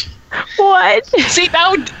 What? See,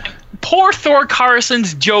 now poor Thor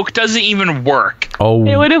Carson's joke doesn't even work. Oh.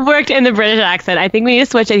 It would have worked in the British accent. I think we need to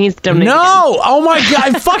switch it. He's No! Oh my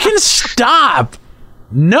God! Fucking stop!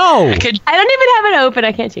 No, I don't even have it open.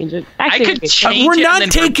 I can't change it. Actually, I could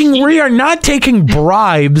change We are not taking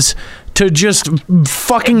bribes to just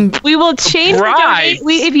fucking. We will change the donate.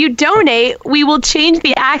 If you donate, we will change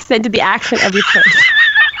the accent to the accent of your place.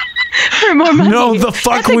 For more money. No, the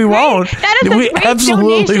fuck we won't. That is we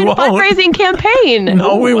absolutely won't. Fundraising campaign.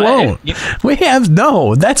 No, we won't. We have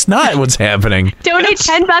no. That's not what's happening. Donate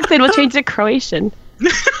 $10 and we'll change to Croatian.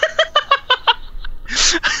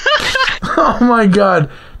 Oh my God.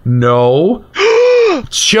 No.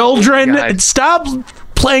 Children, stop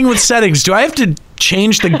playing with settings. Do I have to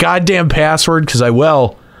change the goddamn password? Because I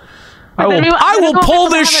will. I will pull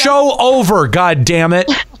this show over. God damn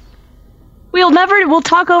it! We'll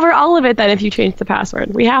talk over all of it then if you change the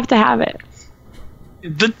password. We have to have it.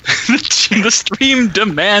 The stream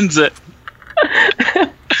demands it.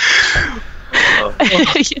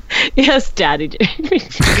 Yes, Daddy.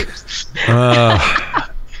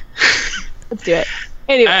 Let's do it.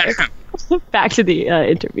 Anyway, back to the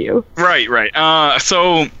interview. Right.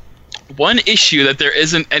 So one issue that there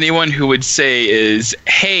isn't anyone who would say is,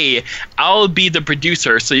 hey, I'll be the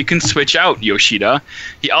producer so you can switch out Yoshida.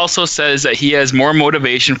 He also says that he has more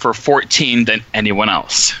motivation for 14 than anyone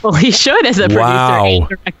else. Well, he should as a producer and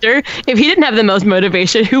director. If he didn't have the most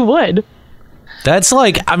motivation, who would? That's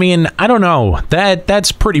like, I mean, I don't know.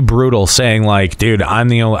 That's pretty brutal saying like, dude, I'm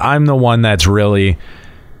the one that's really...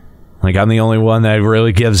 Like, I'm the only one that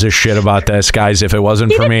really gives a shit about this, guys. If it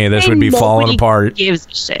wasn't for me, this would be falling apart. Gives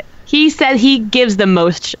a shit. He said he gives the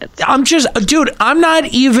most shit. Dude, I'm not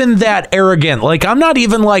even that arrogant. Like, I'm not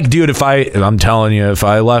even like, dude, I'm telling you, if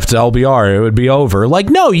I left LBR, it would be over. Like,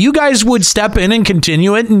 no, you guys would step in and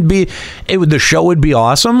continue it and the show would be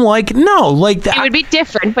awesome. Like, no, like it would be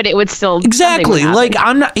different, but it would still exactly. Like,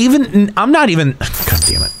 I'm not even. God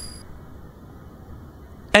damn it.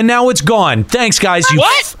 And now it's gone. Thanks, guys.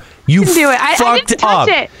 You do it. I didn't touch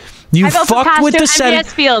it. You fucked with the settings.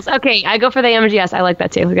 MGS feels. Okay, I go for the MGS. I like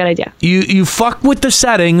that too. Good idea. You fucked with the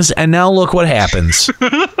settings, and now look what happens.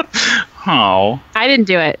 Oh. I didn't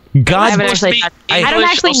do it. God, I don't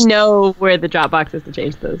actually know where the Dropbox is to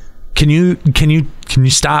change those. Can you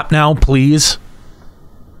stop now, please?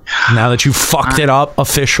 Now that you fucked it up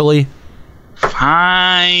officially.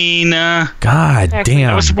 Fine. God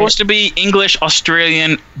damn. It was supposed to be English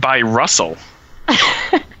Australian by Russell.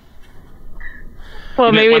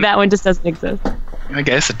 Well, maybe that one just doesn't exist. I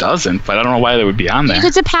guess it doesn't, but I don't know why they would be on there.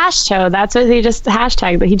 It's a Pash show. That's what they just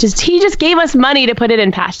hashtagged. He just gave us money to put it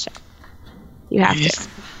in Pash show. You have to.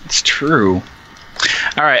 It's true.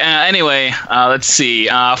 All right. Anyway, let's see.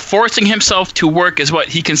 Forcing himself to work is what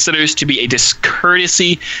he considers to be a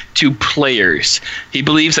discourtesy to players. He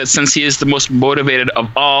believes that since he is the most motivated of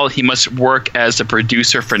all, he must work as a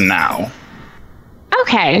producer for now.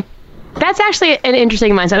 Okay. That's actually an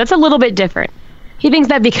interesting mindset. That's a little bit different. He thinks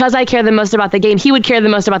that because I care the most about the game, he would care the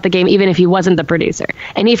most about the game even if he wasn't the producer.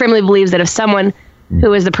 And he firmly believes that if someone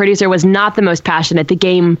who is the producer was not the most passionate, the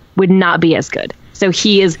game would not be as good. So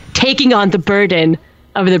he is taking on the burden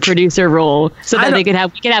of the producer role so that we can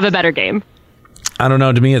have a better game. I don't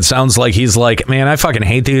know. To me, it sounds like he's like, man, I fucking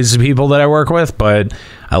hate these people that I work with, but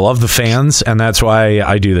I love the fans, and that's why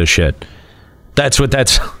I do this shit. That's. I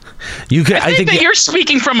think that you're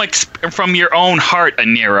speaking from your own heart,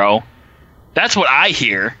 Aniero. That's what I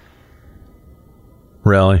hear.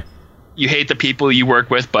 Really? You hate the people you work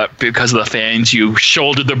with, but because of the fans, you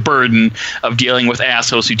shoulder the burden of dealing with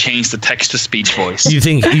assholes who change the text-to-speech voice. You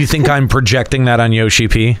think I'm projecting that on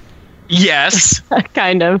Yoshi-P? Yes.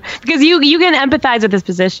 Kind of. Because you can empathize with his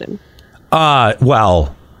position.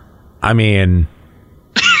 Well, I mean...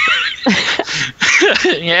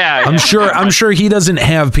 Yeah. I'm sure he doesn't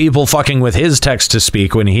have people fucking with his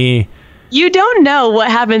text-to-speak when he... You don't know what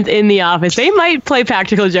happens in the office. They might play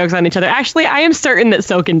practical jokes on each other. Actually, I am certain that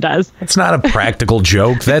Soken does. It's not a practical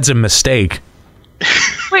joke. That's a mistake.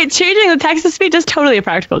 Wait, changing the text-to-speech is totally a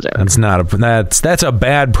practical joke. That's a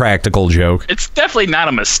bad practical joke. It's definitely not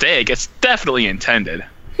a mistake. It's definitely intended.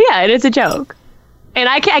 Yeah, it is a joke. And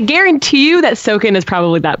I guarantee you that Soken is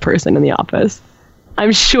probably that person in the office.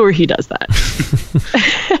 I'm sure he does that.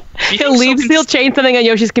 He'll change something on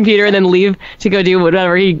Yoshi's computer and then leave to go do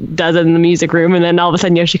whatever he does in the music room, and then all of a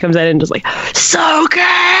sudden Yoshi comes in and just like,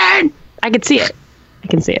 Soken! I can see it.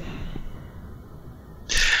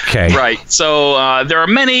 Okay. Right. So there are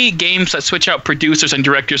many games that switch out producers and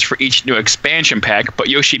directors for each new expansion pack, but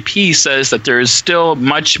Yoshi-P says that there is still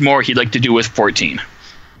much more he'd like to do with 14.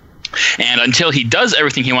 And until he does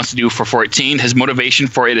everything he wants to do for 14, his motivation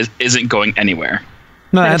for it isn't going anywhere.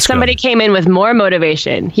 No, if somebody came in with more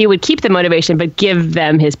motivation, he would keep the motivation, but give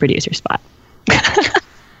them his producer spot.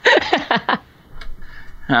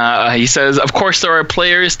 He says, of course, there are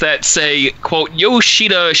players that say, quote,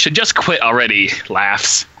 Yoshida should just quit already.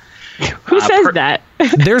 Laughs. Who says that?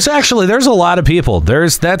 There's a lot of people.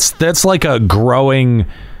 That's like a growing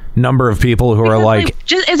number of people who are like...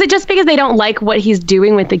 Is it just because they don't like what he's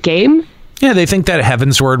doing with the game? Yeah, they think that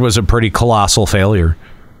Heavensward was a pretty colossal failure.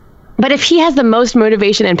 But if he has the most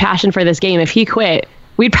motivation and passion for this game, if he quit,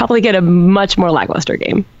 we'd probably get a much more lackluster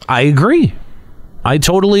game. I agree. I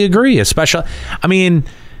totally agree. Especially, I mean...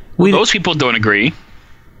 those people don't agree.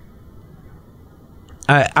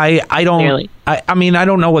 I don't... Really? I mean, I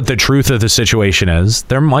don't know what the truth of the situation is.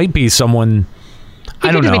 There might be someone...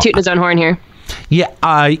 I don't know. He could be tooting his own horn here.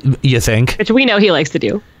 Yeah, you think? Which we know he likes to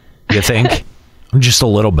do. You think? Just a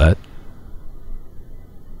little bit.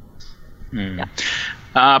 Yeah.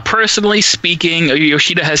 Personally speaking,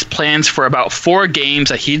 Yoshida has plans for about 4 games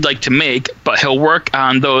that he'd like to make, but he'll work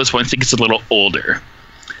on those once he gets a little older.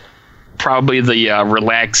 Probably the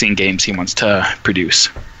relaxing games he wants to produce.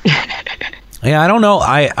 Yeah, I don't know.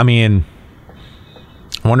 I mean,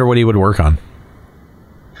 I wonder what he would work on.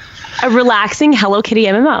 A relaxing Hello Kitty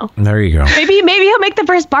MMO. There you go. Maybe he'll make the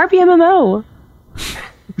first Barbie MMO.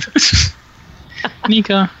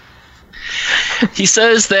 Nika. He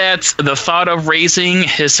says that the thought of raising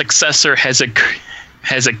his successor has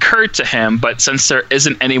occurred to him, but since there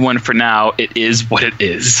isn't anyone for now, it is what it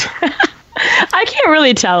is. I can't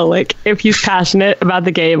really tell, like, if he's passionate about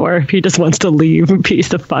the game or if he just wants to leave and peace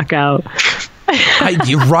the fuck out.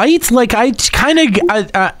 Right? Like,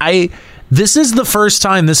 This is the first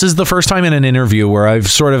time in an interview where I've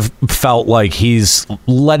sort of felt like he's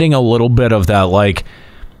letting a little bit of that, like,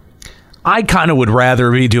 I kind of would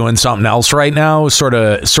rather be doing something else right now, sort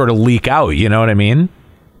of leak out. You know what I mean?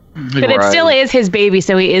 But it still is his baby,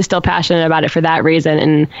 so he is still passionate about it for that reason.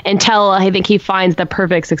 And until I think he finds the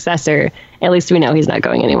perfect successor, at least we know he's not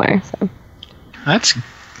going anywhere. So. That's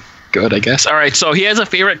good, I guess. All right, so he has a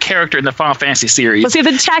favorite character in the Final Fantasy series. Let's see if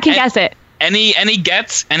the chat can guess it. Any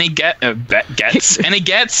gets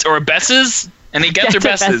or besses? Any gets or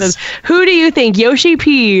besses? Who do you think,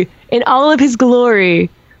 Yoshi-P, in all of his glory,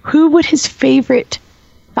 who would his favorite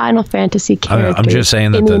Final Fantasy character I'm just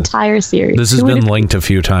saying that in the entire series? This has been linked a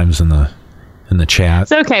few times in the chat.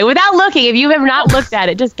 It's okay. Without looking, if you've ever not looked at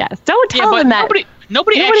it, just guess. Don't tell them that.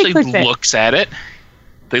 Nobody actually looks at it.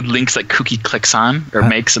 The links that Cookie clicks on or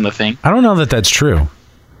makes in the thing. I don't know that that's true.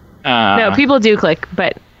 No, people do click,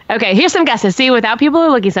 but... Okay, here's some guesses. See, without people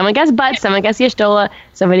looking, someone guessed Butts, someone guessed Y'shtola,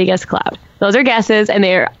 somebody guessed Cloud. Those are guesses, and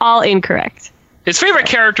they're all incorrect. His favorite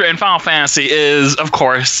character in Final Fantasy is, of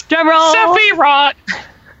course, Sephiroth.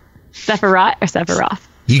 Sephiroth or Sephiroth?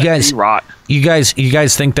 You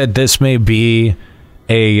guys think that this may be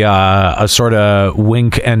a sort of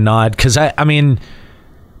wink and nod? Because I mean,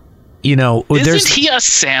 you know, isn't he a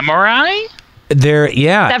samurai?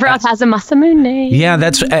 Sephiroth has a Masamune. Yeah,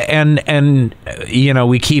 that's and you know,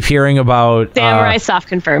 we keep hearing about samurai. Soft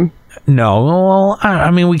confirm. No, well, I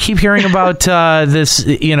mean, we keep hearing about this,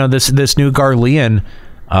 you know, this new Garlean,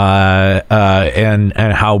 and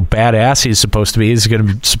how badass he's supposed to be. He's going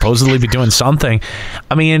to supposedly be doing something.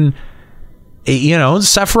 I mean, you know,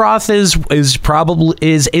 Sephiroth is probably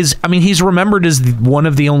is. I mean, he's remembered as one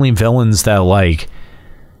of the only villains that like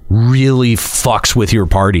really fucks with your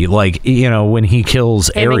party. Like, you know, when he kills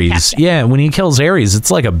Ares. Yeah, when he kills Ares,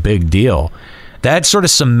 it's like a big deal. That sort of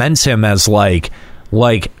cements him as like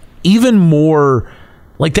even more,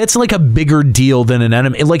 like, that's like a bigger deal than an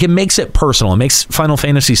enemy. Like, it makes it personal. It makes Final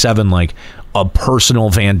Fantasy VII like a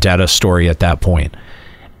personal vendetta story at that point.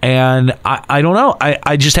 And I don't know.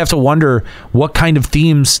 I just have to wonder what kind of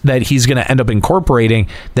themes that he's going to end up incorporating,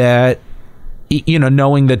 that, you know,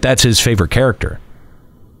 knowing that that's his favorite character.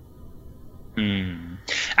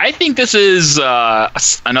 I think this is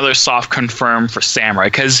another soft confirm for Samurai,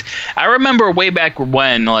 because I remember way back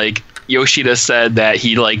when, like, Yoshida said that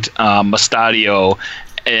he liked Mustadio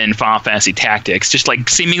in Final Fantasy Tactics, just like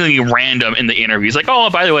seemingly random in the interviews. Like, oh,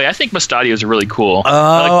 by the way, I think Mustadio is really cool.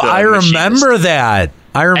 Oh, I remember that.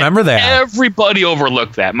 Everybody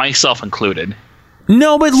overlooked that, myself included.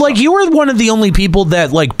 No, but like, you were one of the only people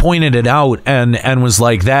that like pointed it out and was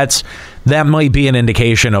like, that might be an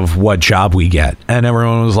indication of what job we get. And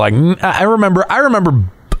everyone was like, I remember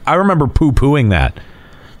poo-pooing that.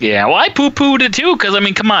 Yeah, well, I poo-pooed it too, because, I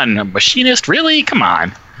mean, come on, a machinist, really? Come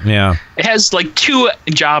on. Yeah. It has, like, 2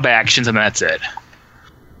 job actions, and that's it.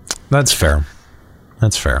 That's fair.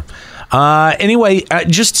 Anyway,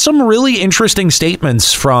 just some really interesting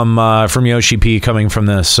statements from Yoshi-P coming from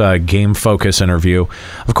this Game Focus interview.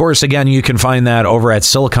 Of course, again, you can find that over at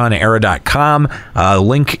siliconera.com.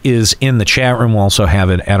 Link is in the chat room. We'll also have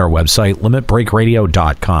it at our website,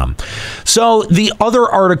 limitbreakradio.com. So the other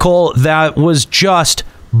article that was just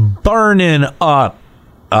burning up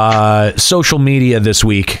social media this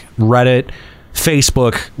week, Reddit,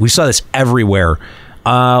 Facebook, we saw this everywhere,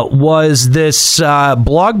 was this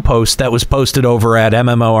blog post that was posted over at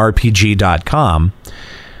mmorpg.com.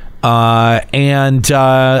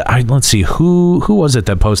 Let's see, who was it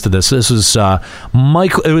that posted this? This was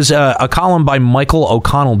Michael. It was a column by Michael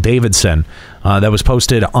O'Connell Davidson that was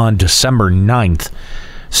posted on December 9th.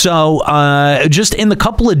 So just in the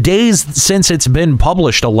couple of days since it's been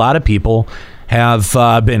published, a lot of people have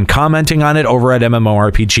been commenting on it over at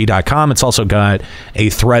MMORPG.com. It's also got a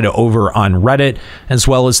thread over on Reddit as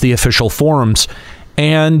well as the official forums.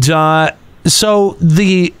 And so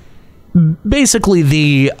basically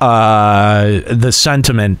the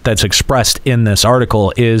sentiment that's expressed in this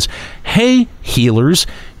article is, hey, healers,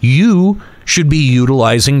 you should be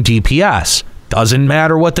utilizing DPS. Doesn't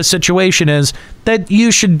matter what the situation is, that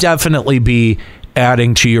you should definitely be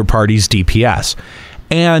adding to your party's DPS.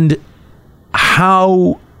 And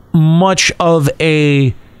how much of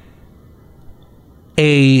a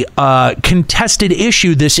contested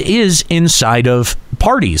issue this is inside of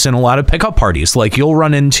parties and a lot of pickup parties. Like, you'll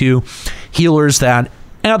run into healers that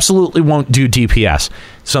absolutely won't do DPS.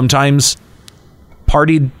 Sometimes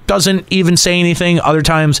party doesn't even say anything. Other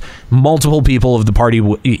times multiple people of the party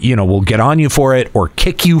will get on you for it or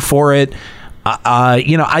kick you for it.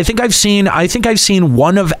 I think I've seen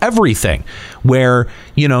one of everything where,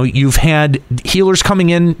 you've had healers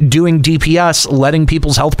coming in doing DPS, letting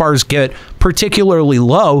people's health bars get particularly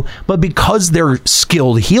low, but because they're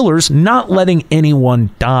skilled healers, not letting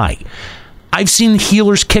anyone die. I've seen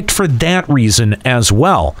healers kicked for that reason as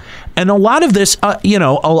well. And a lot of this, a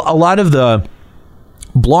lot of the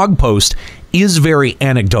blog post is very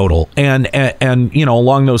anecdotal and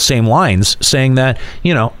along those same lines, saying that,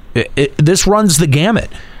 this runs the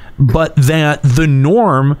gamut, but that the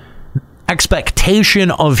norm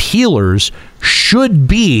expectation of healers should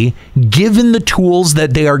be, given the tools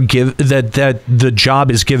that they are that the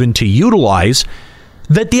job is given to utilize,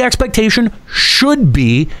 that the expectation should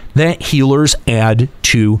be that healers add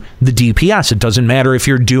to the DPS. It doesn't matter if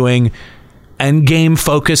you're doing end game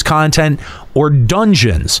focus content or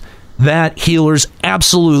dungeons, that healers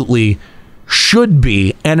absolutely should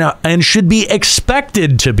be and should be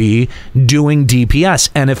expected to be doing DPS.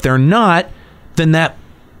 And if they're not, then that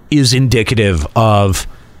is indicative of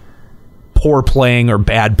poor playing or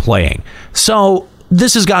bad playing. So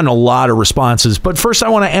this has gotten a lot of responses, but first I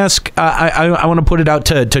want to ask, I want to put it out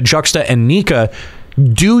to Juxta and Nika.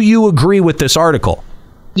 Do you agree with this article?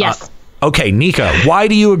 Yes. Okay, Nika, why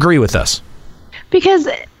do you agree with this? Because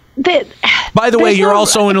by the way, you're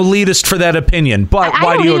also an elitist for that opinion, but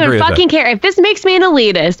why do you agree with it? I don't even fucking care. If this makes me an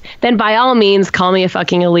elitist, then by all means, call me a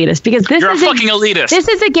fucking elitist. Because you're a fucking elitist. This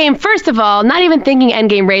is a game, first of all, not even thinking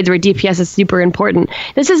endgame raids where DPS is super important.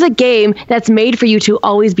 This is a game that's made for you to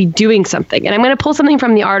always be doing something. And I'm going to pull something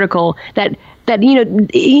from the article that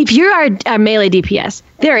if you are a melee DPS,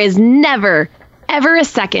 there is never ever a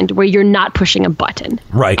second where you're not pushing a button.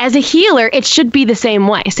 Right. As a healer, it should be the same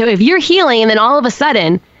way. So if you're healing and then all of a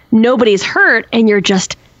sudden nobody's hurt and you're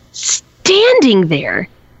just standing there,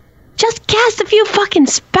 just cast a few fucking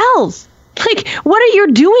spells. Like, what are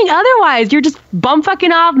you doing otherwise? You're just bum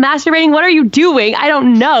fucking off, masturbating. What are you doing? I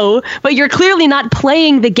don't know, but you're clearly not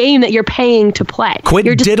playing the game that you're paying to play. Quit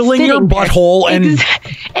you're just diddling your butthole and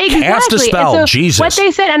cast a spell. So Jesus. What they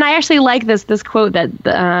said, and I actually like this quote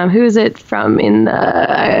that who is it from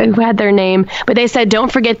who had their name, but they said,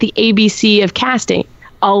 don't forget the ABC of casting.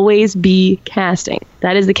 Always be casting.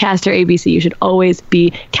 That is the caster ABC. You should always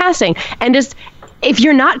be casting. And just, if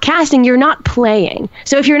you're not casting, you're not playing.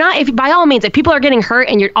 So if by all means, if people are getting hurt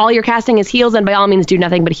and all you're casting is heals, then by all means do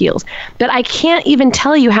nothing but heals. But I can't even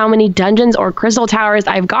tell you how many dungeons or crystal towers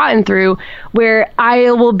I've gotten through where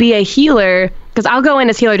I will be a healer, because I'll go in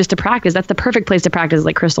as healer just to practice. That's the perfect place to practice,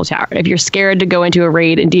 like Crystal Tower. If you're scared to go into a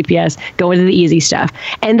raid in DPS, go into the easy stuff.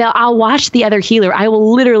 And I'll watch the other healer. I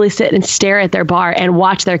will literally sit and stare at their bar and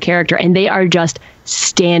watch their character, and they are just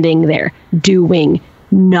standing there doing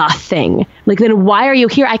nothing. Like, then why are you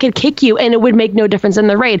here? I could kick you and it would make no difference in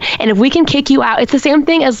the raid. And if we can kick you out, it's the same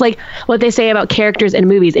thing as like what they say about characters in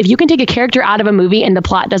movies. If you can take a character out of a movie and the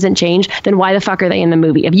plot doesn't change, then why the fuck are they in the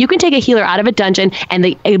movie? If you can take a healer out of a dungeon and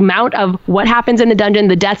the amount of what happens in the dungeon,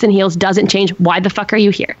 the deaths and heals doesn't change, why the fuck are you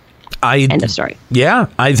here? End of story. Yeah,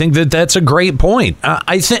 I think that's a great point.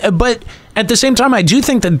 But at the same time, I do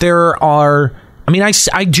think that there are,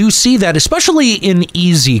 I do see that, especially in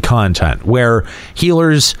easy content, where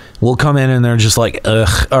healers will come in and they're just like,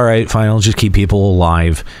 ugh, all right, fine, I'll just keep people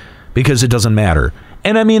alive because it doesn't matter.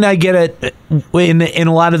 And I get it. In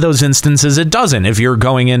a lot of those instances, it doesn't. If you're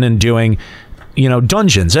going in and doing,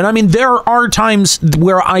 dungeons. And there are times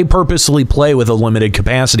where I purposely play with a limited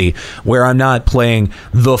capacity, where I'm not playing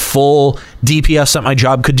the full DPS that my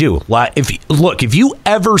job could do. If you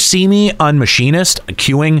ever see me on Machinist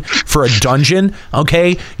queuing for a dungeon,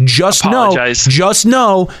 okay, just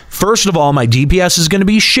know, first of all, my DPS is going to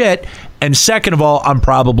be shit. And second of all, I'm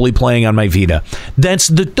probably playing on my Vita. Those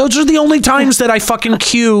are the only times that I fucking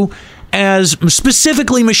queue as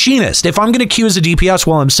specifically machinist. If I'm going to queue as a DPS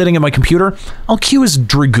while I'm sitting at my computer, I'll queue as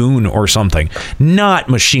Dragoon or something, not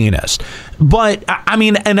machinist. But I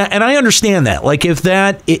mean, and I understand that. Like if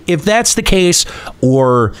that's the case,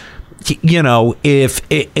 or you know, if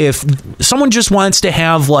someone just wants to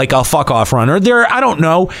have like a fuck off run, or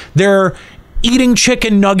they're eating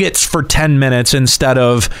chicken nuggets for 10 minutes instead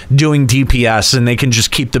of doing DPS, and they can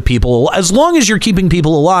just keep the people, as long as you're keeping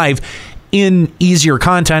people alive in easier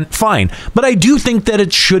content, fine. But I do think that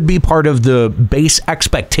it should be part of the base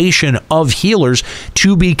expectation of healers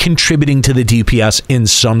to be contributing to the DPS in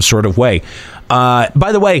some sort of way.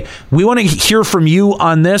 By the way, we want to hear from you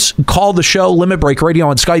on this. Call the show, Limit Break Radio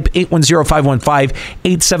on Skype,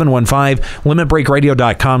 810-515-8715,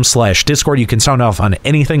 limitbreakradio.com/Discord. You can sound off on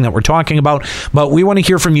anything that we're talking about, but we want to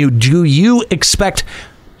hear from you. Do you expect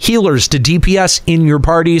healers to DPS in your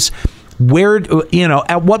parties? Where, you know,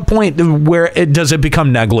 at what point does it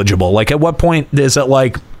become negligible? Like, at what point is it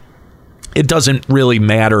like it doesn't really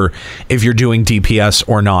matter if you're doing DPS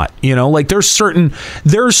or not? You know, like there's certain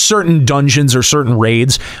dungeons or certain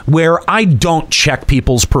raids where I don't check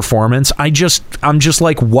people's performance. I'm just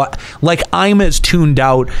like, what? Like, I'm as tuned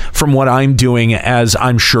out from what I'm doing as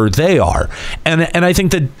I'm sure they are. And I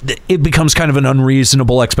think that it becomes kind of an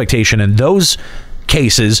unreasonable expectation in those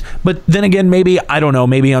cases. But then again, maybe, I don't know,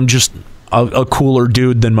 maybe I'm just a cooler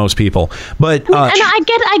dude than most people. But and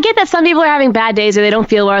I get that some people are having bad days, or they don't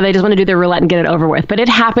feel well, or they just want to do their roulette and get it over with. But it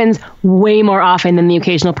happens way more often than the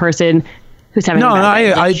occasional person who's having a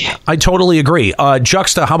bad day. I totally agree.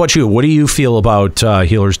 Juxta, how about you? What do you feel about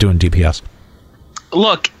healers doing DPS?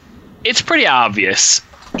 Look, it's pretty obvious.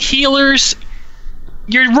 Healers,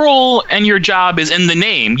 your role and your job is in the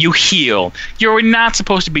name. You heal. You're not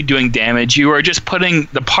supposed to be doing damage. You are just putting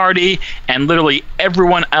the party and literally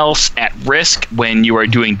everyone else at risk when you are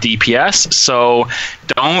doing DPS. So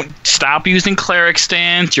don't stop using cleric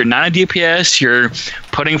stance. You're not a DPS. You're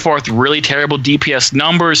putting forth really terrible DPS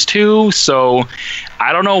numbers too. So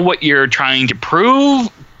I don't know what you're trying to prove.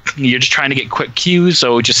 You're just trying to get quick queues,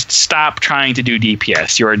 so just stop trying to do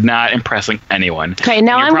DPS. You are not impressing anyone. Okay,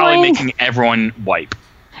 now you're probably making everyone wipe.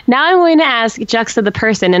 Now I'm going to ask Juxta the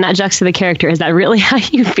person and not Juxta the character. Is that really how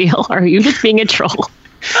you feel, or are you just being a troll?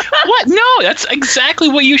 What? No, that's exactly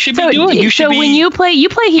what you should be doing. When you play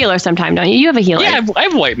healer sometime, don't you? You have a healer. Yeah, I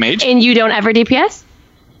have white mage. And you don't ever DPS?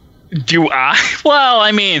 Do I? Well,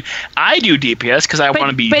 I mean, I do DPS because I want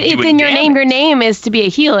to be. But it's in your name. Your name is to be a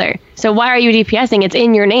healer. So why are you DPSing? It's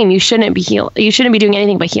in your name. You shouldn't be You shouldn't be doing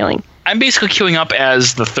anything but healing. I'm basically queuing up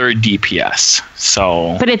as the third DPS.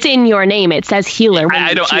 So. But it's in your name. It says healer.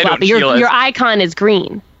 I don't heal. Your icon is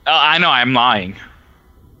green. I know. I'm lying.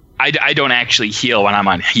 I don't actually heal when I'm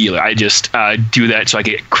on healer. I just do that so I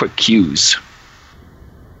get quick queues.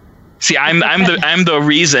 See, I'm the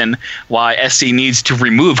reason why SC needs to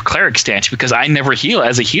remove cleric stance, because I never heal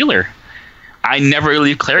as a healer. I never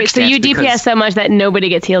leave cleric stance. So you DPS so much that nobody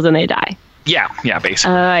gets healed when they die. Yeah,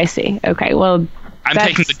 basically. Oh, I see. Okay, well, I'm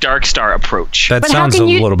taking the Dark Star approach. That sounds a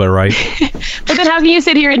little bit right. But then how can you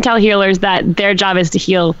sit here and tell healers that their job is to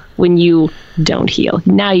heal when you don't heal?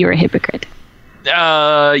 Now you're a hypocrite.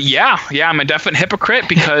 Yeah, I'm a definite hypocrite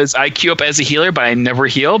because I queue up as a healer, but I never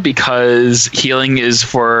heal because healing is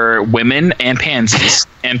for women and pansies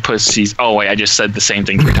and pussies. Oh wait, I just said the same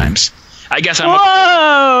thing 3 times. I guess I'm.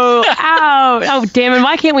 Whoa! Ow! Oh damn it!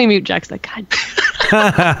 Why can't we mute Juxta? God.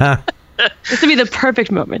 This would be the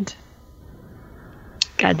perfect moment.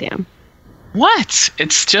 God damn. What?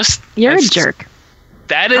 It's just you're a jerk.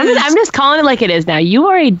 That is. I'm just calling it like it is now. You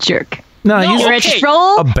are a jerk. No, you're a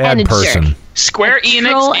troll, a bad and a person. Jerk. Square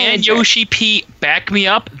Enix and Yoshi-P back me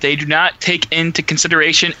up. They do not take into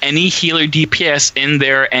consideration any healer DPS in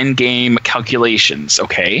their endgame calculations,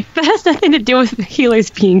 okay? That has nothing to do with healers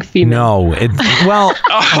being female. No, well,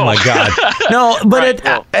 oh my god. No, but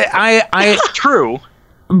right, it's true.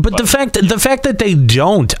 But the fact that they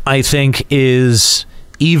don't, I think, is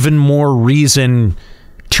even more reason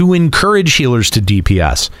to encourage healers to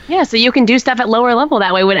DPS. Yeah, so you can do stuff at lower level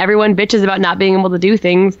that way when everyone bitches about not being able to do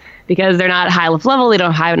things because they're not high enough level, they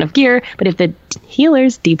don't have enough gear. But if the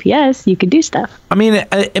healers DPS, you can do stuff. I mean,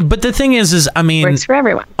 but the thing is I mean, works for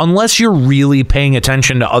everyone. Unless you're really paying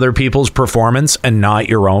attention to other people's performance and not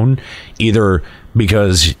your own, either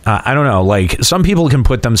because I don't know, like some people can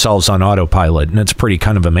put themselves on autopilot and it's pretty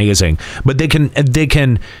kind of amazing, but they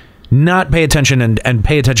can not pay attention and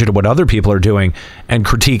pay attention to what other people are doing and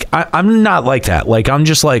critique. I'm not like that. Like, I'm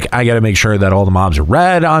just like, I got to make sure that all the mobs are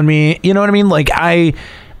red on me. You know what I mean? Like,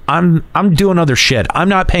 I'm doing other shit. I'm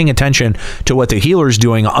not paying attention to what the healer's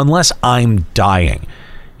doing unless I'm dying.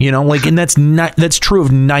 You know, like, and that's true of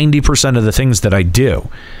 90% of the things that I do.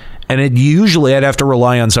 And usually I'd have to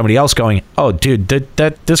rely on somebody else going, oh, dude,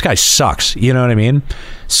 this guy sucks. You know what I mean?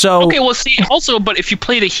 So okay, well, see, also, but if you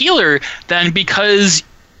play the healer, then because,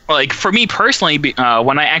 like, for me personally,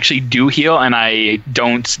 when I actually do heal and I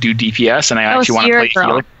don't do DPS and I actually want to play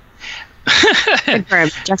healer. Confirm.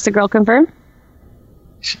 Just a girl confirm?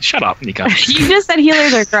 Shut up, Nika. You just said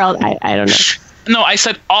healers are girls. I don't know. No, I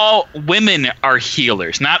said all women are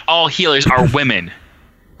healers. Not all healers are women.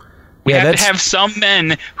 We have to have some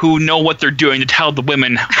men who know what they're doing to tell the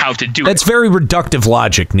women how to do it. That's very reductive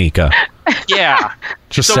logic, Nika. Yeah.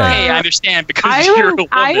 Just so, saying. hey, I understand because you're a woman.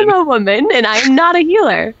 I am a woman, and I'm not a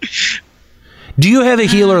healer. Do you have a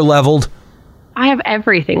healer leveled? I have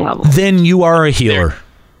everything leveled. Then you are a healer.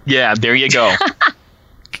 There you go.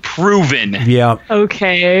 Proven. Yeah.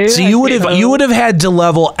 Okay. So you would have had to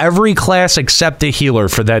level every class except a healer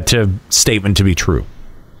for that statement to be true.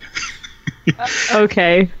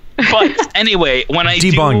 Okay. But anyway, when I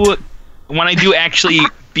do actually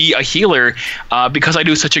be a healer, because I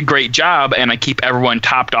do such a great job and I keep everyone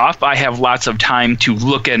topped off, I have lots of time to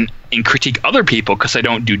look and critique other people because I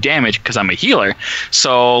don't do damage because I'm a healer.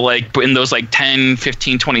 So like in those like 10,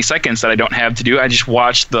 15, 20 seconds that I don't have to do, I just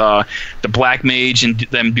watch the black mage and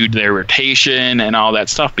them do their rotation and all that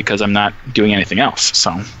stuff because I'm not doing anything else.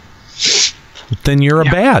 So then you're a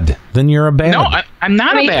bad. Then you're a bad. No, I'm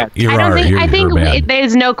not a bad. I think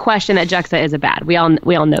there's no question that Juxta is a bad. We all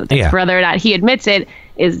know this. Yeah. Whether or not he admits it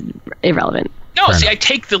is irrelevant. No, see, I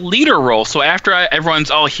take the leader role. So after everyone's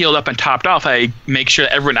all healed up and topped off, I make sure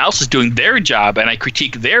that everyone else is doing their job, and I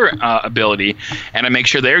critique their ability, and I make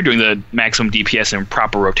sure they're doing the maximum DPS and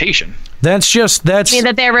proper rotation. I mean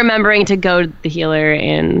that they're remembering to go to the healer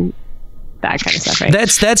and that kind of stuff, right?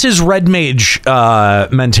 That's his red mage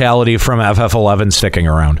mentality from FF11 sticking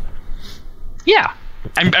around. Yeah.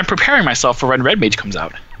 I'm preparing myself for when Red Mage comes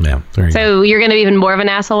out. Yeah. So you're going to be even more of an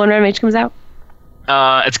asshole when Red Mage comes out?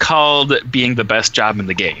 It's called being the best job in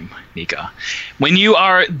the game, Nika. When you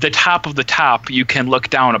are the top of the top, you can look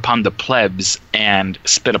down upon the plebs and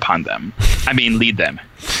spit upon them. I mean, lead them.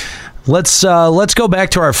 Let's go back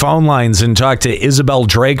to our phone lines and talk to Isabel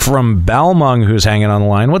Drake from Balmung, who's hanging on the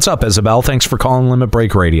line. What's up, Isabel? Thanks for calling Limit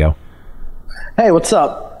Break Radio. Hey, what's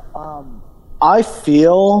up? I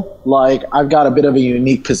feel like I've got a bit of a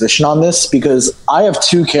unique position on this because I have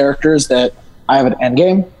two characters that I have an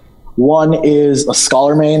endgame. One is a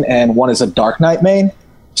Scholar main and one is a Dark Knight main.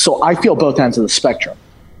 So I feel both ends of the spectrum.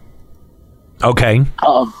 Okay.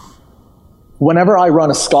 Whenever I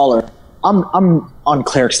run a Scholar, I'm on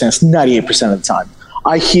Cleric stance 98% of the time.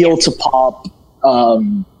 I heal to pop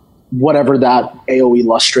whatever that AoE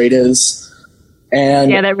Lustrate is.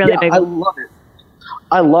 And yeah, that really big. I love it.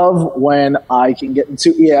 I love when I can get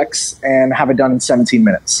into EX and have it done in 17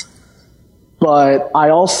 minutes. But I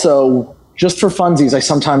also, just for funsies, I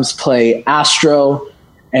sometimes play Astro,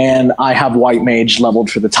 and I have White Mage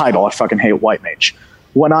leveled for the title. I fucking hate White Mage.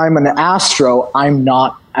 When I'm an Astro, I'm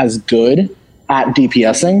not as good at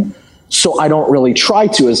DPSing, so I don't really try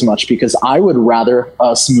to as much because I would rather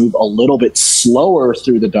us move a little bit slower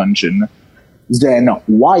through the dungeon than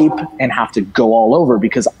wipe and have to go all over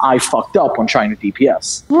because I fucked up when trying to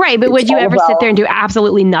DPS. Right, but would you ever sit there and do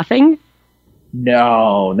absolutely nothing?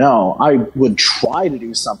 No. I would try to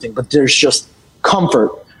do something, but there's just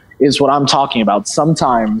comfort is what I'm talking about.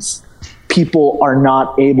 Sometimes people are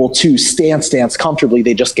not able to stance comfortably.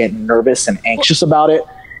 They just get nervous and anxious about it.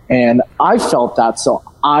 And I felt that, so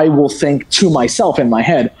I will think to myself in my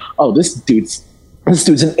head, oh, this dude's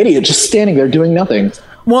an idiot just standing there doing nothing.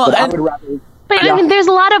 Well, but I would rather... But I mean, there's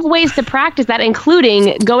a lot of ways to practice that,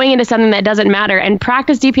 including going into something that doesn't matter and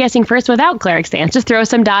practice DPSing first without Cleric stance. Just throw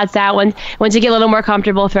some dots out. Once you get a little more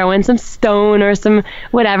comfortable, throw in some stone or some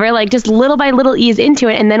whatever. Like just little by little ease into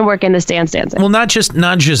it, and then work in the stance. Well, not just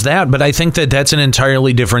that, but I think that's an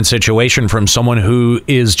entirely different situation from someone who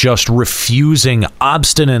is just refusing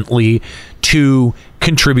obstinately to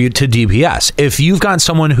contribute to DPS. If you've got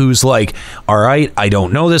someone who's like, all right, I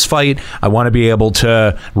don't know this fight, I want to be able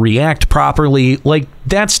to react properly, like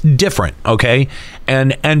that's different, okay?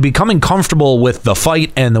 And becoming comfortable with the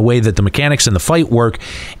fight and the way that the mechanics in the fight work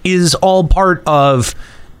is all part of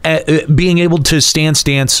being able to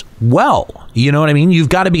stance well. You know what I mean? You've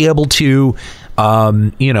got to be able to,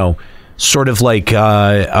 sort of like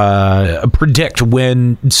predict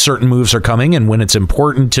when certain moves are coming and when it's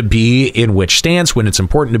important to be in which stance, when it's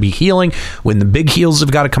important to be healing, when the big heals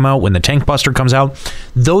have got to come out, when the tank buster comes out.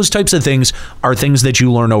 Those types of things are things that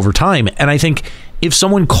you learn over time. And I think if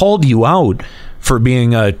someone called you out for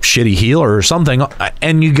being a shitty healer or something,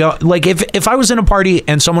 and you go, like, if I was in a party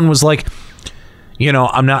and someone was like,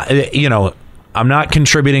 I'm not, I'm not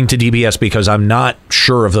contributing to DPS because I'm not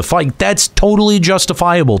sure of the fight. That's totally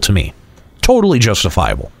justifiable to me. Totally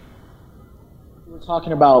justifiable. We were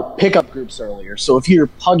talking about pickup groups earlier. So if you're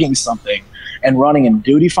pugging something and running in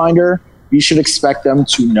Duty Finder, you should expect them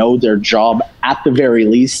to know their job at the very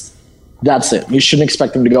least. That's it. You shouldn't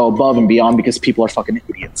expect them to go above and beyond because people are fucking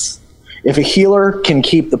idiots. If a healer can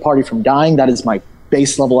keep the party from dying, that is my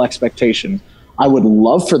base level expectation. I would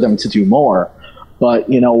love for them to do more, but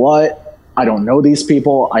you know what? I don't know these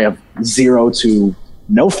people. I have zero to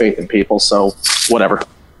no faith in people, so whatever.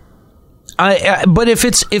 But if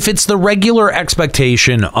it's the regular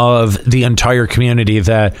expectation of the entire community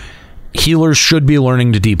that healers should be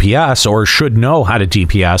learning to DPS or should know how to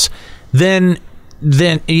DPS, then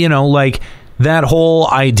you know, like, that whole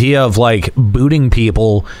idea of like booting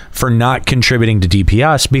people for not contributing to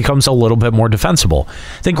DPS becomes a little bit more defensible.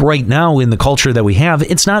 I think right now in the culture that we have,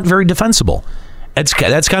 it's not very defensible. That's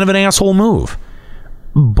kind of an asshole move.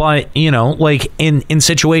 But, you know, like in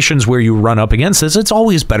situations where you run up against this, it's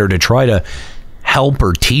always better to try to help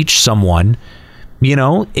or teach someone. You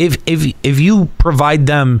know, if you provide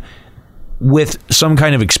them with some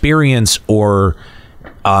kind of experience or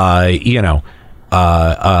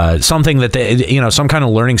something that they, you know, some kind of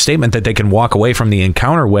learning statement that they can walk away from the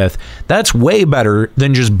encounter with, that's way better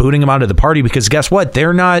than just booting them out of the party, because guess what?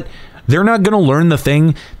 They're not going to learn the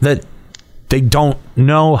thing that they don't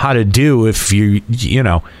know how to do if you're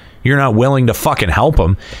not willing to fucking help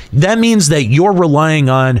them. That means that you're relying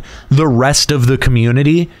on the rest of the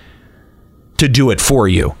community to do it for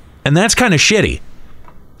you. And that's kind of shitty.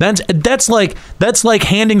 That's like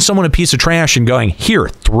handing someone a piece of trash and going, "Here,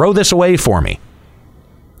 throw this away for me."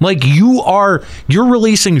 Like, you're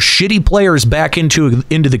releasing shitty players back into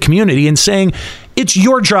the community and saying it's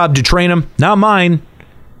your job to train them, not mine.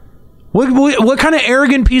 What kind of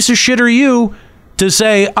arrogant piece of shit are you to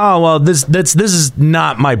say, "Oh, well, this is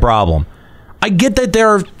not my problem"? I get that there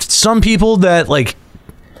are some people that, like,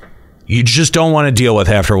 you just don't want to deal with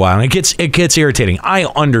after a while, and it gets irritating. I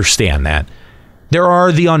understand that. There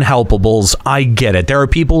are the unhelpables. I get it. There are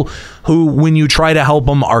people who, when you try to help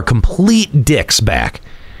them, are complete dicks back.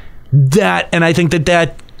 And I think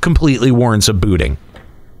that completely warrants a booting.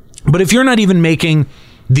 But if you're not even making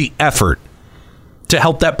the effort to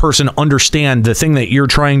help that person understand the thing that you're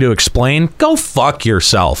trying to explain, go fuck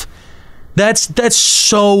yourself. That's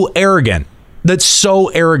so arrogant. That's so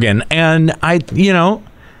arrogant. And I, you know,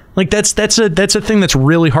 like, that's a thing that's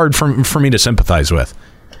really hard for me to sympathize with.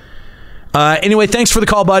 Anyway, thanks for the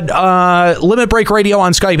call, bud. Limit Break Radio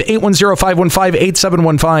on Skype,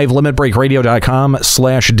 810-515-8715,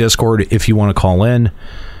 limitbreakradio.com/Discord if you want to call in.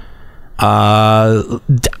 And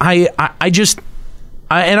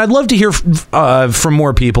I'd love to hear from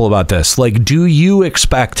more people about this. Like, do you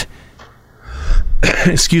expect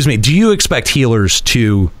healers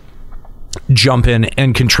to jump in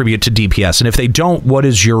and contribute to DPS? And if they don't, what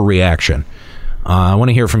is your reaction? I want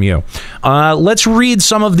to hear from you. Let's read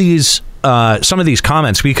some of these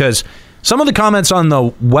comments, because some of the comments on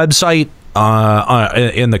the website,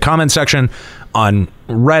 in the comment section, on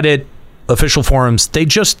Reddit, official forums, they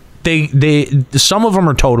some of them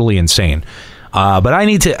are totally insane. But I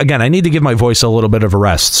need to give my voice a little bit of a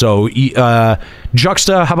rest. So,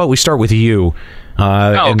 Juxta, how about we start with you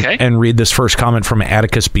and read this first comment from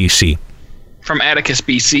Atticus, BC. From Atticus,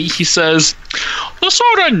 BC, he says, "The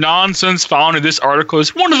sort of nonsense found in this article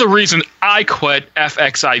is one of the reasons I quit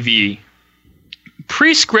FXIV.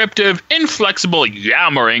 Prescriptive, inflexible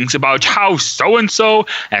yammerings about how so-and-so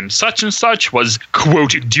and such was,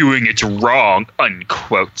 quote, doing it wrong,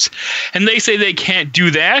 unquote. And they say they can't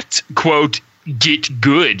do that, quote, get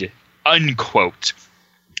good, unquote.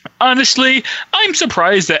 Honestly, I'm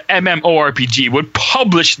surprised that MMORPG would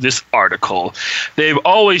publish this article. They've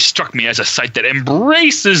always struck me as a site that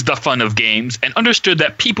embraces the fun of games and understood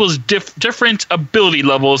that people's different ability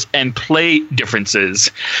levels and play differences.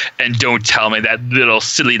 And don't tell me that little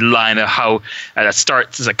silly line of how that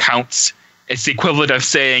starts as accounts. It's the equivalent of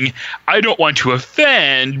saying, I don't want to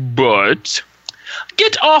offend, but...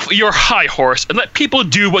 Get off your high horse and let people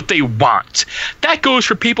do what they want. That goes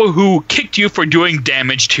for people who kicked you for doing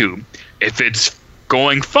damage too. If it's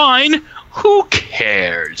going fine, who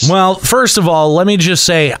cares?" Well, first of all, let me just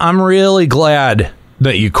say, I'm really glad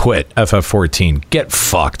that you quit FF14. Get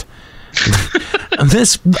fucked.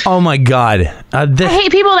 Oh my God. I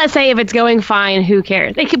hate people that say if it's going fine, who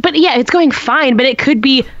cares? It's going fine, but it could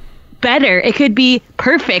be better. It could be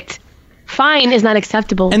perfect. Fine is not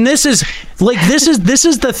acceptable. And this is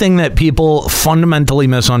the thing that people fundamentally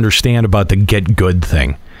misunderstand about the get good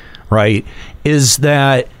thing, right? Is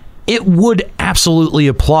that it would absolutely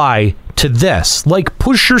apply to this. Like,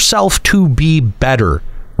 push yourself to be better,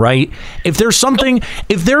 right? If there is something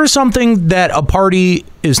that a party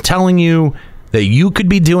is telling you that you could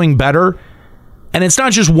be doing better, and it's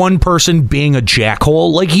not just one person being a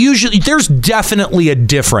jackhole, like, usually there's definitely a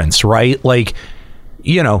difference, right? Like,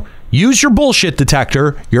 you know, use your bullshit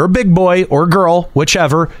detector. You're a big boy or girl,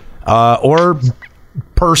 whichever, or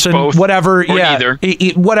person, both, whatever, yeah,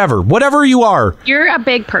 whatever you are. You're a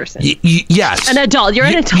big person. Yes, an adult. You're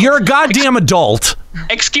an adult. You're a goddamn adult.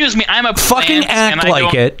 Excuse me, I'm a fucking act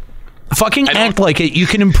like it. Fucking act like it. You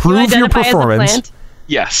can improve your performance.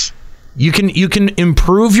 Yes, you can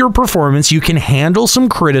improve your performance. You can handle some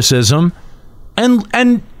criticism,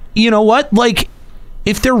 and you know what? Like,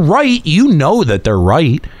 if they're right, you know that they're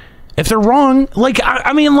right. If they're wrong, like,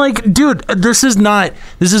 I mean, like, dude, this is not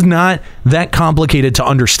that complicated to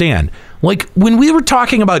understand. Like, when we were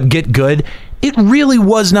talking about Get Good, it really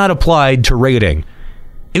was not applied to rating.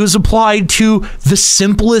 It was applied to the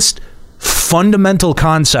simplest fundamental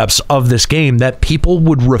concepts of this game that people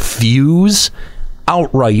would refuse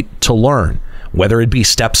outright to learn, whether it be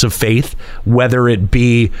steps of faith, whether it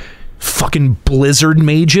be fucking blizzard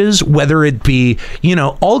mages, whether it be, you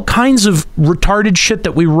know, all kinds of retarded shit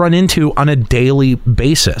that we run into on a daily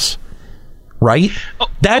basis, right?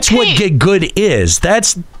 That's what Get Good is.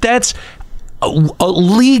 That's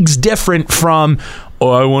leagues different from,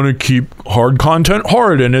 I want to keep hard content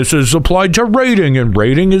hard, and this is applied to rating, and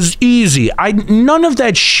rating is easy. None of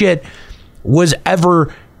that shit was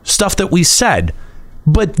ever stuff that we said,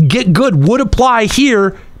 but Get Good would apply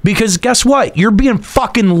here. Because guess what? You're being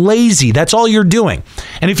fucking lazy. That's all you're doing.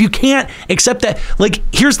 And if you can't accept that, like,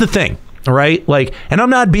 here's the thing, all right? Like, and I'm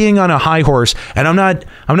not being on a high horse, and I'm not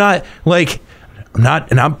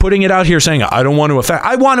putting it out here saying I don't want to offend.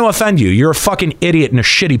 I want to offend you. You're a fucking idiot and a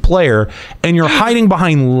shitty player, and you're hiding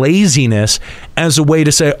behind laziness as a way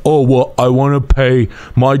to say, oh, well, I want to pay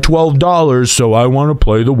my $12, so I want to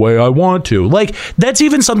play the way I want to. Like, that's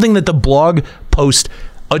even something that the blog post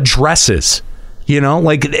addresses. You know,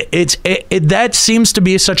 like, that seems to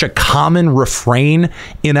be such a common refrain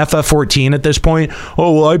in FF14 at this point.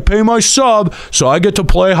 Oh, well, I pay my sub, so I get to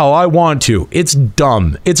play how I want to. It's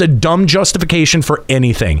dumb. It's a dumb justification for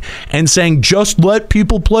anything. And saying just let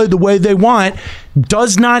people play the way they want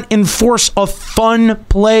does not enforce a fun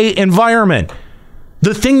play environment.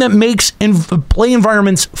 The thing that makes play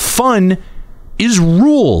environments fun is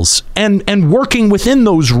rules and working within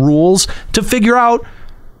those rules to figure out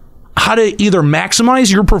how to either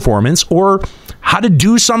maximize your performance or how to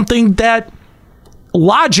do something that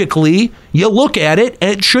logically you look at it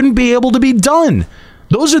and it shouldn't be able to be done.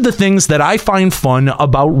 Those are the things that I find fun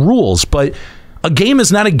about rules. But a game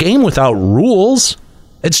is not a game without rules.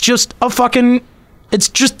 It's just it's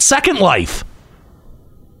just Second Life.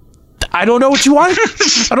 I don't know what you want.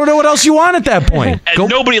 I don't know what else you want at that point. And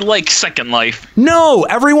nobody likes Second Life. No,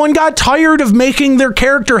 everyone got tired of making their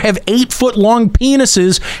character have 8-foot-long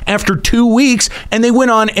penises after 2 weeks, and they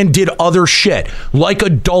went on and did other shit, like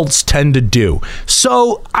adults tend to do.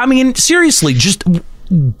 So, I mean, seriously, just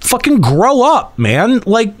fucking grow up, man.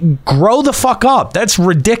 Like, grow the fuck up. That's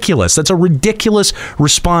ridiculous. That's a ridiculous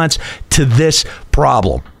response to this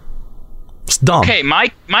problem. It's dumb. Okay,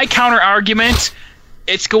 my counter argument.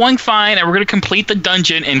 It's going fine, and we're going to complete the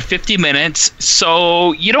dungeon in 50 minutes,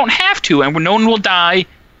 so you don't have to, and no one will die.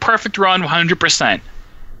 Perfect run, 100%.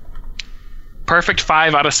 Perfect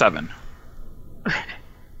 5 out of 7.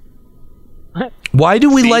 Why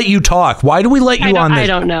do we let you talk? Why do we let you on this? I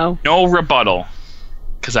don't know. No rebuttal,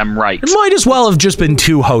 because I'm right. It might as well have just been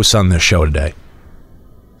 2 hosts on this show today.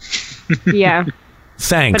 Yeah.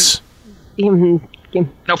 Thanks. No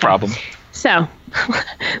problem. So,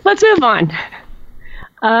 let's move on.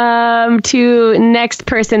 To next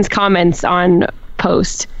person's comments on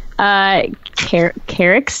post.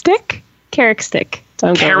 Carrick stick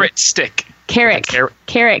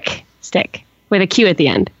with a Q at the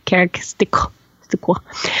end. Carrick stick.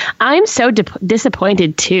 I'm so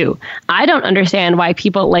disappointed too. I don't understand why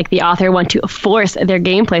people like the author want to force their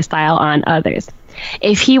gameplay style on others.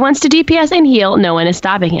 If he wants to DPS and heal, no one is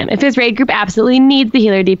stopping him. If his raid group absolutely needs the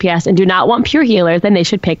healer DPS and do not want pure healers, then they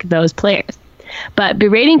should pick those players. But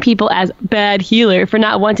berating people as bad healer for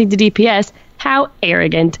not wanting to DPS, how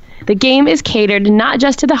arrogant. The game is catered not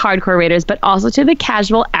just to the hardcore raiders, but also to the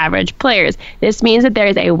casual average players. This means that there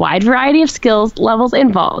is a wide variety of skills levels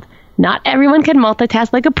involved. Not everyone can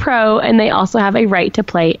multitask like a pro, and they also have a right to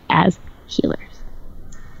play as healers.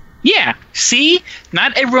 Yeah, see?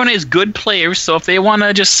 Not everyone is good players, so if they want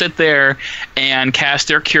to just sit there and cast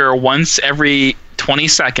their cure once every 20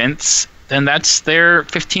 seconds... then that's their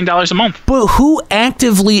 $15 a month. But who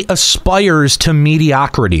actively aspires to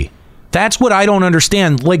mediocrity? That's what I don't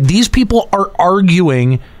understand. Like, these people are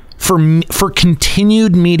arguing for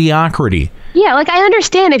continued mediocrity. Yeah, like, I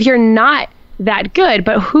understand if you're not that good,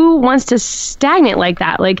 but who wants to stagnate like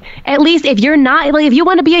that? Like, at least if you're not, like, if you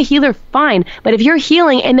want to be a healer, fine. But if you're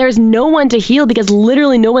healing and there's no one to heal because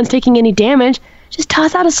literally no one's taking any damage, just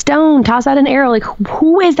toss out a stone, toss out an arrow. Like,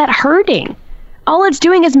 who is that hurting? All it's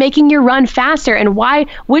doing is making your run faster. And why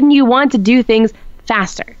wouldn't you want to do things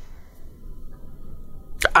faster?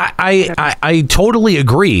 I totally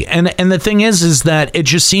agree. And the thing is that it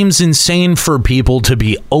just seems insane for people to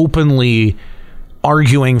be openly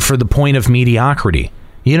arguing for the point of mediocrity.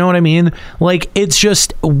 You know what I mean? Like, it's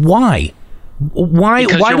just, why? Because why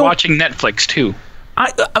you're watching Netflix too.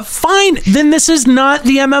 Fine, then this is not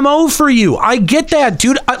the MMO for you. I get that,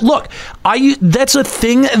 dude. Look, that's a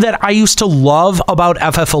thing that I used to love about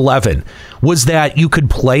FF11 was that you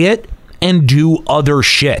could play it and do other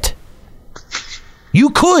shit.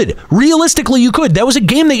 You could. Realistically, you could. That was a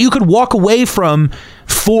game that you could walk away from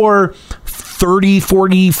for 30,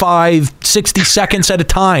 45, 60 seconds at a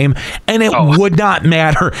time, and it would not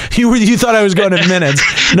matter. You thought I was going in minutes.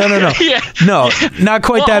 No. Yeah. No, not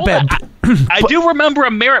quite that bad. I do remember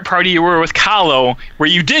a merit party you were with Kahlo where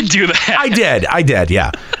you did do that. I did,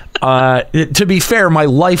 yeah. To be fair, my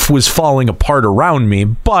life was falling apart around me,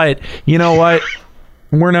 but you know what?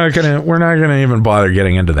 We're not gonna even bother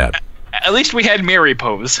getting into that. At least we had Mary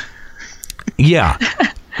pose. Yeah.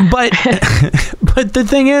 But the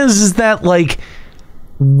thing is that, like,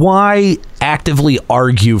 why actively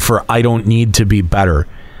argue for I don't need to be better?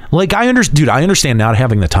 Like, I understand not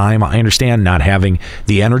having the time. I understand not having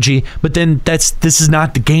the energy. But then this is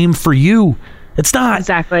not the game for you. It's not.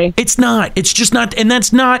 Exactly. It's not. It's just not. And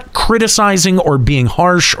that's not criticizing or being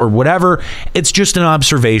harsh or whatever. It's just an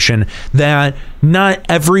observation that not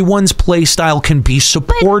everyone's play style can be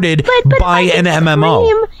supported by an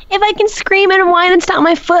MMO. If I can scream and whine and stomp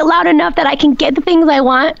my foot loud enough that I can get the things I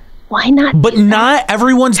want, why not? But not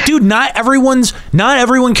everyone's, dude, not everyone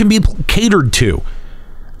can be catered to.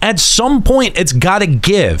 At some point, it's got to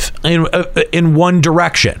give in one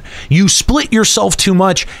direction. You split yourself too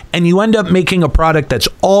much, and you end up making a product that's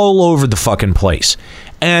all over the fucking place.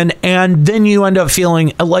 And then you end up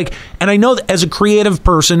feeling like, and I know that as a creative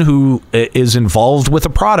person who is involved with a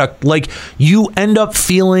product, like, you end up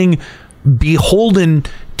feeling beholden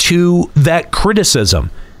to that criticism.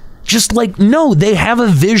 Just like, no, they have a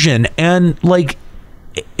vision, and like,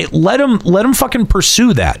 let them fucking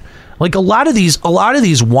pursue that. Like, a lot of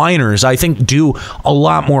these whiners, I think, do a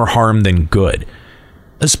lot more harm than good,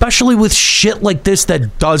 especially with shit like this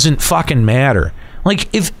that doesn't fucking matter. Like,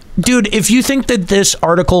 if you think that this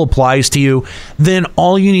article applies to you, then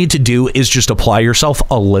all you need to do is just apply yourself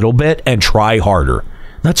a little bit and try harder.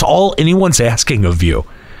 That's all anyone's asking of you.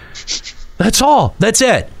 That's all. That's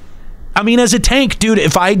it. I mean, as a tank, dude,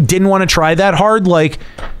 if I didn't want to try that hard, like,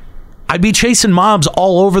 I'd be chasing mobs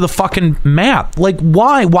all over the fucking map. Like,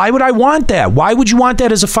 why? Why would I want that? Why would you want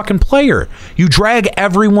that as a fucking player? You drag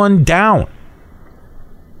everyone down.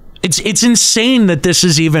 It's insane that this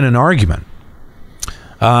is even an argument.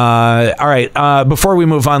 All right. Before we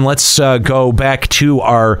move on, let's go back to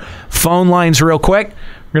our phone lines real quick.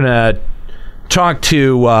 We're gonna talk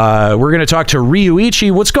to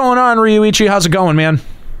Ryuichi. What's going on, Ryuichi? How's it going, man?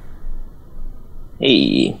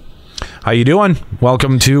 Hey. How you doing?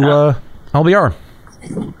 Welcome to LBR.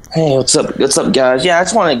 Hey, what's up? What's up, guys? Yeah, I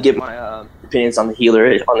just want to get my opinions on the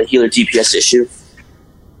healer DPS issue.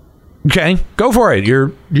 Okay, go for it.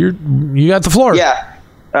 You got the floor. Yeah.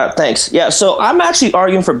 Thanks. Yeah, so I'm actually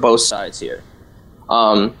arguing for both sides here.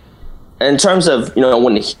 In terms of,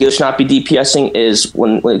 when the healer should not be DPSing is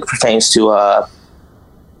when it pertains to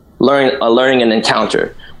learning an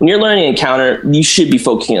encounter. When you're learning an encounter, you should be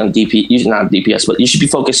focusing on not DPS, but you should be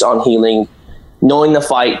focused on healing, knowing the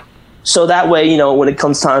fight. So that way, when it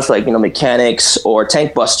comes times for mechanics or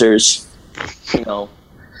tank busters, a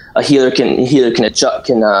healer can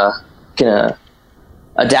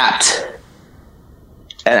adapt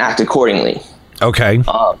and act accordingly. Okay.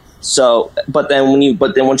 But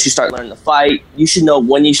then once you start learning the fight, you should know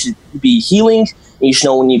when you should be healing and you should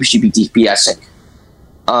know when you should be DPSing.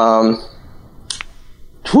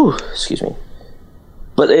 Excuse me.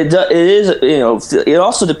 But it is, it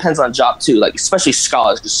also depends on job too, like especially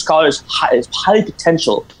scholars, because scholars is highly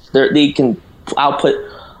potential. They can output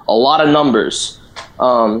a lot of numbers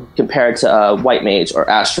compared to white mage or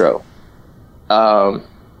astro. But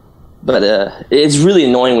it's really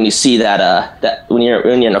annoying when you see that when you're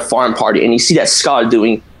in a farm party and you see that scholar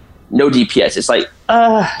doing no DPS. It's like,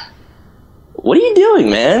 what are you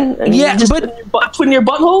doing, man? And yeah, just but putting your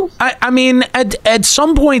butthole. I mean, at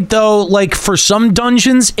some point though, like for some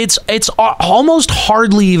dungeons, it's almost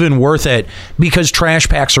hardly even worth it because trash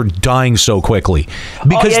packs are dying so quickly.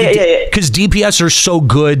 Because because DPS are so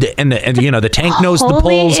good, and the tank knows the pulls.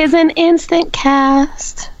 Holy is an instant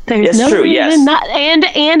cast. There's no true, reason not,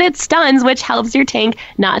 and it stuns, which helps your tank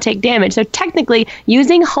not take damage. So technically,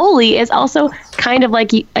 using Holy is also kind of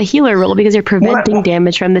like a healer rule because you're preventing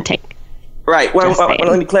damage from the tank. Right. Well,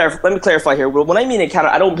 let me clarify here. When I mean encounter,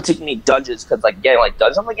 I don't particularly mean dungeons because, like,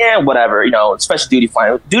 dungeons, I'm like, whatever. Especially Duty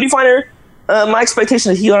Finder. Duty Finder, my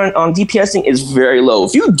expectation of healer on DPSing is very low.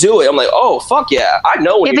 If you do it, I'm like, oh fuck yeah, I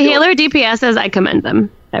know what you're doing. If a healer DPSs, I commend them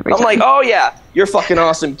every time. I'm like, oh yeah, you're fucking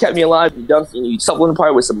awesome. You kept me alive. You supplemented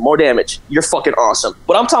part with some more damage. You're fucking awesome.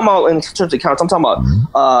 But I'm talking about in terms of counts. I'm talking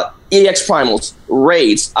about EX primals,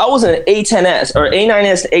 raids. I was in an A10S or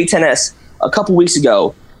A9S to A10S a couple weeks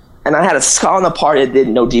ago. And I had a Scott on the party that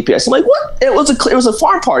didn't know DPS. I'm like, what? It was a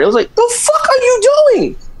farm party. I was like, the fuck are you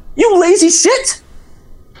doing? You lazy shit.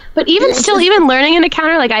 But even learning an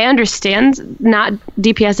encounter, like I understand not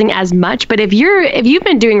DPSing as much, but if you've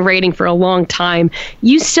been doing raiding for a long time,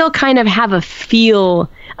 you still kind of have a feel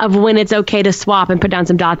of when it's okay to swap and put down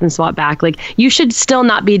some dots and swap back. Like you should still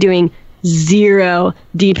not be doing 0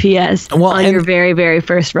 DPS on your very, very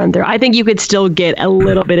first run through. I think you could still get a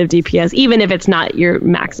little bit of DPS, even if it's not your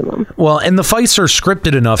maximum. Well, and the fights are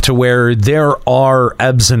scripted enough to where there are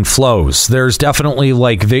ebbs and flows. There's definitely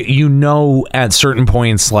at certain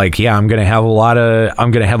points, like, yeah, I'm gonna have a lot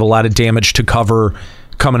of damage to cover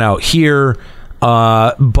coming out here.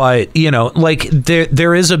 But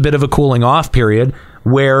there is a bit of a cooling off period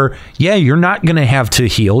where, yeah, you're not gonna have to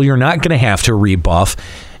heal, you're not gonna have to rebuff.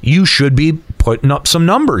 You should be putting up some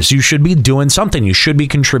numbers. You should be doing something. You should be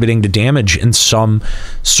contributing to damage in some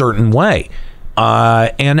certain way.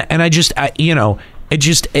 The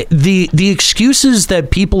excuses that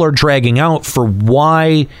people are dragging out for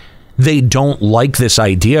why they don't like this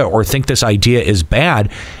idea or think this idea is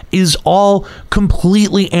bad is all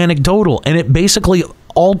completely anecdotal, and it basically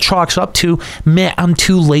all chalks up to, man, I'm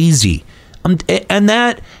too lazy. And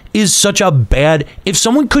that is such a bad. If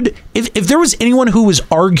someone could, if there was anyone who was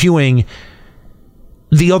arguing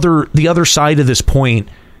the other side of this point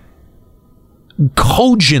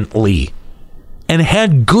cogently and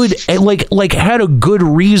had good, had a good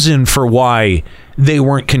reason for why they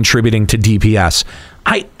weren't contributing to DPS,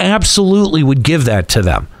 I absolutely would give that to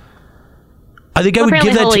them. I think I would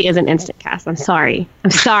give that. Holy is an instant cast. I'm sorry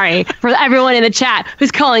for everyone in the chat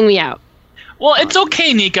who's calling me out. Well, it's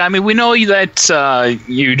okay, Nika. I mean, we know that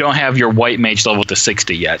you don't have your white mage level to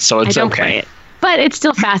 60 yet, so it's I don't okay. Play it. But it's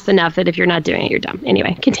still fast enough that if you're not doing it, you're dumb.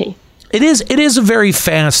 Anyway, continue. It is a very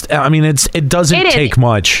fast. I mean, it doesn't take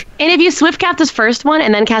much. And if you swift cast this first one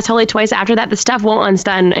and then cast Holy twice after that, the stuff won't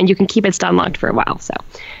unstun, and you can keep it stun locked for a while. So,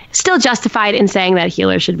 still justified in saying that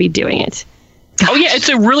healers should be doing it. Oh yeah, it's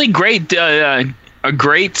a really great defensive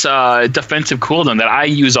cooldown that I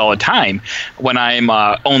use all the time when I'm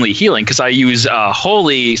only healing, because I use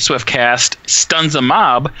Holy Swift Cast, stuns a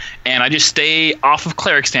mob, and I just stay off of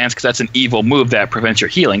Cleric Stance because that's an evil move that prevents your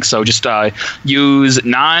healing. So just use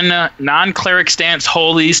non-Cleric Stance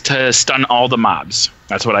Holies to stun all the mobs.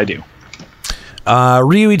 That's what I do.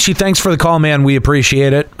 Ryuichi, thanks for the call, man. We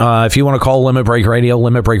appreciate it. If you want to call Limit Break Radio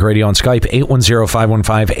on Skype,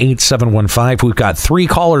 810-515-8715. We've got 3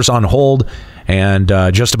 callers on hold and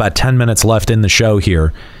just about 10 minutes left in the show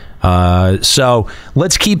here. So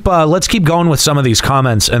let's keep going with some of these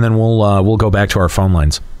comments, and then we'll go back to our phone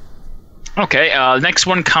lines. Okay. Next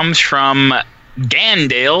one comes from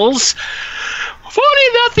Gandales. Funny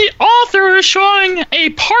that the author is showing a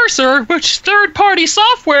parser, which is third-party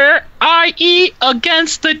software, i.e.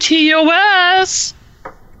 against the TOS.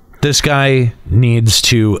 This guy needs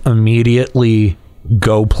to immediately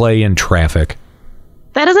go play in traffic.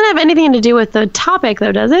 That doesn't have anything to do with the topic,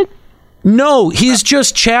 though, does it? No, he's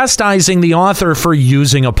just chastising the author for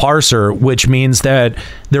using a parser, which means that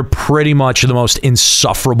they're pretty much the most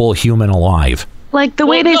insufferable human alive. Like, the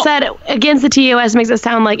way they said against the TOS makes it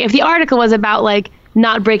sound like if the article was about, like,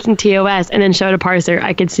 not breaking TOS and then showed a parser,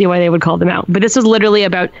 I could see why they would call them out. But this was literally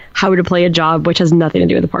about how to play a job, which has nothing to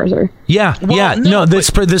do with the parser. Yeah, this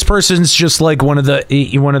person's just like one of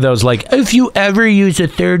those, like, if you ever use a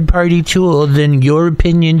third-party tool, then your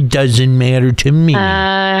opinion doesn't matter to me.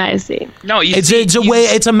 I see. No,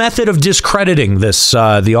 it's a method of discrediting this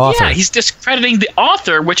the author. Yeah, he's discrediting the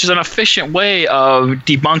author, which is an efficient way of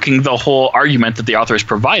debunking the whole argument that the author is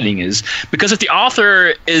providing. Is because if the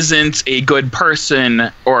author isn't a good person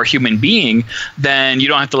or a human being, then you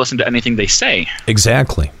don't have to listen to anything they say.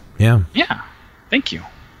 Exactly. Yeah. Yeah. Thank you.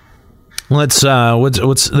 Let's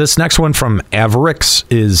what's this next one from Averix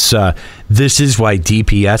is this is why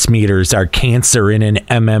DPS meters are cancer in an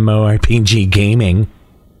MMORPG gaming.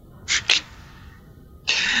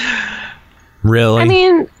 Really? I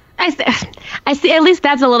mean, I see. At least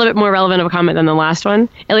that's a little bit more relevant of a comment than the last one.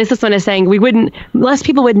 At least this one is saying less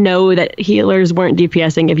people would know that healers weren't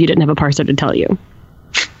DPSing if you didn't have a parser to tell you.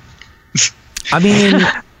 I mean,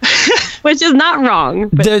 which is not wrong.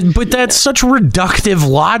 But that's such reductive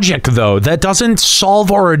logic, though. That doesn't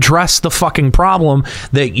solve or address the fucking problem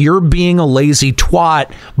that you're being a lazy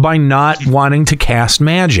twat by not wanting to cast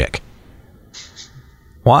magic.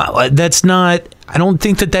 Well, that's not. I don't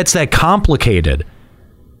think that's that complicated.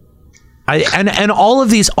 And all of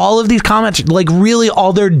these comments, like, really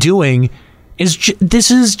all they're doing is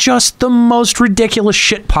this is just the most ridiculous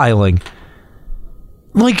shit piling.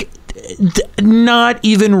 Like, not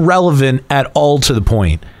even relevant at all to the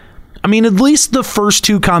point. I mean, at least the first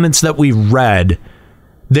two comments that we read,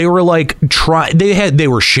 they were like they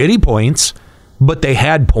were shitty points, but they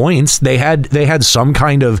had points. They had some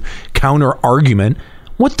kind of counter argument.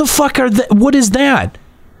 What the fuck what is that?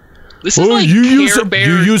 This is like you use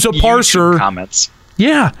a parser. Comments.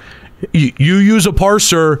 Yeah, you use a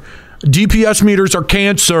parser. DPS meters are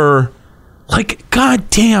cancer. Like,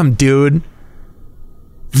 goddamn, dude.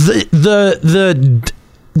 Just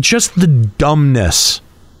the dumbness.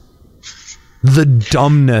 The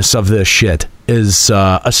dumbness of this shit is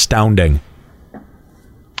astounding.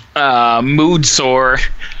 Mood sore,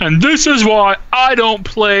 and this is why I don't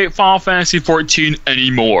play Final Fantasy 14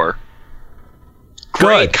 anymore.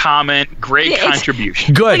 Great comment, great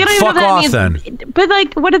contribution. Good, fuck off then. But,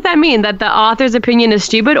 like, what does that mean? That the author's opinion is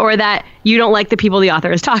stupid, or that you don't like the people the author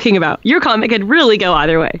is talking about? Your comment could really go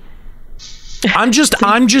either way. I'm just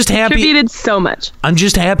happy. Contributed so much. I'm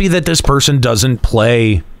just happy that this person doesn't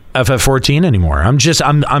play FF14 anymore.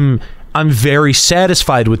 I'm very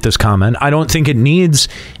satisfied with this comment. I don't think it needs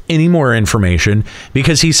any more information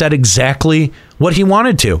because he said exactly what he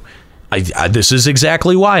wanted to. This is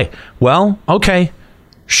exactly why. Well, okay.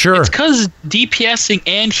 Sure. It's because DPSing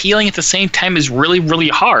and healing at the same time is really, really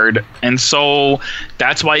hard. And so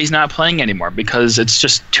that's why he's not playing anymore, because it's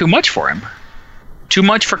just too much for him. Too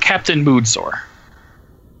much for Captain Moodsore.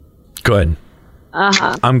 Good.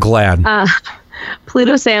 I'm glad.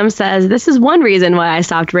 Pluto Sam says, this is one reason why I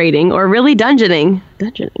stopped raiding or really dungeoning.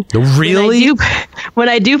 Really? When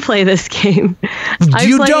I do play this game.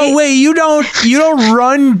 You don't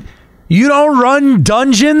run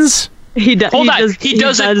dungeons? He doesn't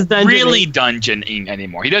really dungeoning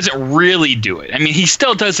anymore. He doesn't really do it. I mean, he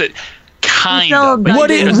still does it kind of.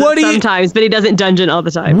 Sometimes, but he doesn't dungeon all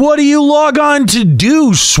the time. What do you log on to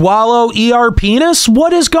do? Swallow ER penis?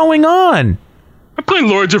 What is going on? I play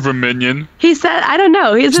Lords of Verminion. He said, I don't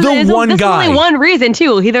know. This is only one reason,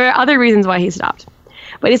 too. There are other reasons why he stopped.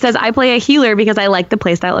 But he says, I play a healer because I like the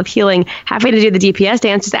playstyle of healing. Having to do the DPS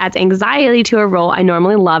dance just adds anxiety to a role I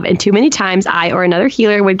normally love, and too many times I or another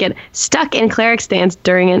healer would get stuck in cleric stance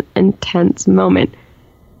during an intense moment.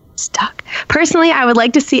 Stuck. Personally, I would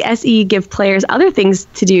like to see SE give players other things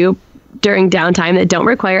to do during downtime that don't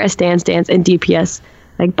require a stance dance and DPS,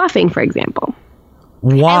 like buffing, for example.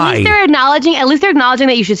 Why? At least they're acknowledging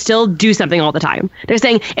that you should still do something all the time. They're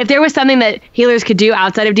saying if there was something that healers could do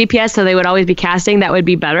outside of DPS so they would always be casting, that would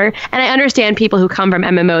be better. And I understand people who come from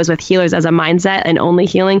MMOs with healers as a mindset and only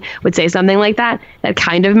healing would say something like that. That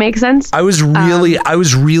kind of makes sense. I was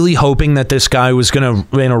really hoping that this guy was going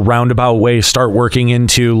to, in a roundabout way, start working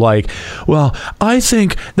into like, well, I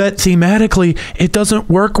think that thematically it doesn't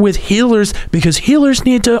work with healers because healers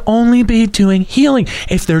need to only be doing healing.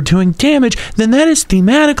 If they're doing damage, then that is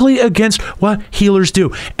thematically against what healers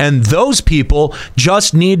do. And those people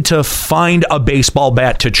just need to find a baseball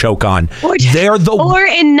bat to choke on. Or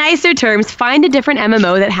in nicer terms, find a different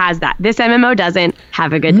MMO that has that. This MMO doesn't.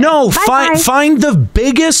 Have a good day. No, find the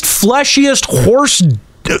biggest, fleshiest horse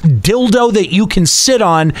dildo that you can sit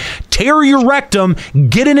on, tear your rectum,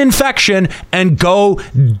 get an infection, and go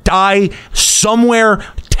die somewhere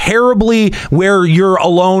terribly where you're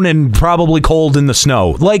alone and probably cold in the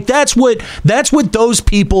snow. Like that's what those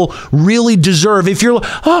people really deserve. If you're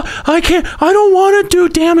I don't want to do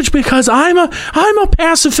damage because I'm a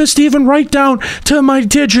pacifist even right down to my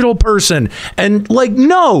digital person. And like,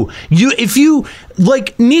 no, if you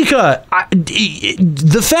like Nika,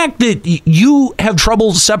 the fact that you have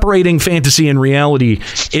trouble separating fantasy and reality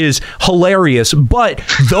is hilarious. But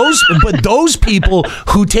those people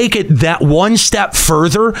who take it that one step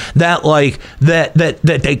further sure that like that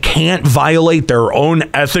they can't violate their own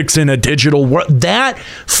ethics in a digital world. That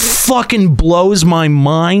fucking blows my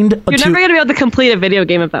mind. You're never gonna be able to complete a video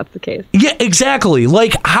game if that's the case. Yeah, exactly.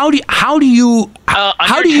 Like how do you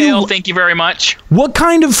thank you very much. What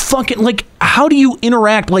kind of fucking, like, how do you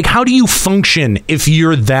interact? Like, how do you function if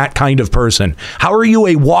you're that kind of person? How are you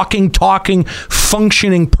a walking, talking,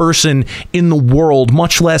 functioning person in the world,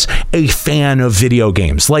 much less a fan of video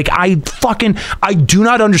games? Like, I do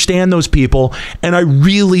not understand those people, and I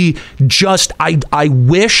really just, I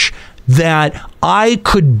wish that I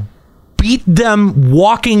could beat them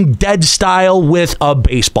Walking Dead style with a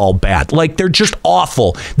baseball bat. Like, they're just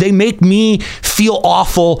awful. They make me feel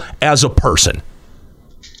awful as a person.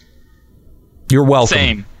 You're welcome.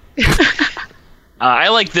 Same. I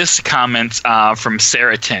like this comment from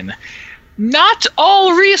Seritin. Not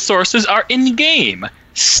all resources are in game.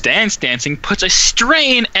 Stance dancing puts a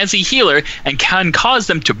strain as a healer and can cause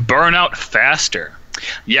them to burn out faster.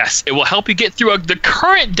 Yes, it will help you get through the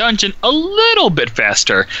current dungeon a little bit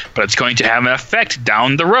faster, but it's going to have an effect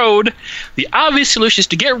down the road. The obvious solution is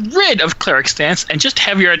to get rid of Cleric Stance and just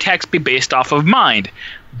have your attacks be based off of mind.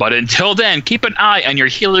 But until then, keep an eye on your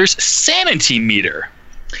healer's sanity meter.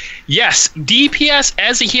 Yes, DPS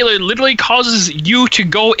as a healer literally causes you to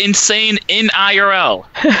go insane in IRL.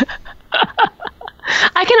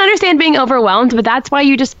 I can understand being overwhelmed, but that's why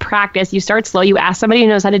you just practice. You start slow, you ask somebody who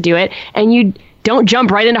knows how to do it, and you don't jump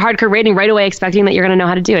right into hardcore raiding right away expecting that you're going to know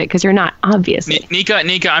how to do it, because you're not, obviously.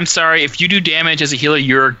 Nika, I'm sorry. If you do damage as a healer,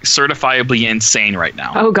 you're certifiably insane right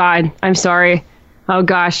now. Oh, God. I'm sorry. Oh,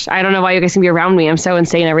 gosh. I don't know why you guys can be around me. I'm so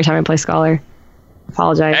insane every time I play Scholar.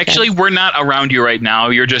 Apologize. Actually, we're not around you right now.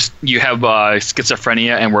 You have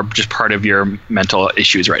schizophrenia, and we're just part of your mental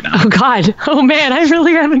issues right now. Oh, God. Oh, man. I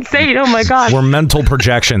really am insane. Oh, my God. We're mental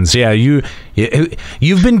projections. Yeah,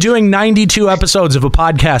 you've been doing 92 episodes of a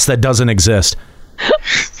podcast that doesn't exist.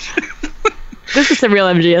 This is the real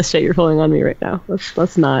MGS shit you're pulling on me right now.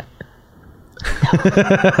 Let's not.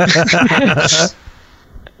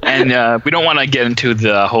 And we don't want to get into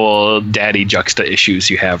the whole daddy Juxta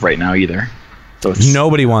issues you have right now either. So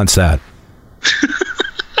nobody wants that.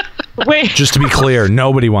 Wait. Just to be clear,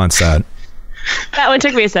 nobody wants that. That one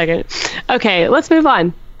took me a second. Okay, let's move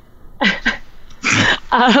on.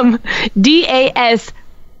 DAS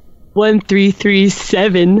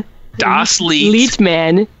 1337. Das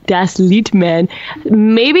Liedman.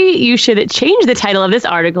 Maybe you should change the title of this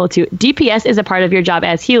article to DPS is a part of your job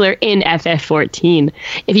as healer in FF14.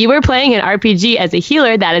 If you were playing an RPG as a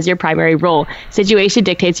healer, that is your primary role. Situation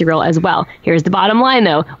dictates your role as well. Here's the bottom line,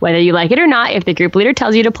 though. Whether you like it or not, if the group leader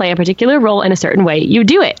tells you to play a particular role in a certain way, you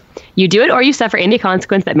do it. You do it, or you suffer any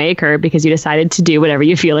consequence that may occur because you decided to do whatever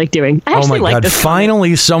you feel like doing. I actually like this.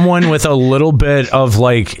 Finally, someone with a little bit of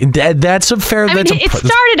like that's a fair. I mean, it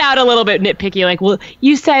started out a little bit nitpicky. Like, well,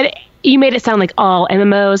 you said you made it sound like all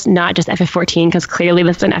MMOs, not just FF14, because clearly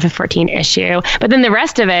this is an FF14 issue. But then the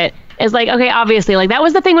rest of it is like, okay, obviously, like that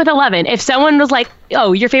was the thing with 11. If someone was like,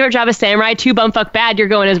 oh, your favorite job is samurai, 2 bumfuck bad, you're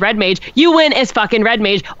going as red mage, you win as fucking red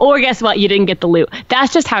mage, or guess what, you didn't get the loot.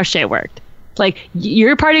 That's just how shit worked. Like,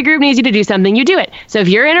 your party group needs you to do something, you do it. So if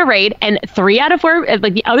you're in a raid and 3 out of 4,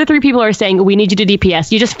 like the other 3 people are saying, we need you to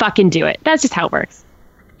DPS, you just fucking do it. That's just how it works.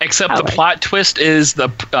 Except the plot twist is the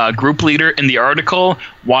group leader in the article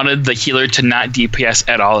wanted the healer to not DPS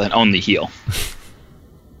at all and only heal.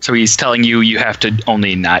 So he's telling you have to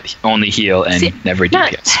only heal and never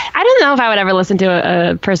DPS. I don't know if I would ever listen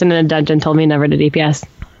to a person in a dungeon told me never to DPS.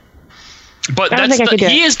 But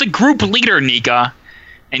he is the group leader, Nika.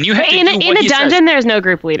 And you have to in a dungeon, there's no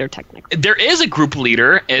group leader technically. There is a group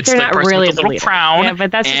leader. It's the person really with the little crown. Yeah, but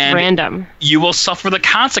that's just random. You will suffer the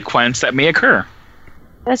consequence that may occur.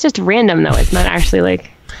 That's just random, though. It's not actually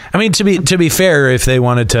like. I mean, to be fair, if they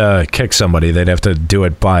wanted to kick somebody, they'd have to do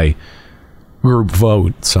it by group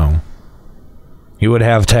vote. So you would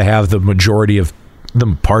have to have the majority of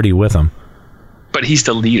the party with them. But he's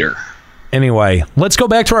the leader. Anyway, let's go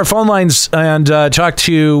back to our phone lines and talk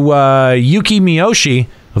to Yuki Miyoshi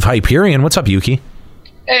of Hyperion. What's up, Yuki?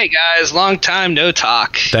 Hey, guys. Long time no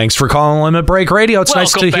talk. Thanks for calling Limit Break Radio. It's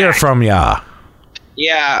nice to hear from ya.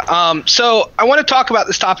 Yeah. So I want to talk about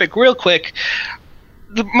this topic real quick.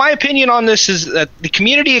 My opinion on this is that the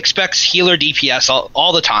community expects healer DPS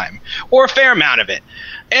all the time, or a fair amount of it.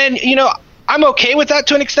 And, I'm okay with that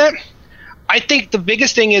to an extent. I think the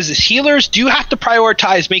biggest thing is healers do have to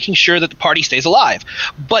prioritize making sure that the party stays alive,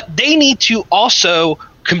 but they need to also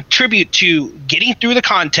contribute to getting through the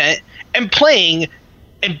content and playing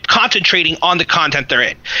and concentrating on the content they're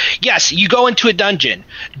in. Yes, you go into a dungeon.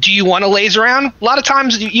 Do you want to laze around? A lot of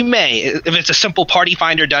times you may, if it's a simple party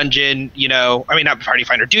finder dungeon, not party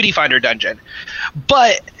finder, duty finder dungeon.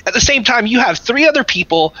 But at the same time, you have 3 other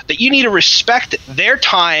people that you need to respect their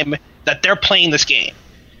time that they're playing this game.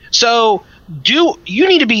 So you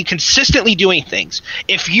need to be consistently doing things.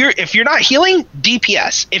 If you're not healing,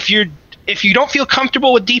 DPS. If you don't feel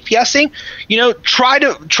comfortable with DPSing, try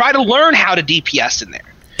to learn how to DPS in there.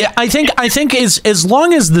 Yeah, I think as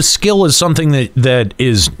long as the skill is something that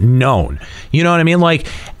is known, you know what I mean? Like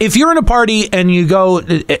if you're in a party and you go,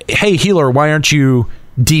 hey healer, why aren't you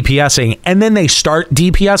DPSing? And then they start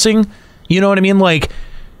DPSing, you know what I mean? Like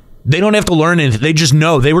they don't have to learn anything. They just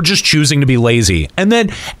know they were just choosing to be lazy. And then,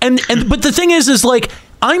 but the thing is like,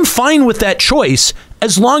 I'm fine with that choice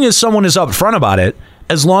as long as someone is upfront about it.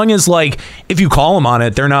 As long as like, if you call them on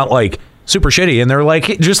it, they're not like super shitty and they're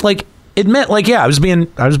like, just like admit like, yeah, I was being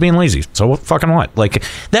lazy. So what fucking what? Like,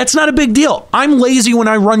 that's not a big deal. I'm lazy when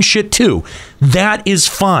I run shit too. That is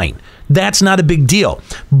fine. That's not a big deal.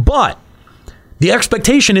 But the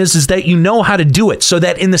expectation is that you know how to do it so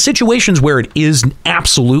that in the situations where it is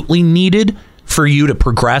absolutely needed for you to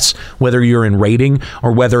progress, whether you're in raiding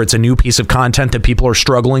or whether it's a new piece of content that people are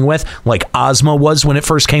struggling with, like Ozma was when it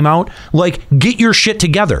first came out, like get your shit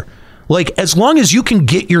together. Like as long as you can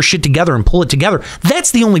get your shit together and pull it together,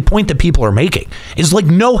 that's the only point that people are making is like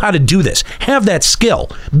know how to do this. Have that skill.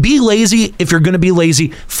 Be lazy if you're going to be lazy.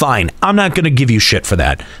 Fine. I'm not going to give you shit for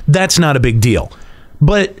that. That's not a big deal.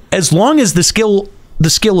 But as long as the skill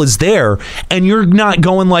is there and you're not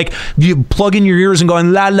going like you plug in your ears and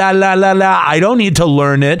going la la la la la, I don't need to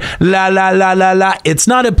learn it, la la la la la, it's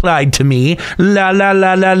not applied to me, la la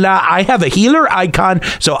la la la, I have a healer icon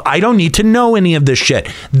so I don't need to know any of this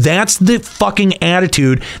shit. That's the fucking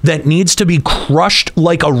attitude that needs to be crushed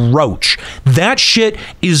like a roach. That shit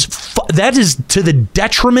is that is to the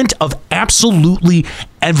detriment of absolutely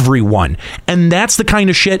everyone, and that's the kind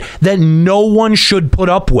of shit that no one should put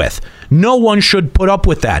up with. No one should put up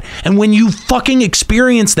with that. And when you fucking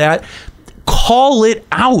experience that, call it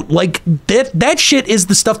out. Like that shit is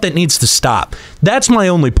the stuff that needs to stop. That's my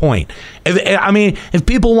only point. If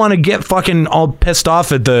people want to get fucking all pissed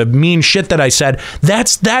off at the mean shit that I said,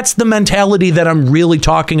 that's the mentality that I'm really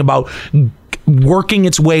talking about working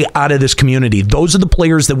its way out of this community. Those are the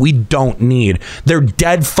players that we don't need. They're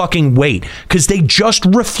dead fucking weight because they just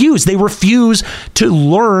refuse. They refuse to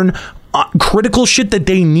learn critical shit that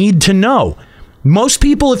they need to know. Most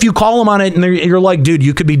people, if you call them on it and you're like, dude,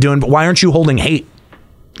 you could be doing, but why aren't you holding hate?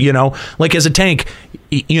 Like as a tank,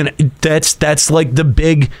 that's like the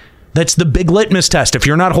big litmus test. If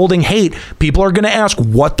you're not holding hate, people are going to ask,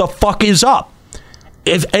 what the fuck is up?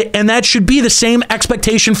 And that should be the same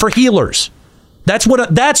expectation for healers. That's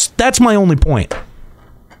my only point.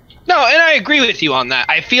 No, and I agree with you on that.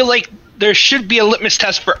 I feel like there should be a litmus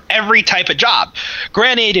test for every type of job.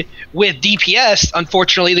 Granted, with DPS,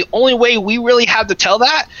 unfortunately, the only way we really have to tell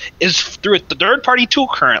that is through the third-party tool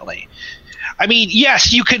currently. I mean,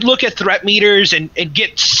 yes, you could look at threat meters and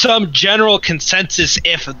get some general consensus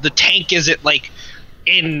if the tank isn't like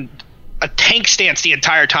in a tank stance the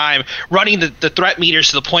entire time, running the threat meters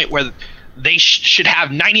to the point where they should have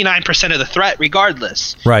 99% of the threat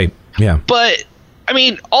regardless. Right, yeah. But I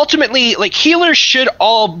mean, ultimately, like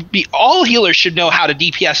all healers should know how to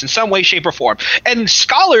DPS in some way, shape, or form. And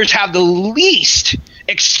scholars have the least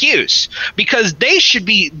excuse because they should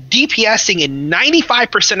be DPSing in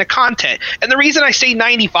 95% of content. And the reason I say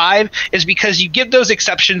 95 is because you give those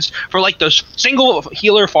exceptions for like those single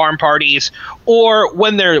healer farm parties or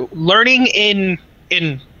when they're learning in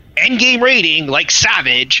endgame raiding like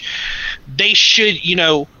Savage, they should,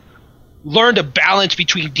 learn to balance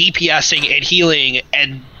between DPSing and healing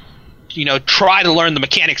and, try to learn the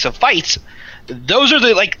mechanics of fights. Those are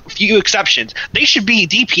the few exceptions. They should be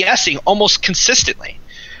DPSing almost consistently.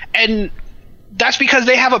 And that's because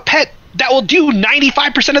they have a pet that will do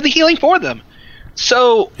 95% of the healing for them.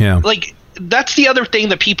 So, that's the other thing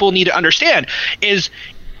that people need to understand is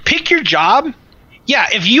pick your job. Yeah,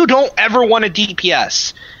 if you don't ever want to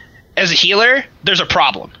DPS as a healer, there's a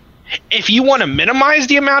problem. If you want to minimize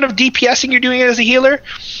the amount of DPSing you're doing as a healer,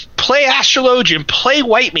 play Astrologian, play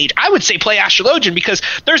White Mage. I would say play Astrologian because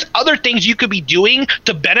there's other things you could be doing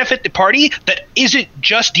to benefit the party that isn't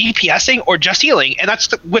just DPSing or just healing, and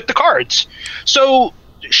that's with the cards. So,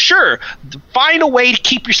 sure, find a way to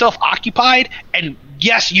keep yourself occupied, and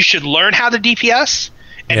yes, you should learn how to DPS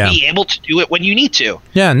and be able to do it when you need to.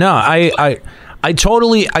 Yeah, no, I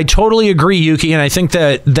totally agree, Yuki, and I think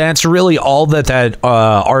that's really all that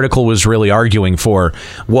article was really arguing for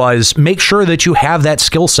was make sure that you have that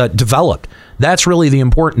skill set developed. That's really the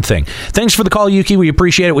important thing. Thanks for the call, Yuki. We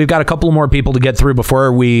appreciate it. We've got a couple more people to get through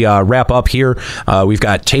before we wrap up here. We've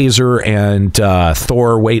got Taser and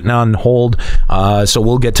Thor waiting on hold, so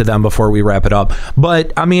we'll get to them before we wrap it up.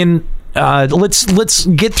 But, I mean... let's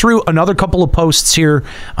get through another couple of posts here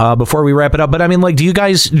before we wrap it up. But I mean, like, do you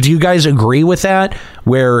guys agree with that?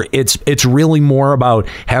 Where it's really more about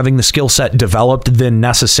having the skill set developed than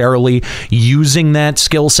necessarily using that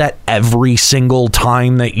skill set every single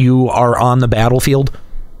time that you are on the battlefield?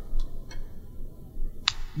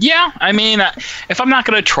 Yeah, I mean, if I'm not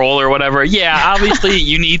going to troll or whatever, yeah, obviously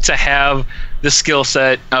you need to have the skill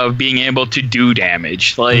set of being able to do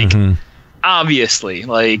damage. Like, obviously,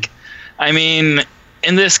 like. I mean,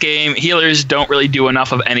 in this game, healers don't really do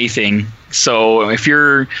enough of anything. So if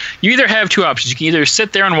you either have two options. You can either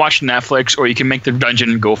sit there and watch Netflix, or you can make the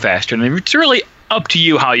dungeon go faster. And it's really up to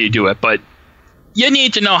you how you do it, but you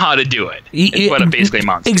need to know how to do it. It's what it basically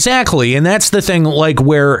amounts to. Exactly, and that's the thing. Like,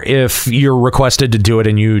 where if you're requested to do it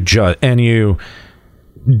and you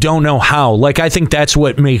don't know how, like, I think that's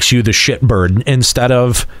what makes you the shitbird instead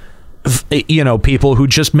of, you know, people who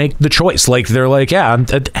just make the choice. Like, they're like, yeah,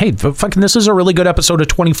 hey, fucking, this is a really good episode of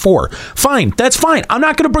 24. Fine, that's fine. I'm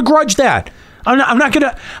not going to begrudge that. I'm not going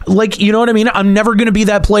to, like, you know what I mean? I'm never going to be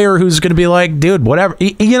that player who's going to be like, dude, whatever.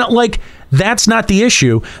 You know, like, that's not the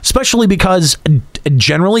issue, especially because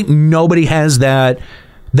generally nobody has that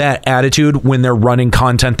attitude when they're running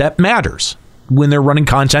content that matters. When they're running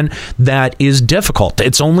content that is difficult.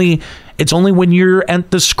 It's only when you're at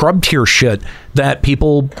the scrub tier shit that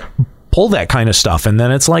people pull that kind of stuff, and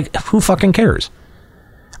then it's like, who fucking cares?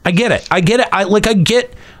 I get it. I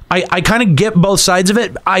kind of get both sides of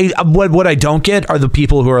it. What I don't get are the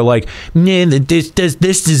people who are like, nah, this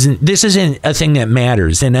isn't a thing that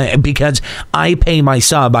matters, and because I pay my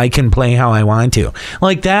sub, I can play how I want to,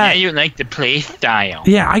 like that. Yeah, you like the play style.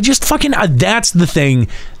 Yeah, I just fucking that's the thing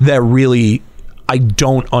that really I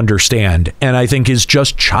don't understand, and I think is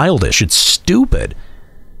just childish. It's stupid.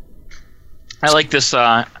 I like this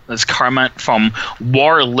comment from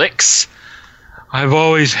Warlicks. I've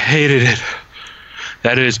always hated it.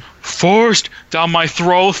 That is forced down my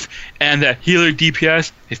throat, and that healer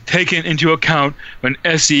DPS is taken into account when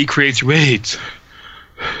SE creates raids.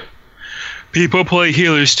 People play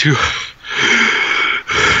healers to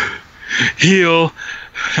heal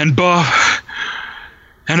and buff,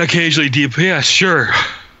 and occasionally DPS, sure.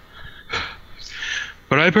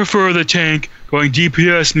 But I prefer the tank going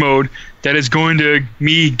DPS mode that is going to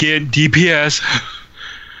me get DPS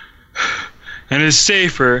and is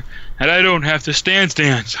safer, and I don't have to stance.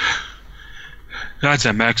 That's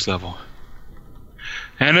at max level.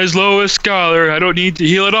 And as low as Scholar, I don't need to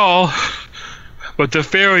heal at all, but the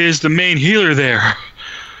fairy is the main healer there.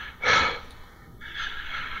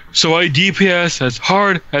 So I DPS as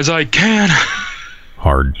hard as I can.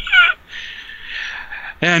 Hard.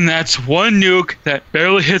 And that's one nuke that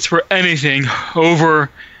barely hits for anything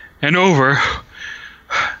over and over.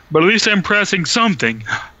 But at least I'm pressing something.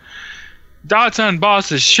 Dots on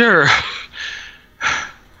bosses, sure.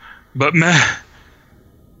 But man,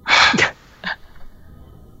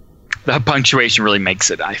 that punctuation really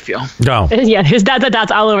makes it, I feel. No. Yeah, there's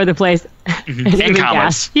dots all over the place. And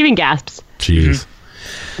commas. Even gasps. Jeez.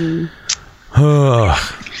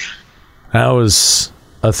 That was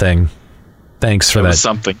a thing. Thanks for that.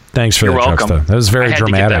 Something. Thanks for You're that, welcome. Juxta. That was very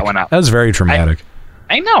dramatic. That was very dramatic.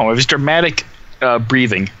 I know. It was dramatic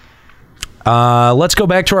breathing. Let's go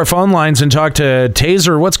back to our phone lines and talk to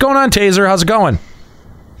Taser. What's going on, Taser? How's it going?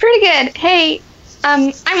 Pretty good. Hey,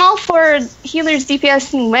 I'm all for healers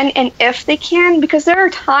DPSing when and if they can, because there are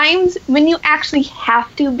times when you actually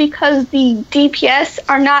have to, because the DPS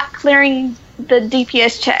are not clearing the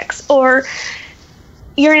DPS checks, or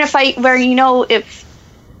you're in a fight where, you know, if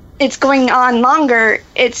it's going on longer,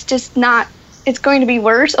 it's just not, it's going to be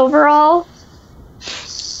worse overall.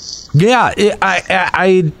 Yeah,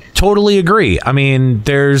 I totally agree. I mean,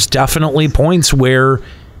 there's definitely points where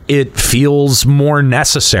it feels more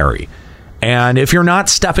necessary. And if you're not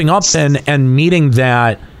stepping up and meeting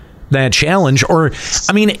that challenge, or,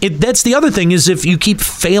 I mean, that's the other thing, is if you keep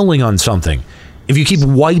failing on something, if you keep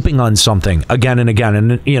wiping on something again and again,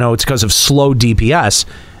 and, you know, it's because of slow DPS,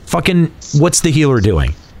 fucking, what's the healer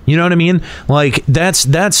doing? You know what I mean? Like,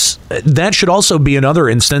 that should also be another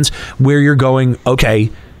instance where you're going, okay,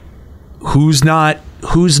 who's not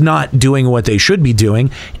doing what they should be doing,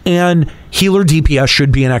 and healer DPS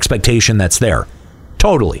should be an expectation that's there.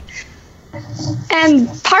 Totally. And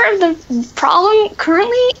part of the problem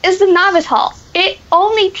currently is the Novice Hall. It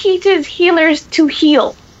only teaches healers to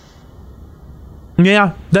heal.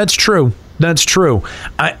 Yeah, that's true. That's true.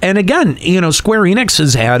 And again, Square Enix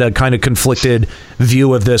has had a kind of conflicted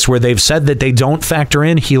view of this where they've said that they don't factor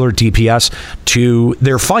in healer DPS to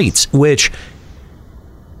their fights, which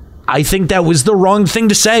I think that was the wrong thing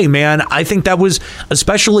to say, man. I think that was,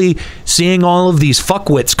 especially seeing all of these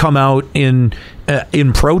fuckwits come out in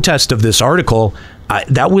protest of this article,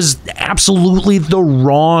 that was absolutely the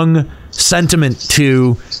wrong sentiment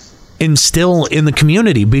to instill in the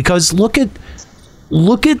community, because look at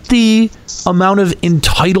the amount of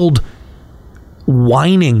entitled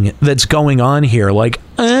whining that's going on here. Like,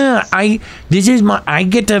 I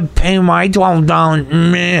get to pay my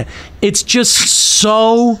 $12. It's just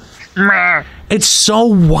so, it's so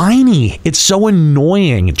whiny. It's so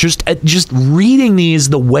annoying. Just reading these,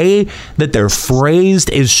 the way that they're phrased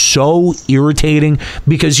is so irritating,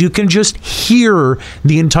 because you can just hear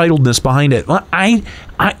the entitledness behind it.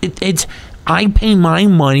 I pay my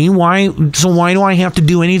money. Why do I have to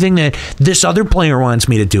do anything that this other player wants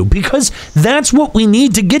me to do? Because that's what we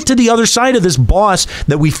need to get to the other side of this boss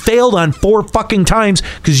that we failed on 4 fucking times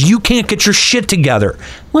because you can't get your shit together.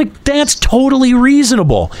 Like, that's totally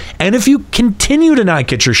reasonable. And if you continue to not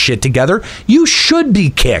get your shit together, you should be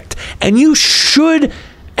kicked. And you should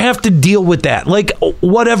have to deal with that. Like,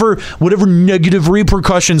 whatever negative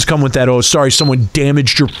repercussions come with that. Oh, sorry, someone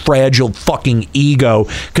damaged your fragile fucking ego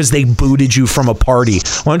because they booted you from a party.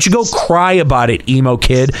 Why don't you go cry about it, emo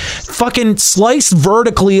kid? Fucking slice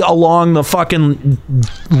vertically along the fucking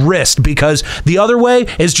wrist, because the other way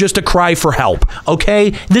is just a cry for help.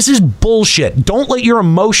 Okay? This is bullshit. Don't let your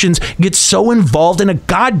emotions get so involved in a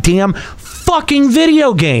goddamn fucking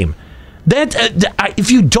video game. If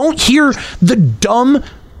you don't hear the dumb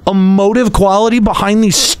emotive quality behind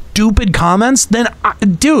these stupid comments, then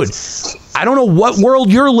dude, I don't know what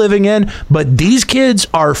world you're living in, but these kids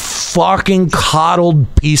are fucking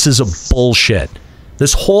coddled pieces of bullshit.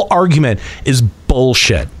 This whole argument is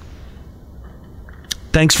bullshit.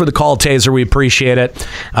 Thanks for the call, Taser. We appreciate it.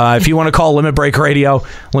 If you want to call Limit Break Radio on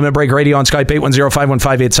Skype,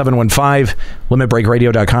 810-515-8715,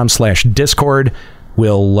 limitbreakradio.com/Discord.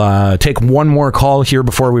 We'll take one more call here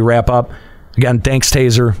before we wrap up. Again, thanks,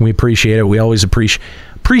 Taser. We appreciate it. We always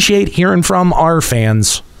appreciate hearing from our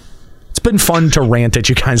fans. It's been fun to rant at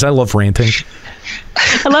you guys. I love ranting.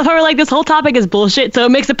 I love how we're like, this whole topic is bullshit, so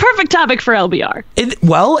it makes a perfect topic for LBR. It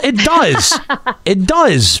does. It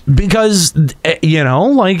does. Because,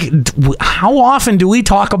 how often do we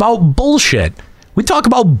talk about bullshit? We talk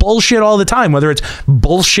about bullshit all the time, whether it's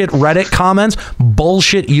bullshit Reddit comments,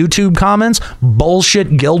 bullshit YouTube comments,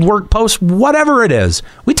 bullshit Guildwork posts, whatever it is.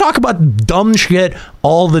 We talk about dumb shit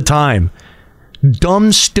all the time.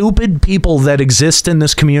 Dumb, stupid people that exist in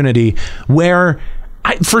this community where,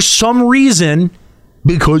 for some reason,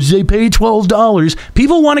 because they pay $12,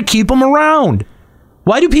 people want to keep them around.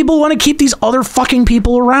 Why do people want to keep these other fucking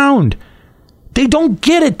people around? They don't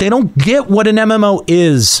get it. They don't get what an MMO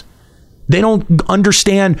is. They don't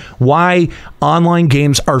understand why online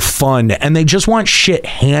games are fun, and they just want shit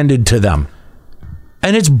handed to them.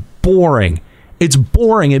 And it's boring. It's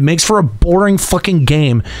boring. It makes for a boring fucking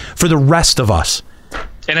game for the rest of us.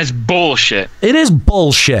 And it's bullshit. It is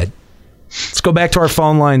bullshit. Let's go back to our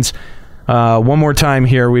phone lines one more time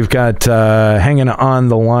here. We've got hanging on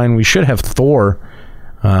the line. We should have Thor.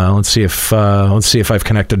 Let's see if I've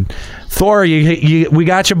connected. Thor, we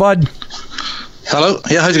got you, bud. Hello.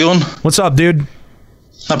 Yeah, how's it going? What's up, dude?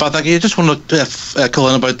 Not bad, thank you. Just wanted to call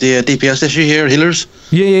in about the DPS issue here, healers.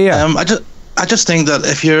 Yeah. I just think that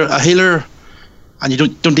if you're a healer and you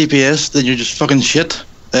don't DPS, then you're just fucking shit.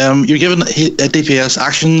 You're given DPS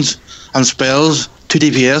actions and spells to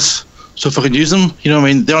DPS, so fucking use them. You know what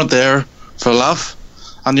I mean? They aren't there for a laugh.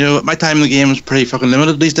 And my time in the game is pretty fucking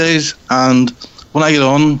limited these days. And when I get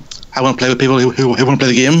on, I want to play with people who want to play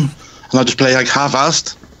the game, and I'll just play like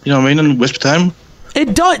half-assed. You know what I mean? And waste time.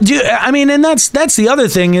 It does, dude. I mean, and that's the other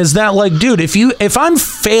thing is that, like, dude, if I'm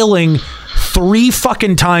failing 3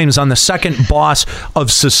 fucking times on the second boss of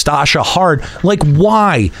Sastasha hard, like,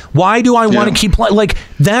 why? Why do I want to keep playing? Like,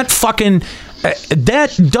 that fucking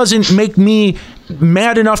that doesn't make me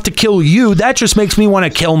mad enough to kill you. That just makes me want to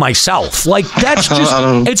kill myself. Like, that's just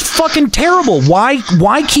it's fucking terrible.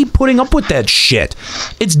 Why keep putting up with that shit?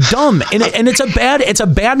 It's dumb, and it's a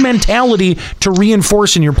bad mentality to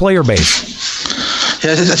reinforce in your player base.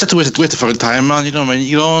 Yeah, it's just a waste of fucking time, man. You know what I mean?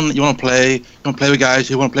 You want to play with guys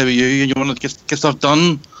who want to play with you, and you want to get stuff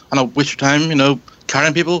done, and not waste your time,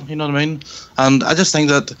 carrying people. You know what I mean? And I just think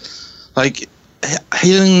that, like,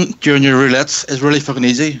 healing during your roulettes is really fucking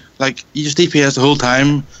easy. Like, you just DPS the whole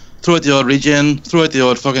time, throw out the odd regen, throw out the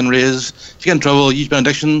odd fucking raise. If you get in trouble, use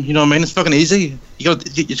benediction. You know what I mean? It's fucking easy. You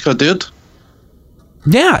just gotta do it.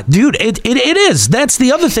 Yeah, dude, it is. That's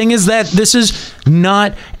the other thing, is that this is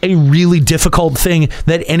not a really difficult thing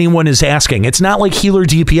that anyone is asking. It's not like healer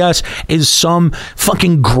DPS is some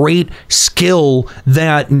fucking great skill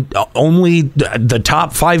that only the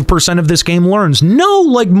top 5% of this game learns. No,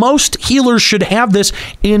 like, most healers should have this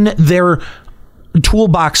in their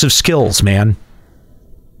toolbox of skills, man.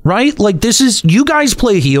 Right? Like, this is, you guys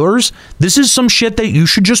play healers. This is some shit that you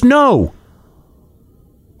should just know.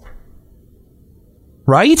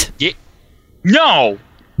 Right? Yeah. No.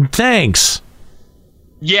 Thanks.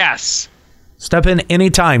 Yes. Step in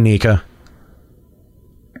anytime, Nika.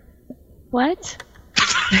 What?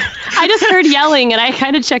 I just heard yelling and I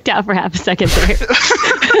kind of checked out for half a second there.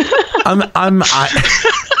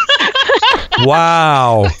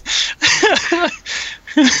 Wow.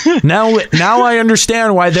 Now I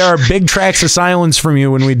understand why there are big tracks of silence from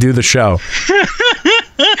you when we do the show.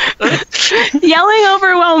 Yelling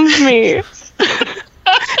overwhelms me.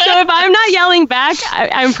 So if I'm not yelling back,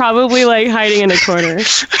 I'm probably like hiding in a corner.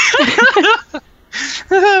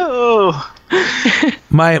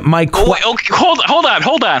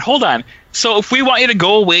 Hold on. So if we want you to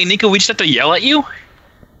go away, Nika, we just have to yell at you?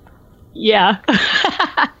 Yeah.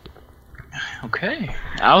 Okay.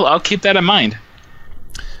 I'll keep that in mind.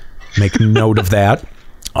 Make note of that.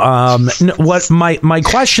 What my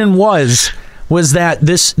question was that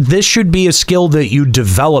this should be a skill that you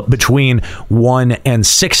develop between 1 and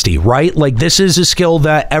 60, right? Like, this is a skill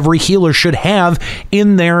that every healer should have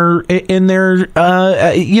in their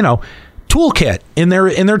toolkit, in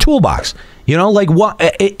their toolbox. You know, like, what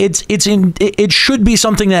it should be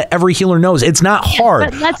something that every healer knows. It's not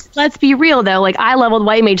hard. But let's be real though. Like, I leveled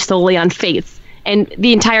White Mage solely on faiths, and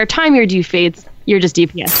the entire time you do faiths, you're just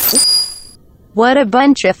DPS. What a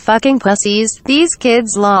bunch of fucking pussies. These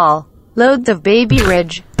kids, lol. Loads of baby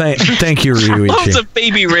ridge. Thank you, Ryuichi. Loads of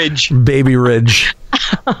baby ridge. Baby ridge.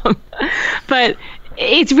 But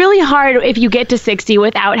it's really hard if you get to 60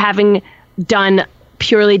 without having done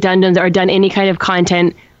purely dungeons or done any kind of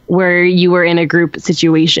content where you were in a group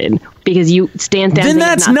situation, because you stand. Then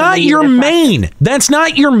that's not your main. That's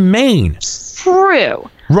not your main. True.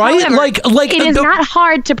 Right? However, like it is not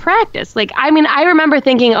hard to practice. Like, I mean, I remember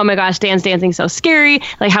thinking, oh my gosh, dance dancing's so scary.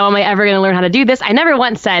 Like, how am I ever going to learn how to do this? I never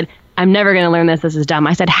once said, I'm never going to learn this. This is dumb.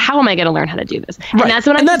 I said, how am I going to learn how to do this? Right. And that's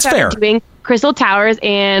when I started doing Crystal Towers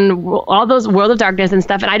and all those World of Darkness and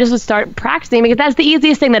stuff. And I just would start practicing, because that's the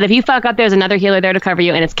easiest thing, that if you fuck up, there's another healer there to cover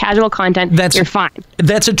you, and it's casual content. You're fine.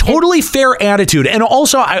 That's a totally fair attitude. And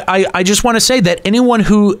also, I just want to say that anyone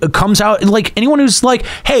who comes out, like, anyone who's like,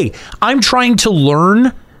 hey, I'm trying to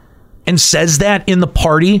learn, and says that in the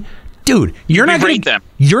party, dude, you're not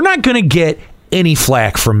gonna get any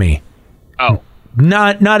flack from me. Oh.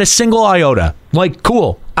 Not a single iota. Like,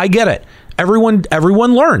 cool, I get it. Everyone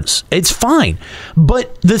learns. It's fine.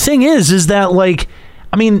 But the thing is that, like,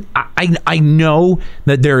 I mean, I know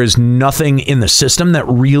that there is nothing in the system that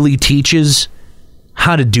really teaches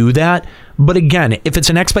how to do that. But again, if it's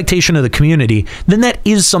an expectation of the community, then that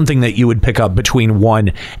is something that you would pick up between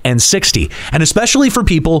 1 and 60. And especially for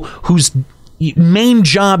people whose main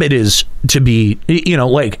job it is to be, you know,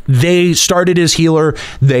 like, they started as healer,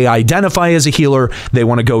 they identify as a healer, they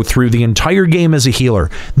want to go through the entire game as a healer.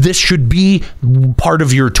 This should be part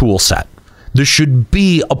of your tool set. This should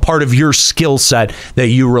be a part of your skill set that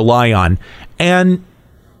you rely on. And,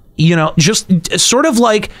 you know, just sort of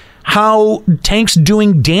like how tanks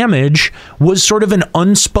doing damage was sort of an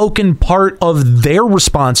unspoken part of their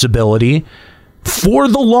responsibility for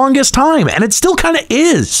the longest time. And it still kind of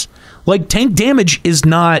is. Like, tank damage is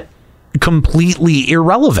not completely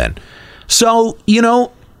irrelevant. So, you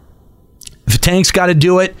know, if tanks got to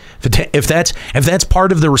do it, if that's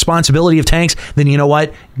part of the responsibility of tanks, then you know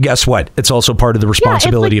what? Guess what? It's also part of the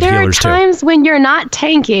responsibility of healers too. There are times when you're not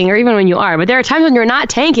tanking, or even when you are, but there are times when you're not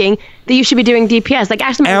tanking that you should be doing DPS. Like,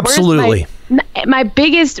 actually, absolutely. My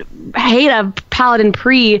biggest hate of Paladin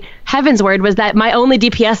pre-Heaven's Word was that my only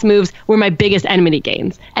DPS moves were my biggest enmity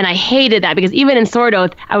gains. And I hated that, because even in Sword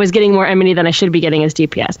Oath, I was getting more enmity than I should be getting as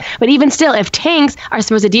DPS. But even still, if tanks are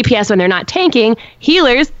supposed to DPS when they're not tanking,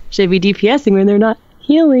 healers should be DPSing when they're not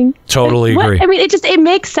healing. Totally agree. I mean, it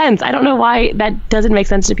makes sense. I don't know why that doesn't make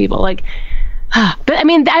sense to people. Like, but I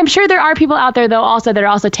mean, I'm sure there are people out there, though, also that are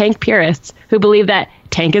also tank purists who believe that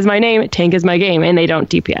tank is my name, tank is my game, and they don't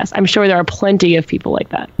DPS. I'm sure there are plenty of people like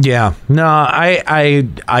that. Yeah, no,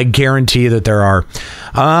 I guarantee that there are.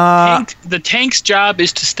 The tank's job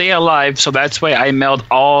is to stay alive, so that's why I meld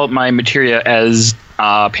all my materia as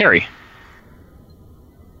parry.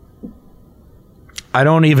 I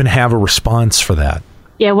don't even have a response for that.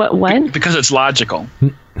 Yeah, what? Because it's logical.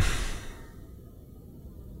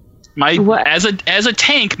 As a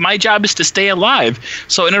tank, my job is to stay alive.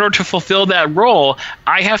 So in order to fulfill that role,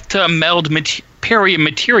 I have to meld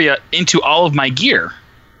materia into all of my gear.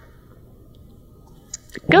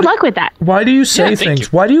 Good luck with that. Why do you say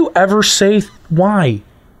things? Why do you ever say why?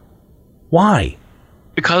 Why?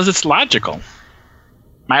 Because it's logical.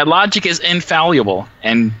 My logic is infallible,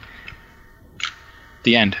 and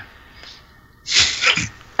the end.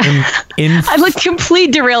 I'd like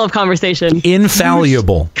complete derail of conversation.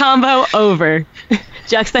 Infallible. Combo over.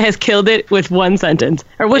 Juxta has killed it with one sentence.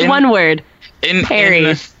 Or with one word.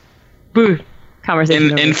 Parry. Boo.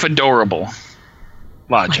 Conversation over. Infedorable.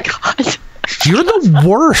 Logic. Oh my God. You're the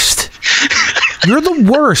worst. You're the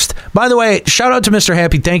worst. By the way, shout out to Mr.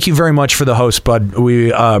 Happy. Thank you very much for the host, bud.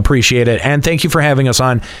 We appreciate it. And thank you for having us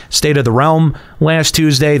on State of the Realm last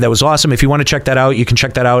Tuesday. That was awesome. If you want to check that out, you can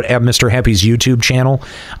check that out at Mr. Happy's YouTube channel.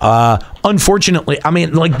 Unfortunately, I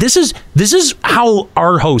mean, like, this is how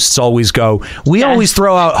our hosts always go. We always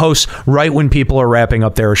throw out hosts right when people are wrapping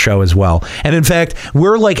up their show as well. And in fact,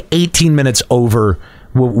 we're like 18 minutes over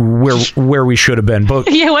where we should have been.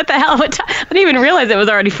 But yeah, what the hell? I didn't even realize it was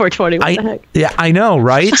already 4:20. What the heck? Yeah, I know,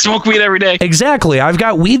 right? Smoke weed every day. Exactly. I've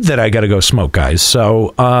got weed that I got to go smoke, guys.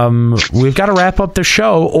 So we've got to wrap up the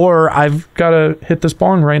show, or I've got to hit this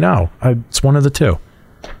bong right now. It's one of the two.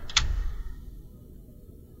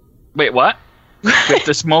 Wait, what? With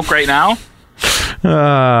the smoke right now?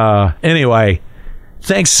 Anyway.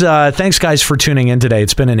 Thanks guys for tuning in today.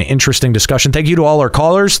 It's been an interesting discussion. Thank you to all our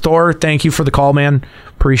callers. Thor, thank you for the call, man.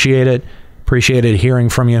 Appreciate it. Appreciated hearing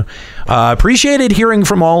from you. Appreciated hearing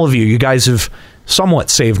from all of you. You guys have somewhat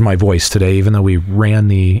saved my voice today, even though we ran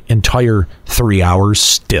the entire 3 hours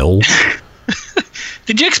still.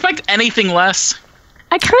 Did you expect anything less?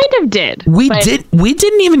 I kind of did. We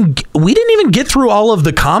didn't even get through all of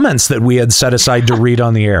the comments that we had set aside to read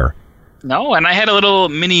on the air. No, and I had a little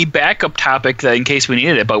mini backup topic that in case we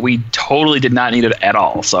needed it, but we totally did not need it at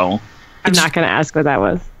all. So I'm not going to ask what that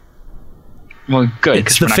was. Well, good,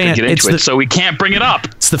 because we're not going to get into it, so we can't bring it up.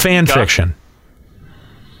 It's the fan fiction.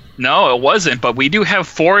 No, it wasn't, but we do have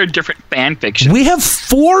 4 different fan fictions. We have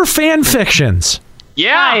 4 fan fictions.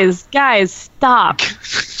 Yeah. Guys, stop.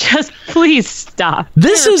 Just please stop.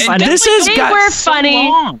 They were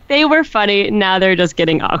funny. They were funny. Now they're just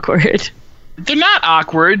getting awkward. They're not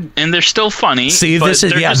awkward, and they're still funny. See, this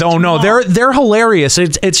is they're hilarious.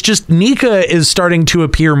 It's just Nika is starting to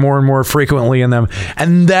appear more and more frequently in them,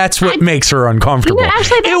 and that's what makes her uncomfortable.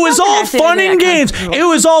 It was all fun and games. It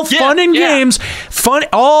was all fun and games. Fun,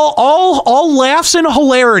 all laughs and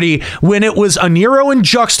hilarity when it was Aniero and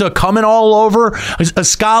Juxta coming all over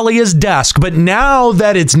Ascalia's desk. But now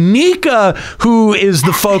that it's Nika who is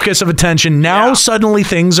the focus of attention, now suddenly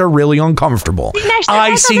things are really uncomfortable.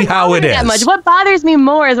 I see how it is. What bothers me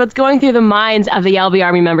more is what's going through the minds of the LB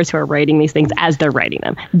Army members who are writing these things as they're writing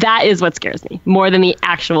them. That is what scares me more than the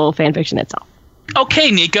actual fanfiction itself.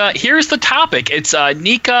 Okay, Nika, here's the topic. It's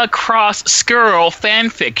Nika Cross Skrull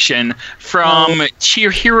fanfiction from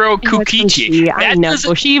Chihiro Kukichi. I know.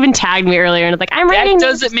 She even tagged me earlier and was like, I'm writing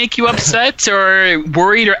this. Does it make you upset or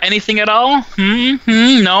worried or anything at all?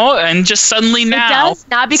 No, and just suddenly now. It does,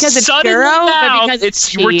 not because it's Skrull, but because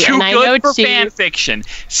it's we're too good for fanfiction.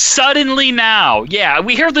 Suddenly now. Yeah,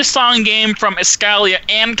 we heard the song game from Ascalia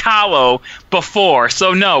and Kahlo before,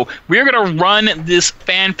 so no, we're going to run this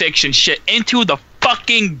fanfiction shit into the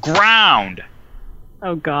fucking ground.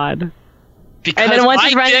 Oh God! Because and then once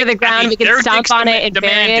it's run into the ground, we can stomp on it and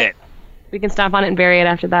bury it. We can stomp on it and bury it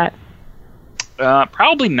after that.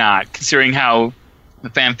 Probably not, considering how the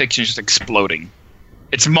fan fiction is just exploding.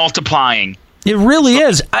 It's multiplying. It really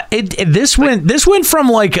is. This went from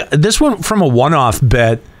a one-off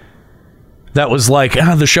bet that was like,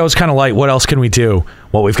 the show's kind of light. What else can we do?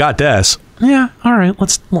 Well, we've got this. Yeah, all right,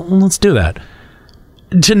 let's do that.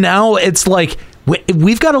 To now, it's like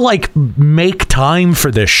we've got to like make time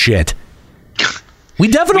for this shit. We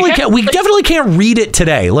definitely can't read it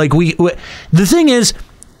today. Like the thing is,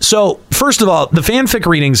 so first of all, the fanfic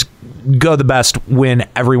readings go the best when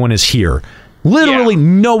everyone is here. Literally,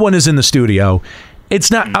 no one is in the studio.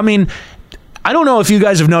 It's not. I mean, I don't know if you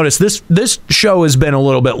guys have noticed this show has been a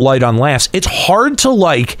little bit light on laughs. It's hard to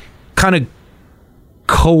like kind of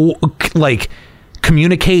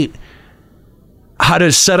communicate how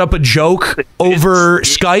to set up a joke over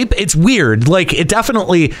Skype. It's weird. Like, it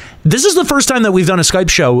definitely, this is the first time that we've done a Skype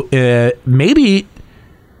show, maybe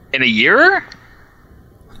in a year.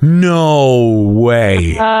 No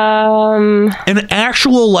way. An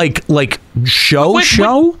actual like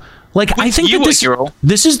show. Like, I think that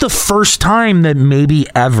this is the first time that maybe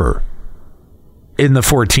ever in the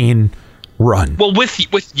 14 run. Well,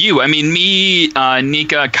 with you, I mean, me,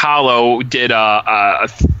 Nika, Kahlo did a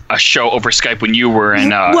show over Skype when you were in.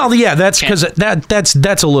 Well, yeah, that's because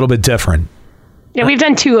that's a little bit different. Yeah, we've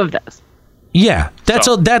done 2 of those. Yeah, that's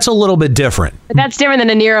a little bit different. But that's different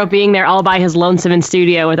than Aniero being there all by his lonesome in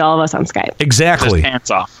studio with all of us on Skype. Exactly. Just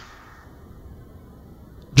pants off.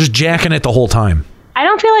 Just jacking it the whole time. I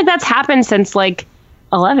don't feel like that's happened since like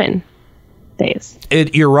 11 days.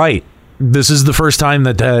 You're right. This is the first time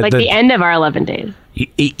that the end of our 11 days.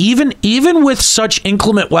 Even with such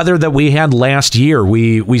inclement weather that we had last year,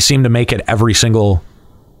 we seem to make it every single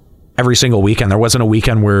weekend. There wasn't a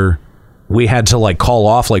weekend where we had to like call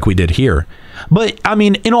off like we did here. But I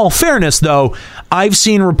mean, in all fairness, though, I've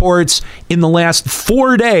seen reports in the last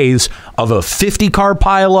 4 days of a 50-car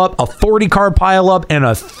pileup, a 40-car pileup, and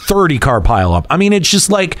a 30-car pileup. I mean, it's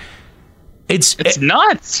just like it's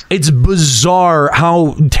nuts. It's bizarre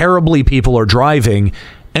how terribly people are driving,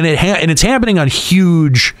 and it's happening on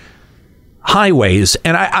huge highways.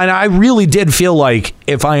 And I really did feel like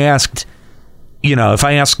if I asked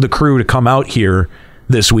the crew to come out here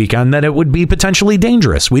this weekend, that it would be potentially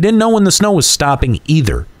dangerous. We didn't know when the snow was stopping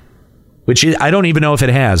either, which I don't even know if it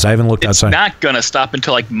has. I haven't looked outside. It's not gonna stop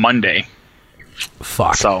until like Monday.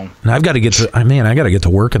 Fuck. So and I got to get to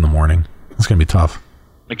work in the morning. It's gonna be tough.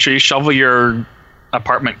 Make sure you shovel your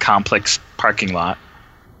apartment complex parking lot.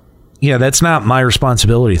 Yeah, that's not my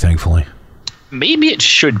responsibility, thankfully. Maybe it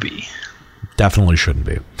should be. Definitely shouldn't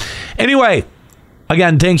be. Anyway,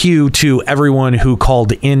 again, thank you to everyone who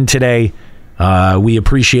called in today. We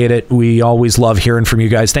appreciate it. We always love hearing from you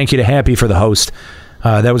guys. Thank you to Happy for the host.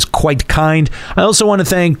 That was quite kind. I also want to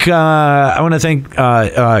thank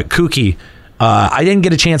Kookie. I didn't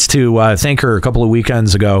get a chance to thank her a couple of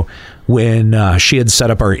weekends ago when she had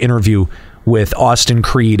set up our interview with Austin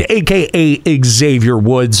Creed, a.k.a. Xavier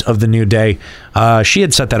Woods of the New Day. She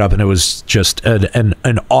had set that up, and it was just an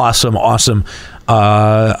awesome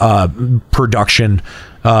production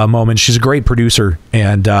moment. She's a great producer,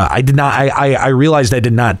 and I realized I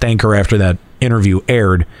did not thank her after that interview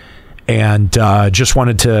aired, and just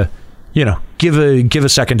wanted to give a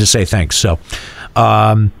second to say thanks. So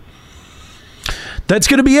that's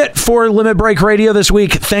going to be it for Limit Break Radio this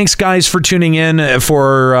week. Thanks, guys, for tuning in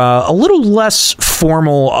for a little less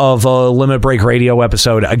formal of a Limit Break Radio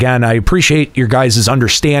episode. Again, I appreciate your guys'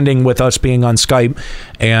 understanding with us being on Skype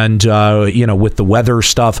and, with the weather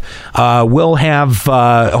stuff.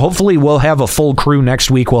 Hopefully we'll have a full crew next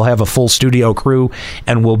week. We'll have a full studio crew,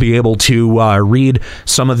 and we'll be able to read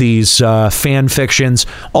some of these fan fictions.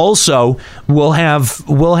 Also, we'll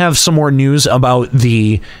have some more news about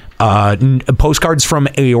the postcards from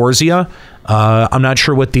Eorzea. I'm not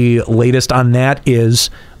sure what the latest on that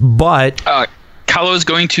is, but Kahlo is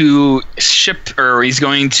going to he's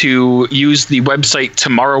going to use the website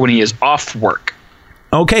tomorrow when he is off work.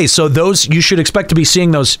 Okay, so those, you should expect to be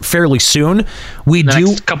seeing those fairly soon.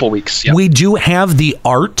 Next couple weeks. Yeah. We do have the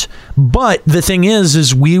art, but the thing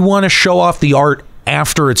is we want to show off the art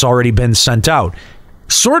after it's already been sent out.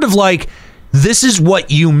 Sort of like, this is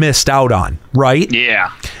what you missed out on, right?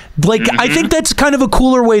 Yeah. Like, I think that's kind of a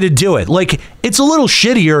cooler way to do it. Like, it's a little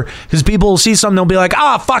shittier because people will see something, they'll be like,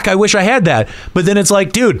 fuck, I wish I had that. But then it's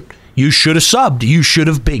like, dude, you should have subbed. You should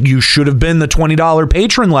have been the $20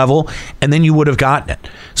 patron level, and then you would have gotten it.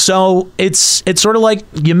 So it's sort of like,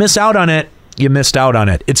 you miss out on it. You missed out on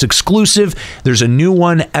it. It's exclusive. There's a new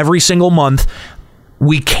one every single month.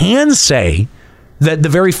 We can say that the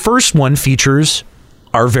very first one features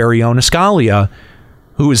our very own Escalia,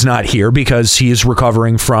 who is not here because he is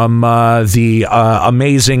recovering from the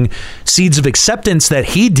amazing Seeds of Acceptance that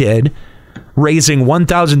he did, raising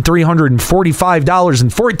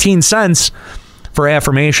 $1,345.14 for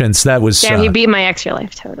affirmations. That was he beat my extra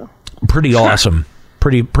life total. Pretty awesome.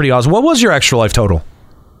 Pretty awesome. What was your extra life total?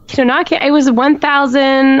 It was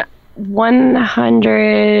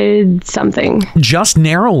 1,100 something. Just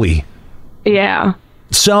narrowly. Yeah.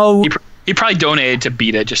 So he probably donated to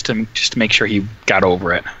beat it just to make sure he got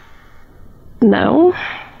over it. No.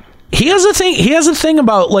 He has a thing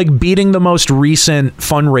about like beating the most recent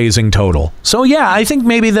fundraising total. So yeah, I think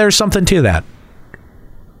maybe there's something to that.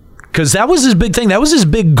 Because that was his big thing. That was his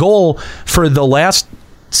big goal for the last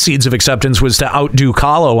Seeds of Acceptance, was to outdo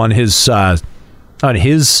Kahlo on his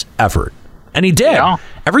effort, and he did. Yeah.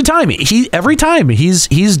 Every time he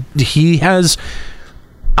has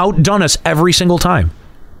outdone us every single time.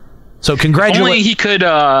 So congratulations.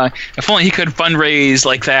 If only he could fundraise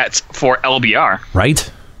like that for LBR. Right.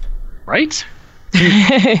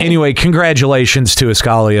 Anyway, congratulations to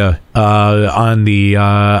Escalia on the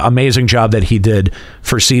amazing job that he did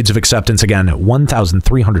for Seeds of Acceptance. Again,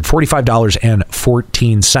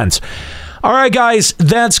 $1,345.14. All right, guys,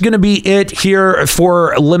 that's going to be it here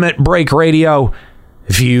for Limit Break Radio.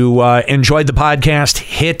 If you enjoyed the podcast,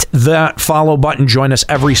 hit that follow button. Join us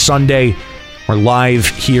every Sunday. We're live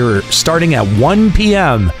here starting at 1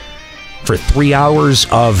 p.m. for 3 hours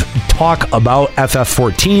of talk about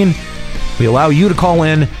FF14. We allow you to call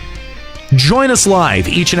in. Join us live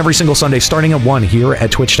each and every single Sunday starting at 1 here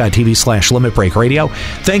at twitch.tv/Limit Break Radio.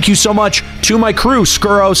 Thank you so much to my crew,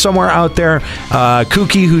 Skuro somewhere out there,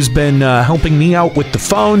 Kookie, who's been helping me out with the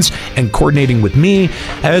phones and coordinating with me,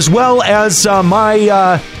 as well as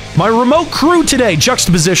my remote crew today,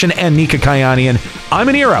 Juxtaposition and Nika Kayanian. I'm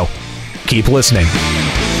Aniero. Keep listening.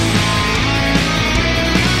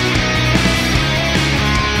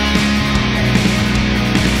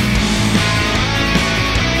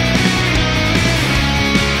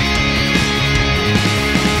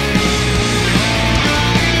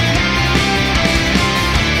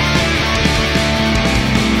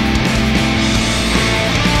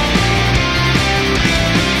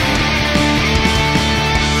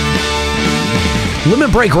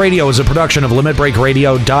 Limit Break Radio is a production of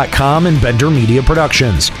LimitBreakRadio.com and Bender Media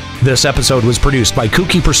Productions. This episode was produced by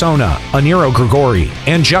Kooky Persona, Aniero Grigori,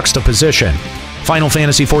 and Juxtaposition. Final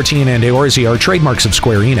Fantasy XIV and Eorzea are trademarks of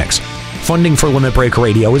Square Enix. Funding for Limit Break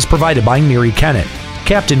Radio is provided by Miri Kennett,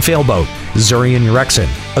 Captain Failboat, Zurian Urexin,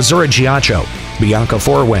 Azura Giacho, Bianca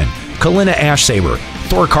Forwin, Kalina Ashsaber,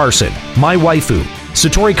 Thor Carson, My Waifu,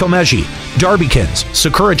 Satori Komeji, Darbykins,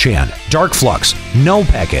 Sakura-chan, Dark Flux, No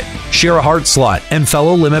Packet, Shira Heartslot, and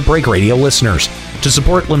fellow Limit Break Radio listeners. To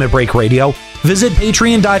support Limit Break Radio, visit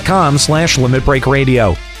patreon.com/Limit Break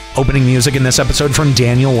Radio. Opening music in this episode from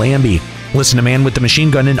Daniel Lambie. Listen to Man with the Machine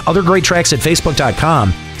Gun and other great tracks at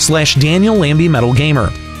facebook.com/Daniel Lambie Metal Gamer.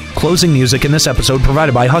 Closing music in this episode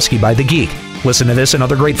provided by Husky by the Geek. Listen to this and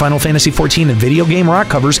other great Final Fantasy XIV and video game rock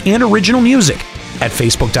covers and original music at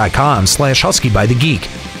facebook.com/Husky by the Geek.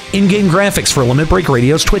 In-game graphics for Limit Break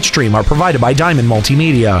Radio's Twitch stream are provided by Diamond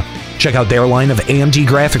Multimedia. Check out their line of AMD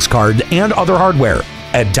graphics card and other hardware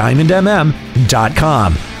at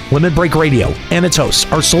diamondmm.com. Limit Break Radio and its hosts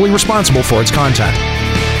are solely responsible for its content.